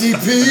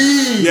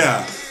SDP.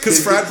 Yeah.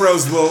 Because frat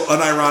bros will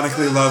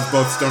unironically love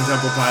both Stone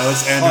Temple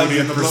Pilots and Hootie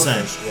and the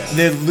Blowfish.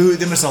 Yeah.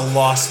 They must have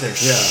lost their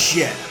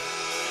shit.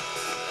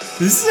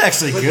 This is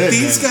actually good.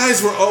 These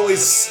guys were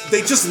always,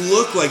 they just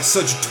look like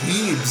such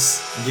dweebs.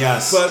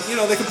 Yes. But, you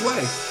know, they can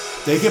play.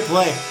 They can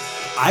play.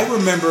 I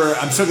remember,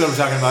 I'm so glad we're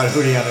talking about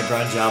Hootie on the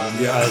Grunge album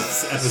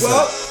episode.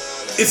 Well,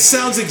 it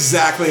sounds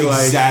exactly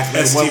like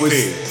STP. What was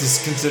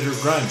this considered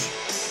grunge.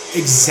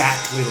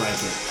 Exactly like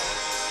it.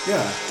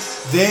 Yeah.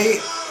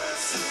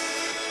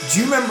 Do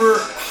you remember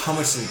how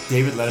much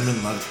David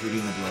Letterman loved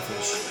Hootie and the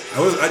Blowfish?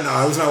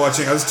 I was not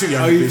watching. I was too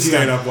young to be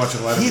staying up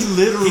watching Letterman. He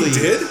literally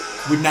did?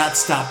 Would not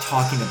stop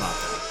talking about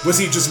them. Was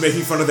he just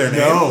making fun of their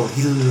name? No,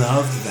 he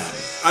loved them.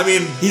 I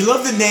mean... He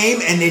loved the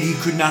name, and then he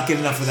could not get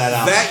enough of that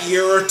album. That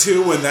year or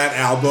two when that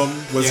album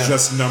was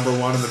just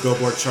 #1 in the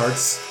Billboard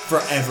charts.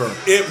 Forever.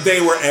 They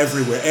were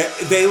everywhere.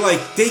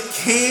 They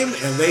came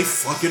and they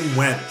fucking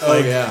went. Oh,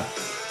 yeah.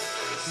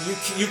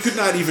 You could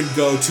not even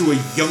go to a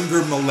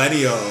younger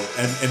millennial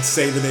and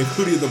say the name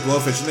Hootie and the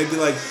Blowfish, and they'd be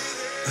like,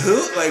 who?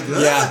 Like,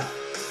 yeah.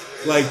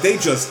 Like, they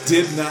just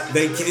did not...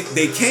 They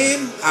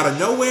came out of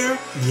nowhere.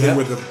 Yep. They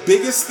were the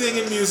biggest thing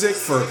in music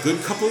for a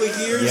good couple of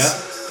years. Yep.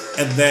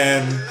 And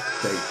then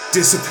they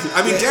disappeared.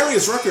 I mean,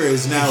 Darius Rucker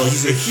is now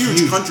he's a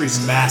huge country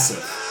star.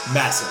 Massive.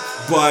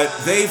 But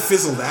they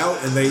fizzled out,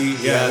 and they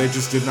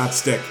just did not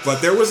stick. But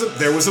there was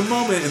a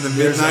moment in the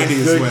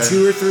mid-90s where... when...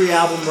 2 or 3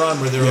 album run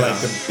where they were like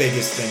the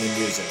biggest thing in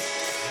music.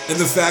 And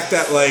the fact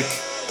that, like...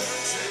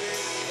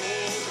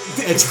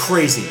 It's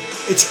crazy.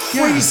 It's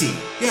crazy.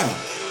 Yeah.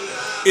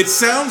 It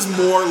sounds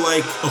more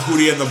like a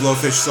Hootie and the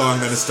Blowfish song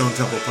than a Stone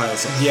Temple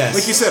Pilots song. Yes.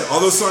 Like you said, all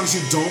those songs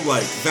you don't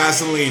like,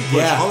 Vaseline,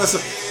 Push, all that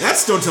stuff,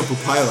 that's Stone Temple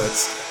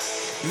Pilots.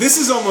 This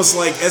is almost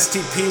like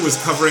STP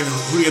was covering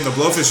Hootie and the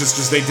Blowfish just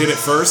because they did it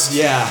first.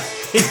 Yeah.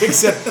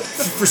 Except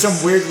for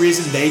some weird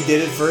reason they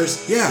did it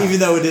first. Yeah. Even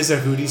though it is a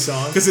Hootie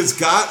song. Because it's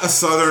got a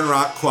southern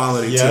rock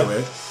quality to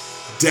it.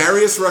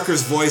 Darius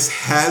Rucker's voice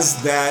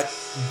has that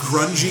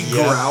grungy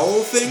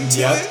growl thing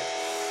to it.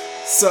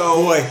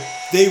 So... Boy...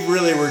 They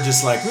really were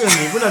just like,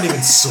 we're not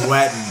even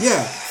sweating.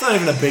 Yeah. It's not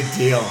even a big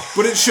deal.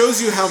 But it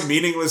shows you how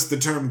meaningless the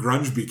term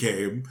grunge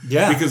became.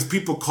 Yeah. Because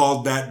people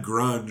called that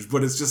grunge.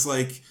 But it's just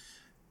like,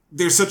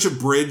 there's such a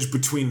bridge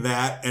between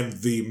that and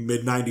the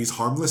mid-90s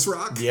harmless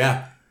rock.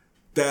 Yeah.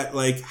 That,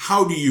 like,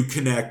 how do you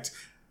connect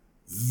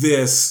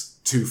this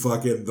to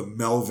fucking the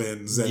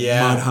Melvins and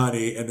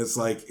Mudhoney? And it's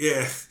like,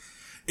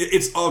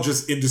 it's all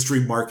just industry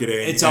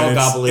marketing. It's all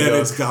gobbledygook. And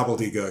it's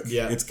gobbledygook.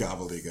 Yeah. It's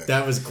gobbledygook.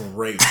 That was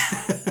great.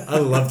 I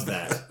loved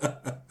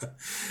that.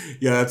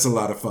 Yeah, that's a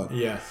lot of fun.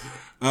 Yeah.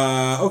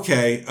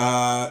 Okay,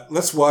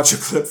 let's watch a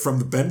clip from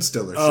the Ben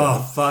Stiller show.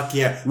 Oh, fuck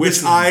yeah.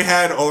 Which I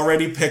had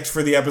already picked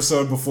for the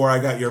episode before I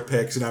got your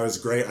picks, and I was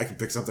great. I can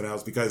pick something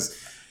else because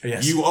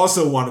you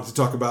also wanted to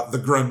talk about the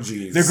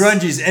Grungies. The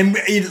Grungies. And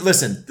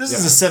listen, this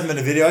is a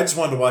 7-minute video. I just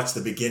wanted to watch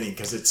the beginning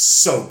because it's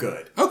so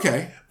good.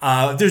 Okay.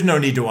 There's no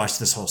need to watch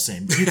this whole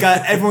scene.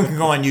 Everyone can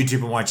go on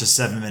YouTube and watch a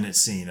 7-minute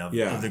scene of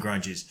the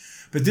Grungies.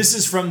 But this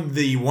is from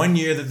the 1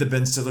 year that the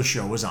Ben Stiller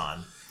show was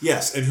on.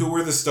 Yes, and who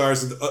were the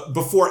stars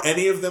before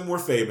any of them were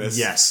famous?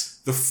 Yes.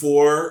 The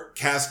 4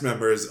 cast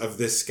members of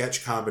this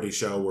sketch comedy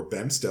show were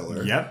Ben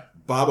Stiller. Yep.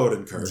 Bob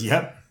Odenkirk.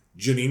 Yep.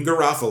 Janine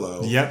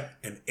Garofalo. Yep.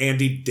 And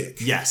Andy Dick.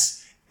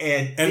 Yes.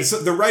 And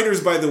so the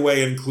writers, by the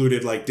way,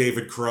 included like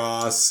David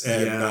Cross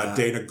and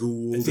Dana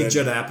Gould. I think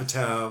Judd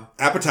Apatow.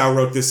 Apatow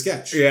wrote this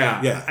sketch.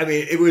 Yeah. Yeah. I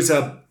mean, it was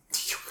a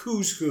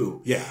who's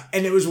who. Yeah.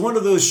 And it was one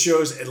of those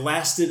shows, it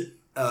lasted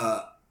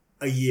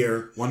a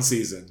year. 1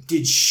 season.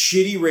 Did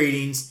shitty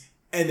ratings.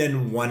 And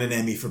then won an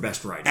Emmy for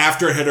Best Writing.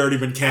 After it had already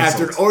been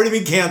canceled. After it had already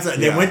been canceled.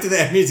 And they went to the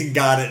Emmys and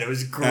got it. It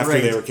was great.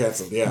 After they were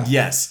canceled, yeah.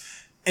 Yes.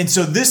 And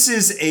so this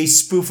is a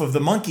spoof of the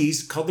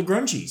Monkees called the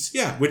Grungies.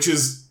 Yeah, which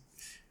is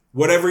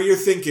whatever you're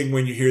thinking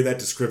when you hear that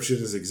description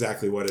is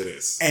exactly what it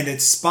is. And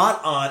it's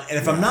spot on. And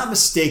if I'm not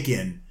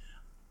mistaken,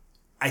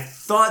 I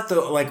thought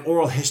the like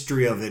oral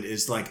history of it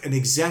is like an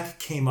exec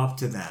came up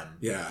to them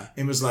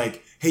and was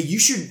like, hey, you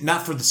should,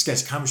 not for the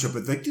sketch comedy show,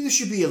 but like, dude, this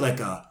should be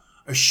like a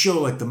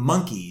show like the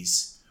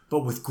Monkees,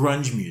 but with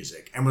grunge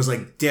music, and was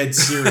like dead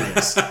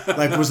serious.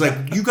 Like was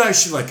like, you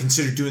guys should like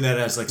consider doing that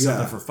as like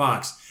something for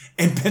Fox.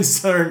 And Ben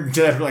Stiller and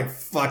Jeff were like,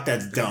 fuck,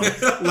 that's dumb.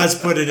 Let's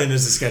put it in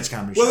as a sketch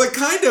comedy show. Well, it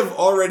kind of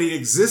already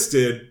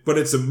existed, but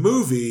it's a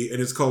movie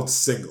and it's called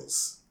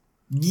Singles.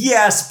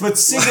 Yes, but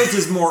Singles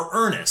is more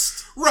earnest.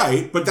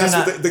 Right, but that's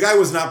what the guy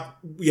was not.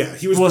 Yeah,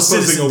 he was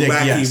proposing Citizen a Dick,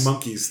 wacky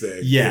Monkees thing.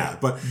 Yeah,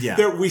 but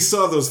there, we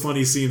saw those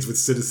funny scenes with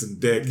Citizen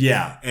Dick.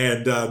 Yeah,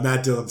 and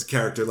Matt Dillon's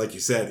character, like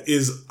you said,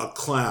 is a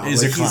clown.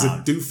 He's a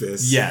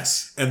doofus.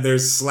 Yes, and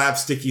there's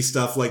slapsticky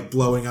stuff like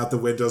blowing out the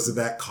windows of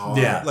that car.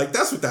 Yeah, like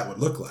that's what that would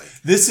look like.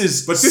 This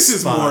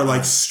is more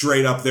like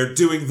straight up. They're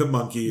doing the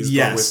Monkees,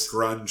 but with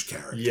grunge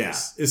characters. Yeah,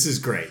 this is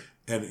great.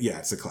 And yeah,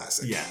 it's a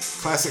classic. Yeah,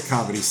 classic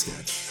comedy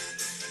sketch.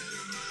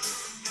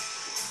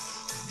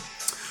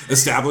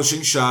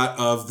 Establishing shot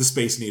of the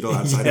Space Needle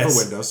outside of a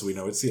window, so we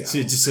know it's Seattle.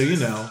 So, just so you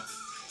know.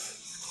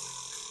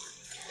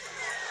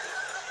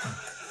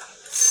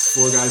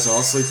 4 guys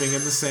all sleeping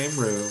in the same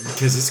room.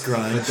 Because it's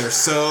grunge. But they're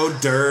so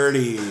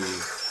dirty.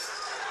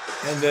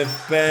 And the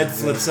bed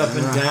flips up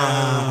and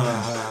down.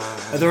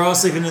 And they're all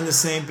sleeping in the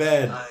same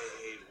bed. I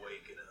hate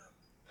waking up.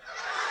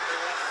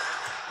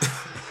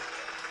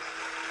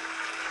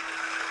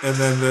 And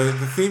then the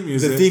theme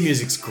music. The theme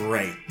music's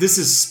great. This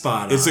is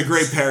spot on. It's a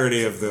great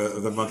parody of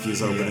the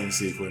Monkees opening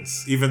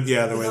sequence. Even, the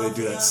way they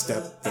do that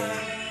step thing.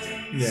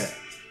 Yeah.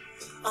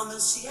 On the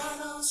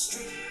Seattle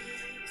street.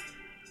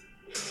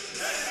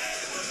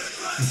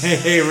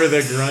 Hey, we're the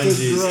grungies.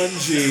 The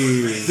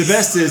grungies. The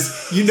best is,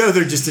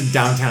 they're just in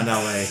downtown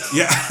LA.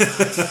 Yeah.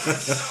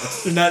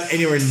 They're not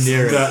anywhere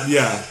near it.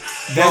 Yeah.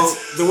 Well,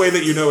 the way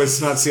that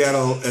it's not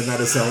Seattle and that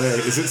it's LA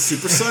is it's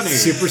super sunny.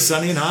 Super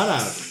sunny and hot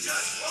out.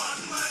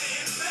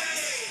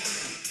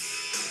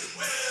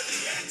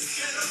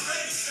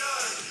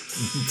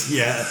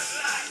 Yeah.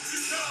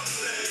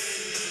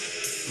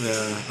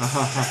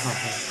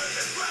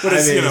 But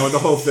it's, the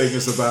whole thing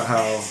is about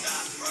how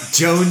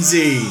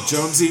Jonesy,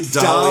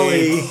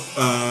 Dolly,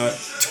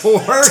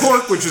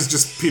 Torque, which is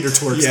just Peter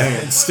Tork's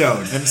name, and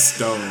Stone,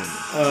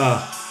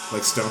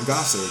 like Stone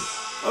Gossard.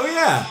 Oh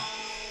yeah,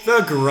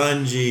 the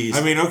grungies.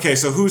 I mean, okay,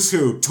 so who's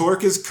who?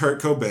 Torque is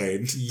Kurt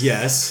Cobain.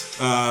 Yes.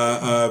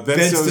 Ben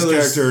Stiller's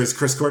character is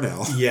Chris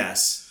Cornell.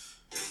 Yes.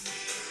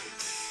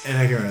 And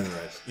I can remember the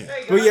rest. Yeah.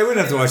 Well, we don't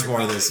have to watch more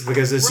of this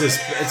because it's just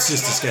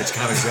a sketch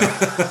comic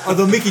show.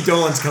 Although Mickey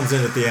Dolenz comes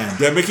in at the end.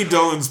 Yeah, Mickey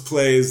Dolenz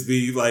plays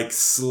the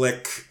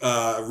slick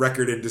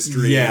record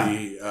industry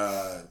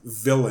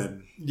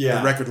villain,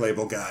 the record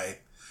label guy,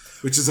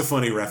 which is a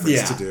funny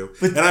reference to do.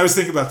 And I was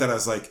thinking about that. I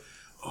was like,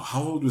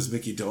 how old was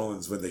Mickey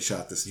Dolenz when they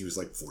shot this? And he was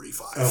like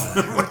 45. Oh,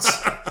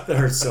 that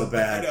hurts so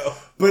bad. I know.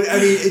 But I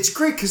mean, it's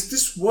great because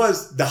this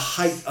was the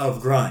height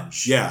of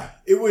grunge. Yeah.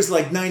 It was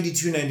like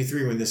 92,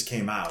 93 when this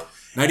came out.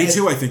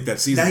 92, I think that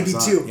season 92.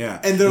 Was on.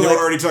 Yeah. And they were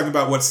already talking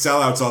about what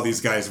sellouts all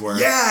these guys were.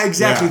 Yeah,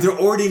 exactly. Yeah. They're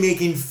already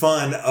making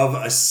fun of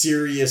a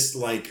serious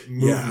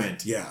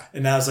movement. Yeah.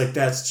 And I was like,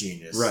 that's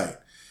genius. Right.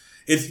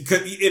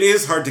 It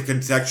is hard to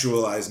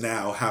contextualize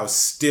now how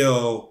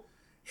still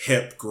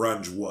hip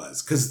grunge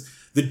was. Because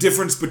the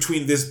difference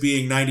between this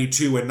being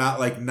 92 and not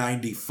like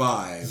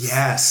 95.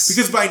 Yes.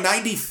 Because by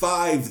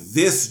 95,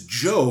 this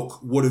joke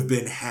would have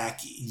been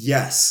hacky.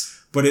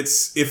 Yes. But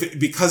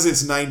because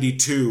it's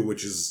 92,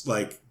 which is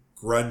like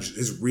grunge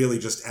is really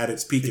just at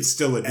its peak. It's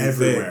still a new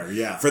everywhere, thing.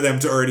 Yeah. For them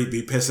to already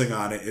be pissing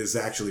on it is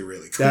actually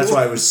really cool. That's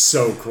why it was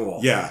so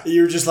cool. Yeah.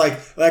 You were just like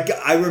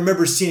I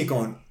remember seeing it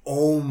going,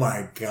 oh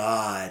my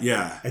God.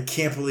 Yeah. I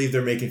can't believe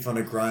they're making fun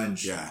of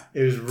grunge. Yeah.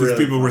 It was really because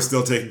people were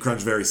still taking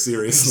grunge very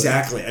seriously.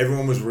 Exactly.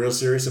 Everyone was real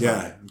serious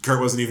about it. Kurt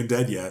wasn't even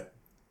dead yet.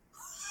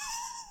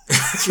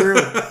 True.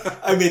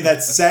 I mean,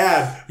 that's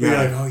sad. Yeah. You're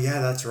like, oh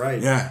yeah, that's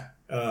right. Yeah.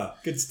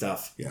 Good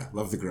stuff. Yeah.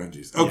 Love the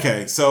grungies.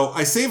 Okay. So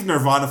I saved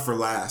Nirvana for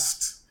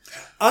last.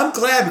 I'm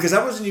glad because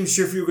I wasn't even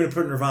sure if you were going to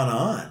put Nirvana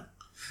on.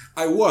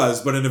 I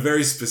was, but in a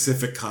very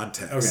specific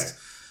context. Okay.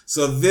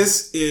 So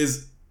this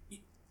is,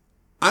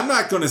 I'm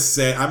not going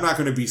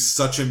to be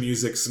such a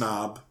music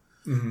snob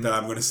that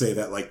I'm going to say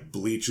that like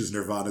Bleach is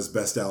Nirvana's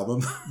best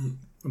album.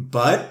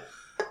 But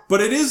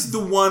it is the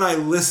one I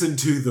listen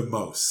to the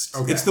most.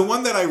 Okay. It's the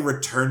one that I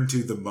return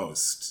to the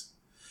most.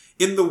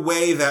 In the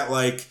way that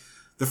like,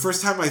 the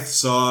first time I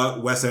saw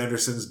Wes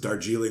Anderson's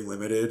Darjeeling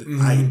Limited,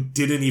 I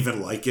didn't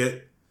even like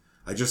it.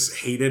 I just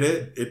hated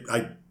it.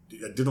 I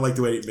didn't like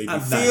the way it made me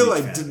feel.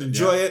 I didn't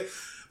enjoy it.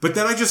 But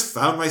then I just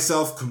found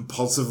myself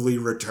compulsively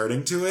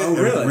returning to it and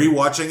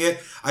rewatching it.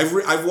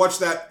 I've watched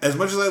that as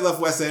much as I love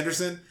Wes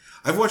Anderson.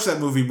 I've watched that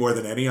movie more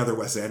than any other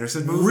Wes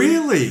Anderson movie.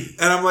 Really?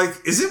 And I'm like,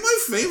 is it my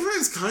favorite?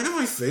 It's kind of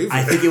my favorite.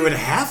 I think it would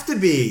have to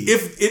be.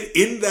 If it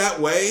in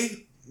that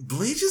way,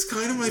 Bleach is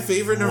kind of my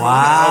favorite Nirvana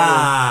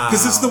album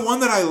because it's the one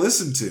that I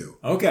listen to.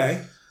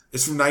 Okay.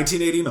 It's from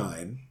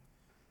 1989.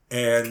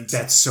 And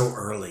that's so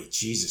early.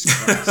 Jesus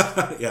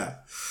Christ. Yeah.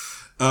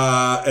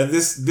 And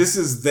this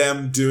is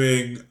them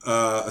doing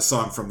a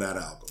song from that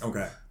album.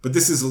 Okay. But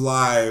this is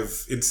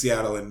live in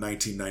Seattle in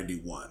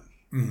 1991.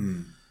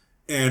 Mm-hmm.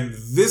 And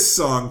this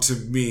song, to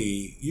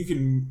me, you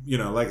can,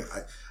 like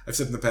I've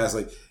said in the past,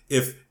 like,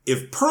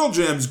 if Pearl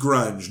Jam's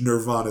grunge,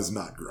 Nirvana's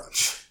not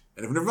grunge.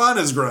 And if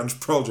Nirvana's grunge,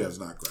 Pearl Jam's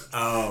not grunge.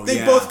 Oh,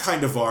 they both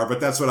kind of are, but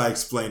that's what I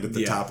explained at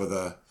the top of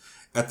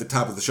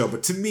the show.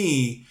 But to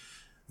me,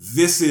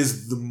 this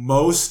is the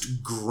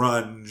most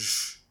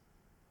grunge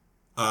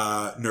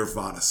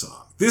Nirvana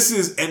song. This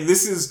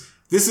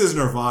is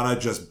Nirvana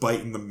just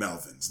biting the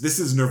Melvins. This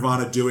is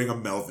Nirvana doing a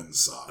Melvins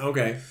song.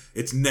 Okay.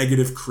 It's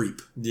Negative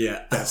Creep.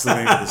 Yeah. That's the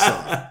name of the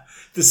song.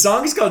 The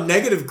song is called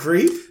Negative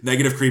Creep?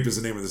 Negative Creep is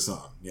the name of the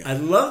song. Yeah. I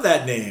love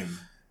that name.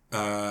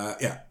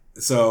 Yeah.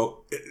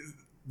 So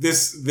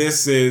this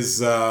is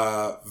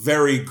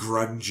very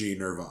grungy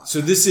Nirvana. So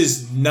this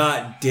is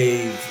not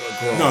Dave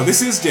Grohl. No,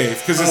 this is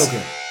Dave because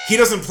he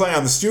doesn't play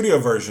on the studio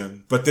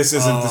version, but this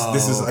isn't.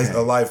 This is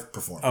a live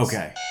performance.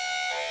 Okay.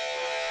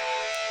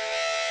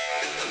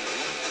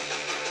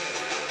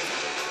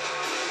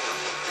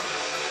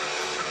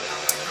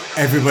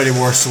 Everybody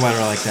wore a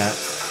sweater like that.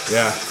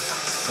 Yeah.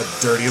 A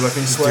dirty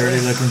looking sweater.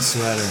 Dirty looking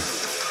sweater.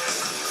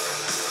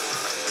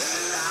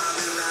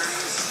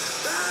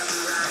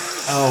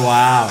 Oh,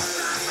 wow.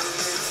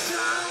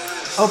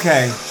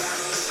 Okay.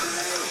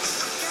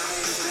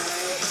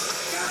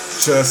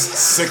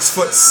 Just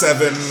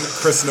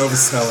 6'7" Chris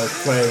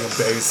Novoselic playing a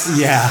bass.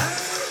 Yeah.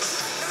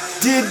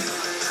 Did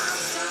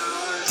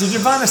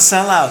Nirvana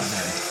sell out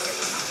then?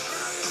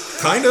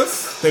 Kind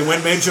of. They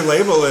went major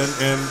label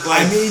and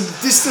like. I mean,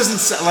 this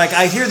doesn't like.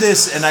 I hear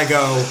this and I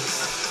go,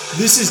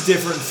 this is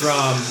different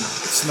from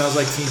Smells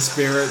Like Teen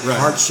Spirit, right.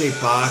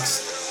 Heart-Shaped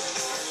Box.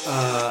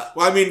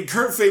 Well, I mean,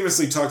 Kurt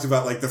famously talked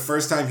about like the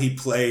first time he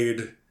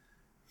played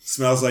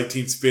Smells Like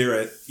Teen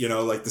Spirit,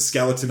 like the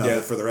skeleton of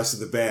it for the rest of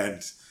the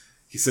band.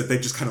 He said they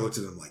just kind of looked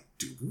at him like,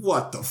 dude,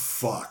 what the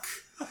fuck?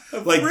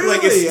 Like, really?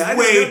 like it's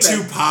way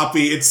too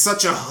poppy. It's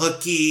such a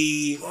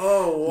hooky.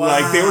 Oh, wow.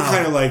 Like they were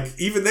kind of like,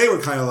 even they were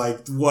kind of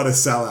like, what a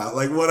sellout.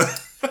 Like what a.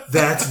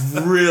 That's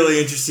really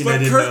interesting. I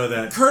didn't know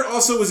that. Kurt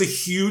also was a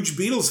huge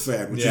Beatles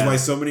fan, which is why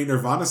so many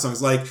Nirvana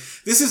songs. Like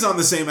this is on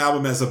the same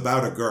album as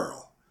About a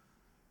Girl,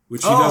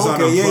 which he does on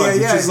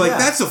Unplugged, which is like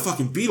that's a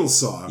fucking Beatles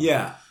song.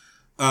 Yeah.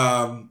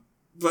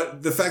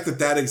 But the fact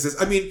that exists,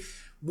 I mean,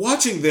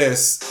 watching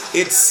this,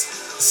 it's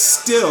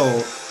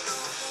still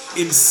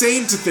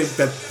insane to think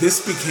that this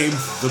became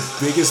the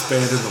biggest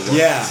band in the world.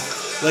 Yeah.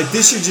 Like,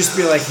 this should just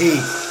be like, hey,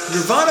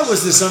 Nirvana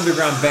was this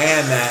underground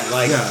band that,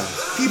 like,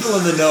 people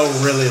in the know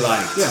really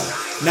liked. Yeah.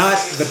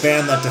 Not the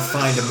band that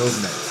defined a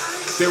movement.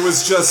 There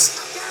was just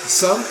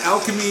some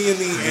alchemy in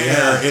the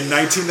air in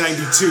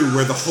 1992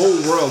 where the whole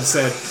world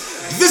said,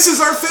 this is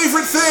our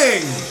favorite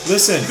thing!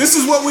 Listen. This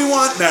is what we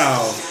want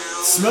now.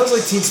 Smells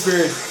Like Teen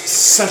Spirit,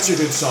 such a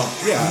good song.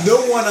 Yeah.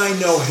 No one I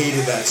know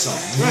hated that song.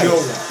 Right. No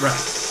one. Right.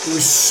 It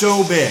was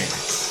so big.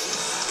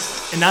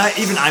 And I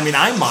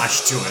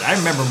moshed to it. I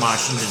remember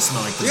moshing to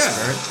Smell Like Teen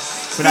Spirit.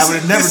 But I would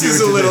have never do it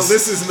to this.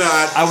 This is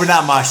not... I would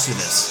not mosh to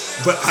this.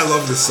 But I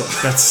love this song.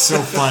 That's so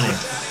funny.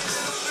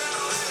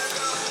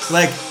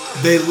 Like,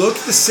 they look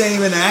the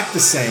same and act the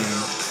same,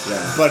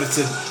 but it's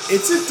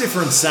a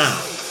different sound.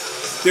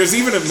 There's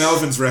even a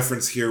Melvins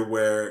reference here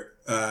where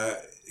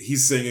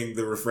he's singing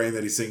the refrain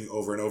that he's singing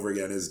over and over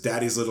again is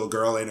 "Daddy's little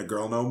girl ain't a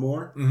girl no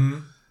more,"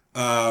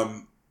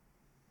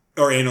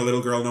 or "Ain't a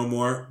little girl no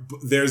more."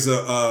 There's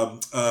I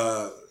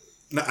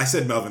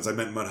said Melvins, I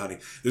meant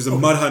Mudhoney. There's a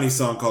Mudhoney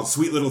song called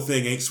 "Sweet Little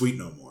Thing Ain't Sweet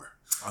No More."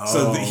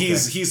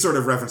 He's sort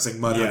of referencing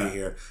Mudhoney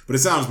here, but it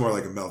sounds more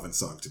like a Melvin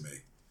song to me.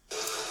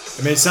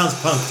 I mean, it sounds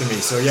punk to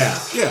me, so yeah.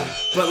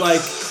 But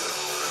like,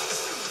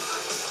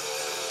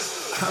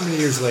 how many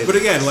years later? But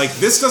again, like,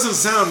 this doesn't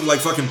sound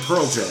like fucking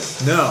Pearl Jam.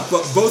 No.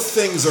 But both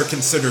things are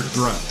considered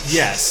grunge.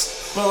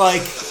 Yes. But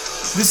like,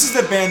 this is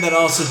the band that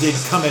also did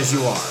Come As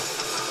You Are.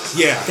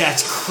 Yeah.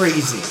 That's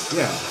crazy.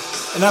 Yeah.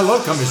 And I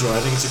love Come As You Are. I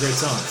think it's a great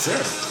song.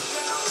 Sure.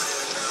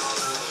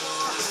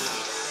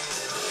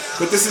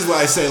 But this is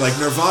why I say, like,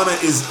 Nirvana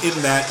is in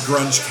that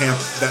grunge camp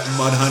that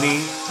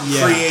Mudhoney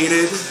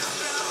created,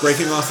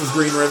 breaking off of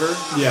Green River.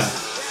 Yeah.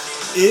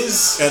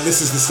 And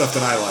this is the stuff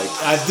that I like.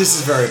 This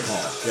is very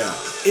Paul. Yeah.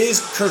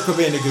 Is Kurt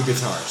Cobain a good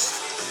guitarist?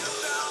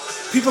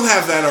 People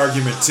have that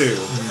argument too.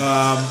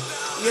 I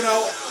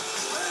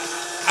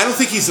don't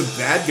think he's a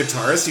bad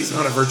guitarist. He's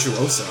not a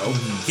virtuoso.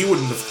 He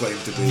wouldn't have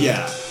claimed to be.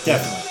 Yeah,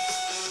 definitely.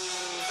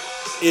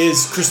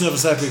 Is Chris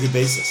Novoselic a good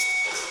bassist?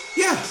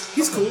 Yeah,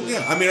 he's cool.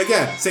 Yeah, I mean,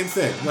 again, same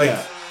thing. Like,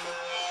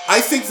 I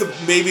think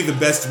maybe the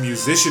best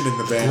musician in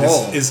the band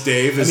is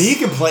Dave. I mean, he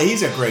can play.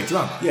 He's a great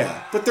drummer.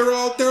 Yeah, but they're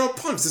all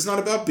punks. It's not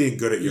about being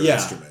good at your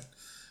instrument.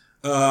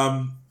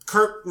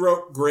 Kurt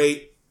wrote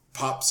great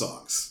pop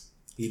songs.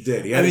 He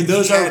did.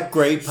 Those are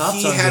great pop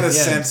songs. He had a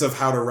sense of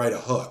how to write a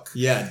hook.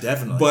 Yeah,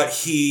 definitely. But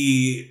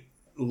he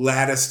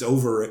latticed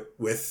over it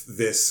with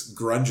this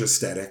grunge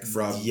aesthetic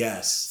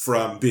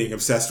from being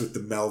obsessed with the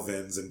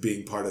Melvins and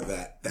being part of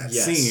that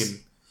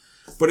scene.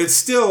 But it's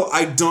still,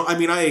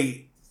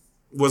 I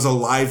was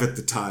alive at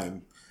the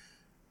time.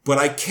 but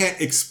I can't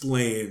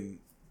explain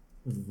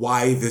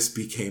why this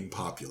became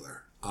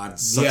popular on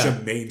such a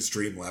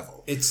mainstream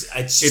level. It's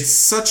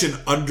such an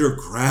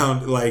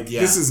underground, like,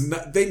 this is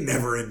not, they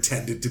never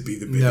intended to be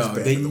the biggest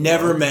band they in the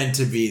never world. meant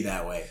to be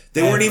that way.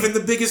 They weren't even the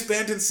biggest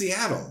band in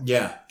Seattle.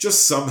 Yeah.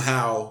 Just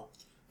somehow.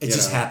 It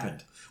just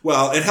happened.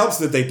 Well, it helps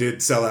that they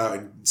did sell out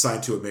and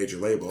sign to a major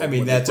label. I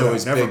mean, that's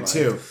always big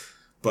too.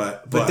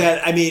 But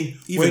that, I mean,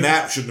 even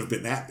that shouldn't have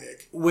been that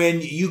big.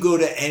 When you go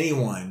to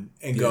anyone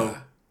and go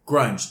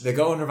grunge, they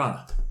go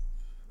Nirvana.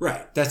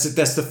 Right. That's it.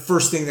 That's the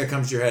first thing that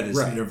comes to your head is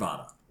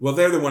Nirvana. Well,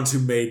 they're the ones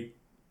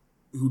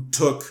who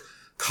took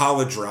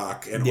college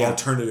rock and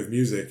alternative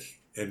music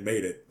and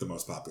made it the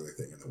most popular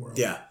thing in the world.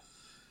 Yeah.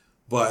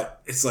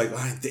 But it's like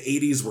the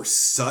 80s were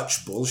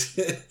such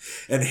bullshit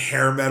and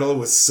hair metal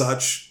was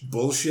such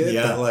bullshit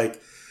that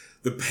like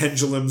the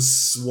pendulum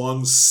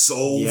swung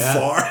so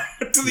far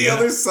to the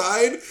other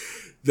side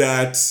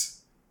that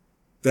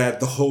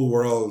the whole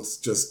world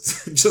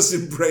just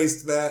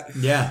embraced that.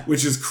 Yeah.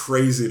 Which is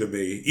crazy to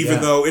me,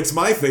 even though it's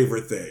my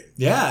favorite thing.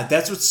 Yeah,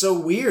 that's what's so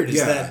weird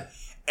is that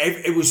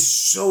it was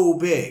so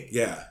big.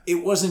 Yeah.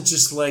 It wasn't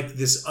just like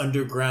this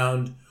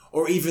underground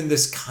or even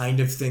this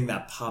kind of thing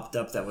that popped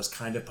up that was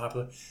kind of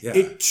popular. Yeah.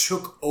 It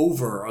took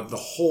over a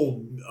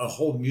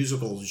whole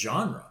musical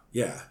genre.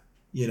 Yeah.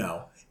 You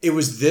know, it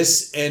was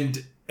this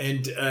and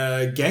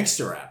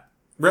gangster rap.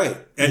 Right.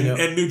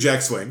 And New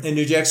Jack Swing. And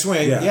New Jack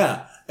Swing,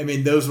 yeah. I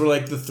mean, those were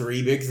like the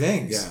three big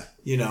things. Yeah.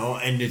 You know,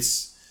 and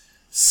it's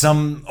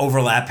some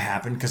overlap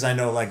happened because I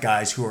know like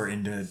guys who are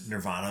into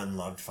Nirvana and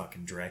loved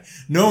fucking Dre.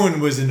 No one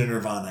was into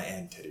Nirvana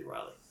and Teddy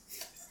Riley.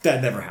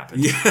 That never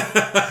happened.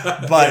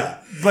 Yeah.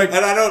 But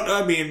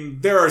I mean,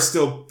 there are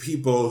still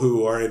people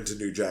who are into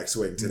New Jack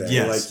Swing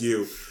today, like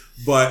you.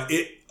 But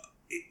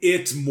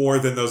it's more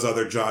than those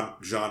other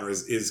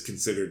genres is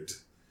considered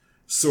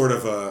sort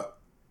of a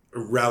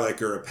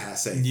relic or a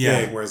passé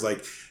thing. Whereas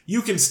like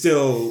you can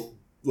still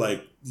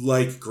like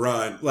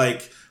grunge.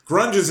 Like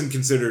grunge isn't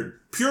considered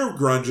pure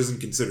grunge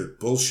isn't considered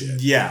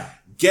bullshit. Yeah.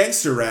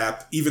 Gangster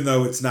rap, even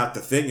though it's not the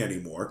thing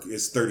anymore,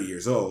 is 30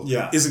 years old.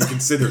 Yeah. Isn't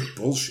considered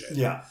bullshit.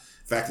 Yeah.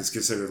 In fact, it's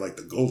considered like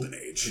the golden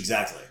age.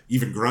 Exactly.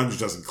 Even grunge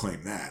doesn't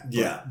claim that.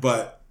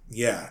 But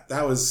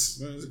that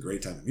was a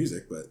great time of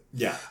music. But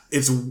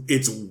it's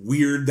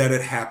weird that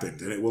it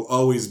happened, and it will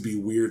always be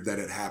weird that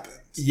it happened.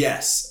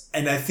 Yes,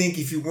 and I think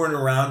if you weren't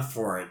around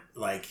for it,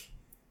 like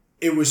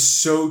it was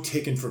so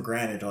taken for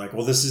granted. Like,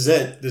 well, this is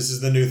it. This is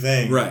the new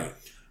thing, right?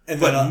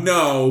 But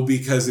no,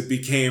 because it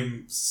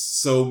became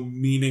so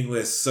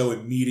meaningless so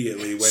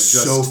immediately when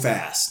so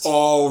fast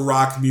all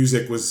rock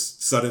music was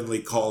suddenly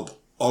called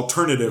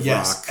alternative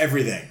rock.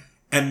 Everything.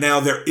 And now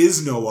there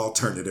is no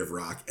alternative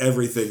rock.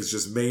 Everything's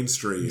just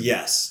mainstream.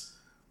 Yes.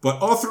 But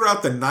all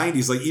throughout the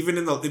 90s, like even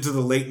into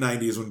the late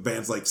 90s when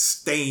bands like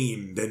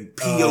Stained and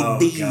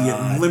P.O.D.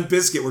 and Limp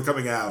Bizkit were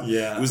coming out,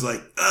 it was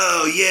like,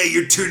 oh yeah,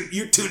 you're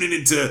tuning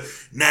into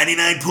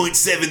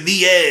 99.7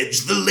 The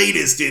Edge, the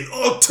latest in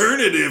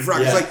alternative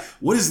rock. It's like,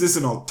 what is this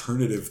an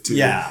alternative to?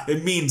 Yeah.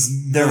 It means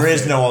nothing. There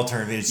is no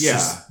alternative. It's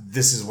just,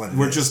 this is what it is.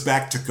 We're just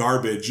back to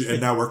garbage,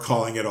 and now we're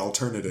calling it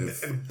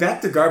alternative.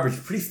 Back to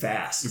garbage pretty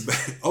fast.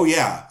 Oh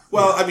yeah.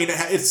 Well, I mean,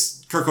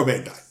 it's Kurt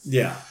Cobain died.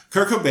 Yeah.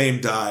 Kurt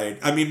Cobain died.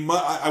 I mean,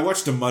 I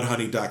watched a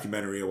Mudhoney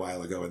documentary a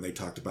while ago, and they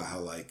talked about how,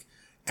 like,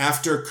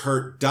 after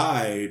Kurt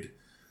died,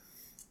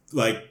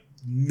 like,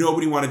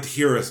 nobody wanted to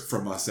hear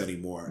from us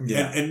anymore.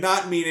 Yeah. And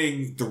not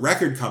meaning the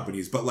record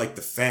companies, but, like,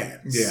 the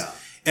fans. Yeah.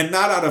 And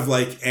not out of,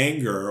 like,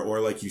 anger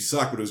or, like, you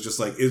suck, but it was just,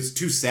 like, it's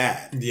too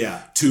sad.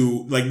 Yeah.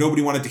 To, like,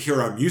 nobody wanted to hear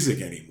our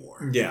music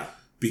anymore. Yeah.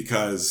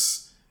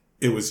 Because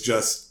it was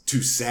just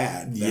too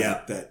sad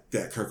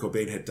that Kurt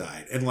Cobain had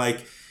died. And,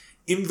 like,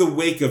 in the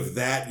wake of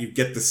that, you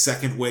get the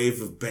second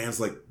wave of bands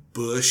like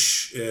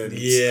Bush and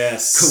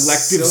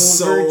Collective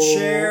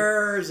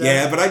Silverchair. Soul.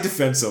 Yeah, but I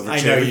defend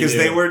Silverchair because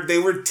they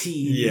were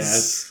teens.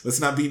 Yes. Let's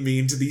not be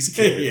mean to these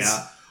kids.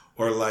 Yeah.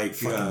 Or like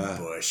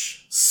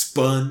Bush.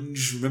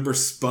 Sponge. Remember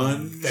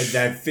Sponge?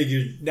 That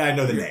figured. I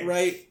know the name.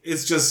 Right?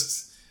 It's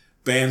just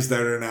bands that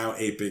are now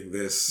aping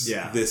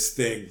this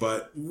thing.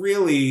 But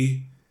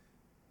really,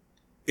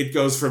 it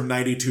goes from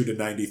 92 to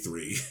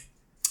 93.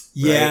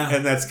 Yeah. Right?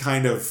 And that's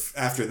kind of,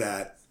 after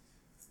that,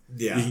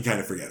 you can kind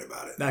of forget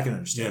about it. I can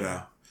understand. You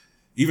know?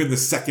 Even the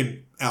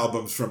second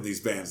albums from these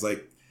bands,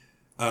 like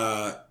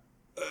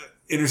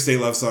Interstate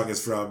Love Song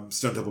is from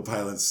Stone Temple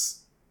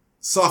Pilots'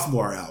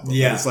 sophomore album.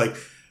 Yeah. And it's like,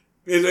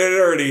 it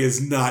already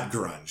is not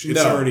grunge.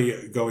 It's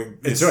already going...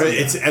 It's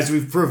as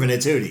we've proven,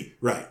 it's Hootie.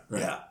 Right.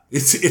 Yeah.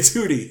 It's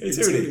Hootie. It's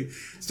Hootie.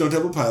 Stone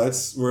Temple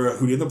Pilots were a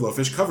Hootie and the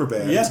Blowfish cover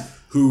band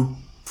who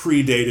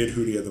predated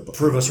Hootie and the Blowfish.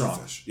 Prove us wrong.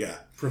 Yeah.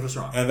 Prove us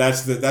wrong. And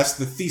that's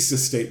the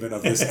thesis statement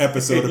of this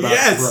episode about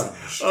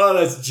grunge. Oh,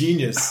 that's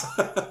genius.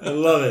 I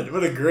love it.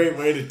 What a great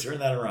way to turn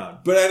that around.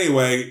 But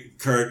anyway,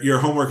 Kurt, your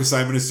homework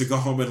assignment is to go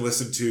home and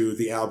listen to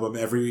the album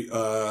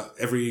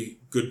Every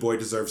Good Boy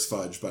Deserves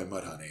Fudge by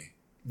Mudhoney.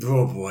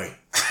 Oh boy.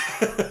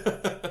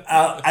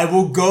 I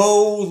will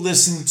go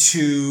listen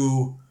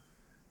to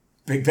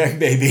Big Bang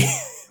Baby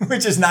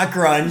which is not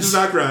grunge. It's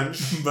not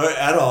grunge. But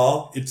at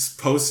all. It's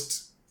post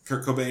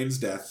Kurt Cobain's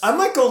death. I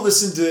might go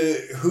listen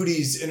to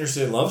Hootie's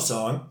Interstate Love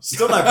Song.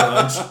 Still not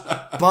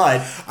grunge.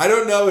 But I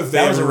don't know if they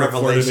that was ever a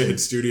recorded revelation. it in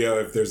studio,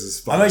 if there's a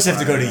spot. I might just have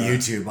to go to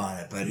YouTube on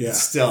it. But Yeah.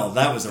 still,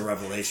 that was a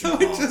revelation.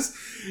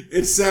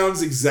 It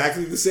sounds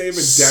exactly the same,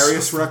 and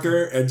Darius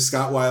Rucker and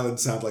Scott Weiland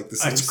sound like the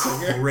same That's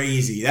singer.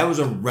 crazy. That was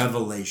a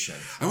revelation.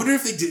 I wonder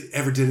if they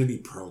ever did any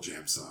Pearl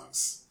Jam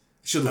songs.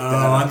 I should look Oh, that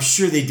up. I'm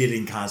sure they did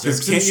in concert.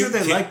 I'm sure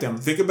they liked them.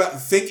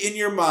 Think in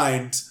your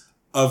mind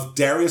of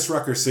Darius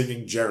Rucker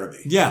singing Jeremy.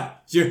 Yeah.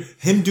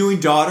 Him doing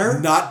Daughter?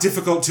 Not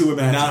difficult to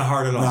imagine. Not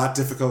hard at all. Not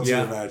difficult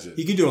to imagine.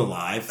 He can do it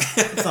live.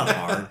 It's not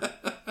hard.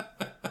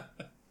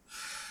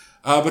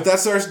 But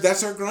that's our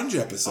grunge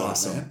episode,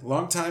 Awesome. man.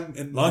 Long time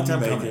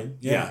Coming. making.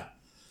 Yeah.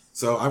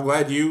 So I'm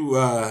glad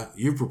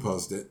you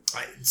proposed it.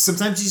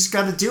 Sometimes you just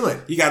got to do it.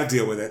 You got to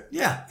deal with it.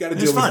 Yeah. You got to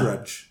It was deal with fun.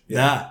 grunge.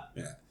 Yeah.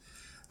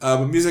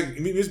 But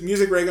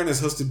Music Raygun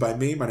is hosted by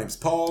me. My name's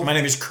Paul. My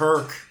name is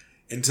Kirk.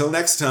 Until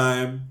next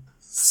time.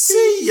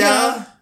 See ya.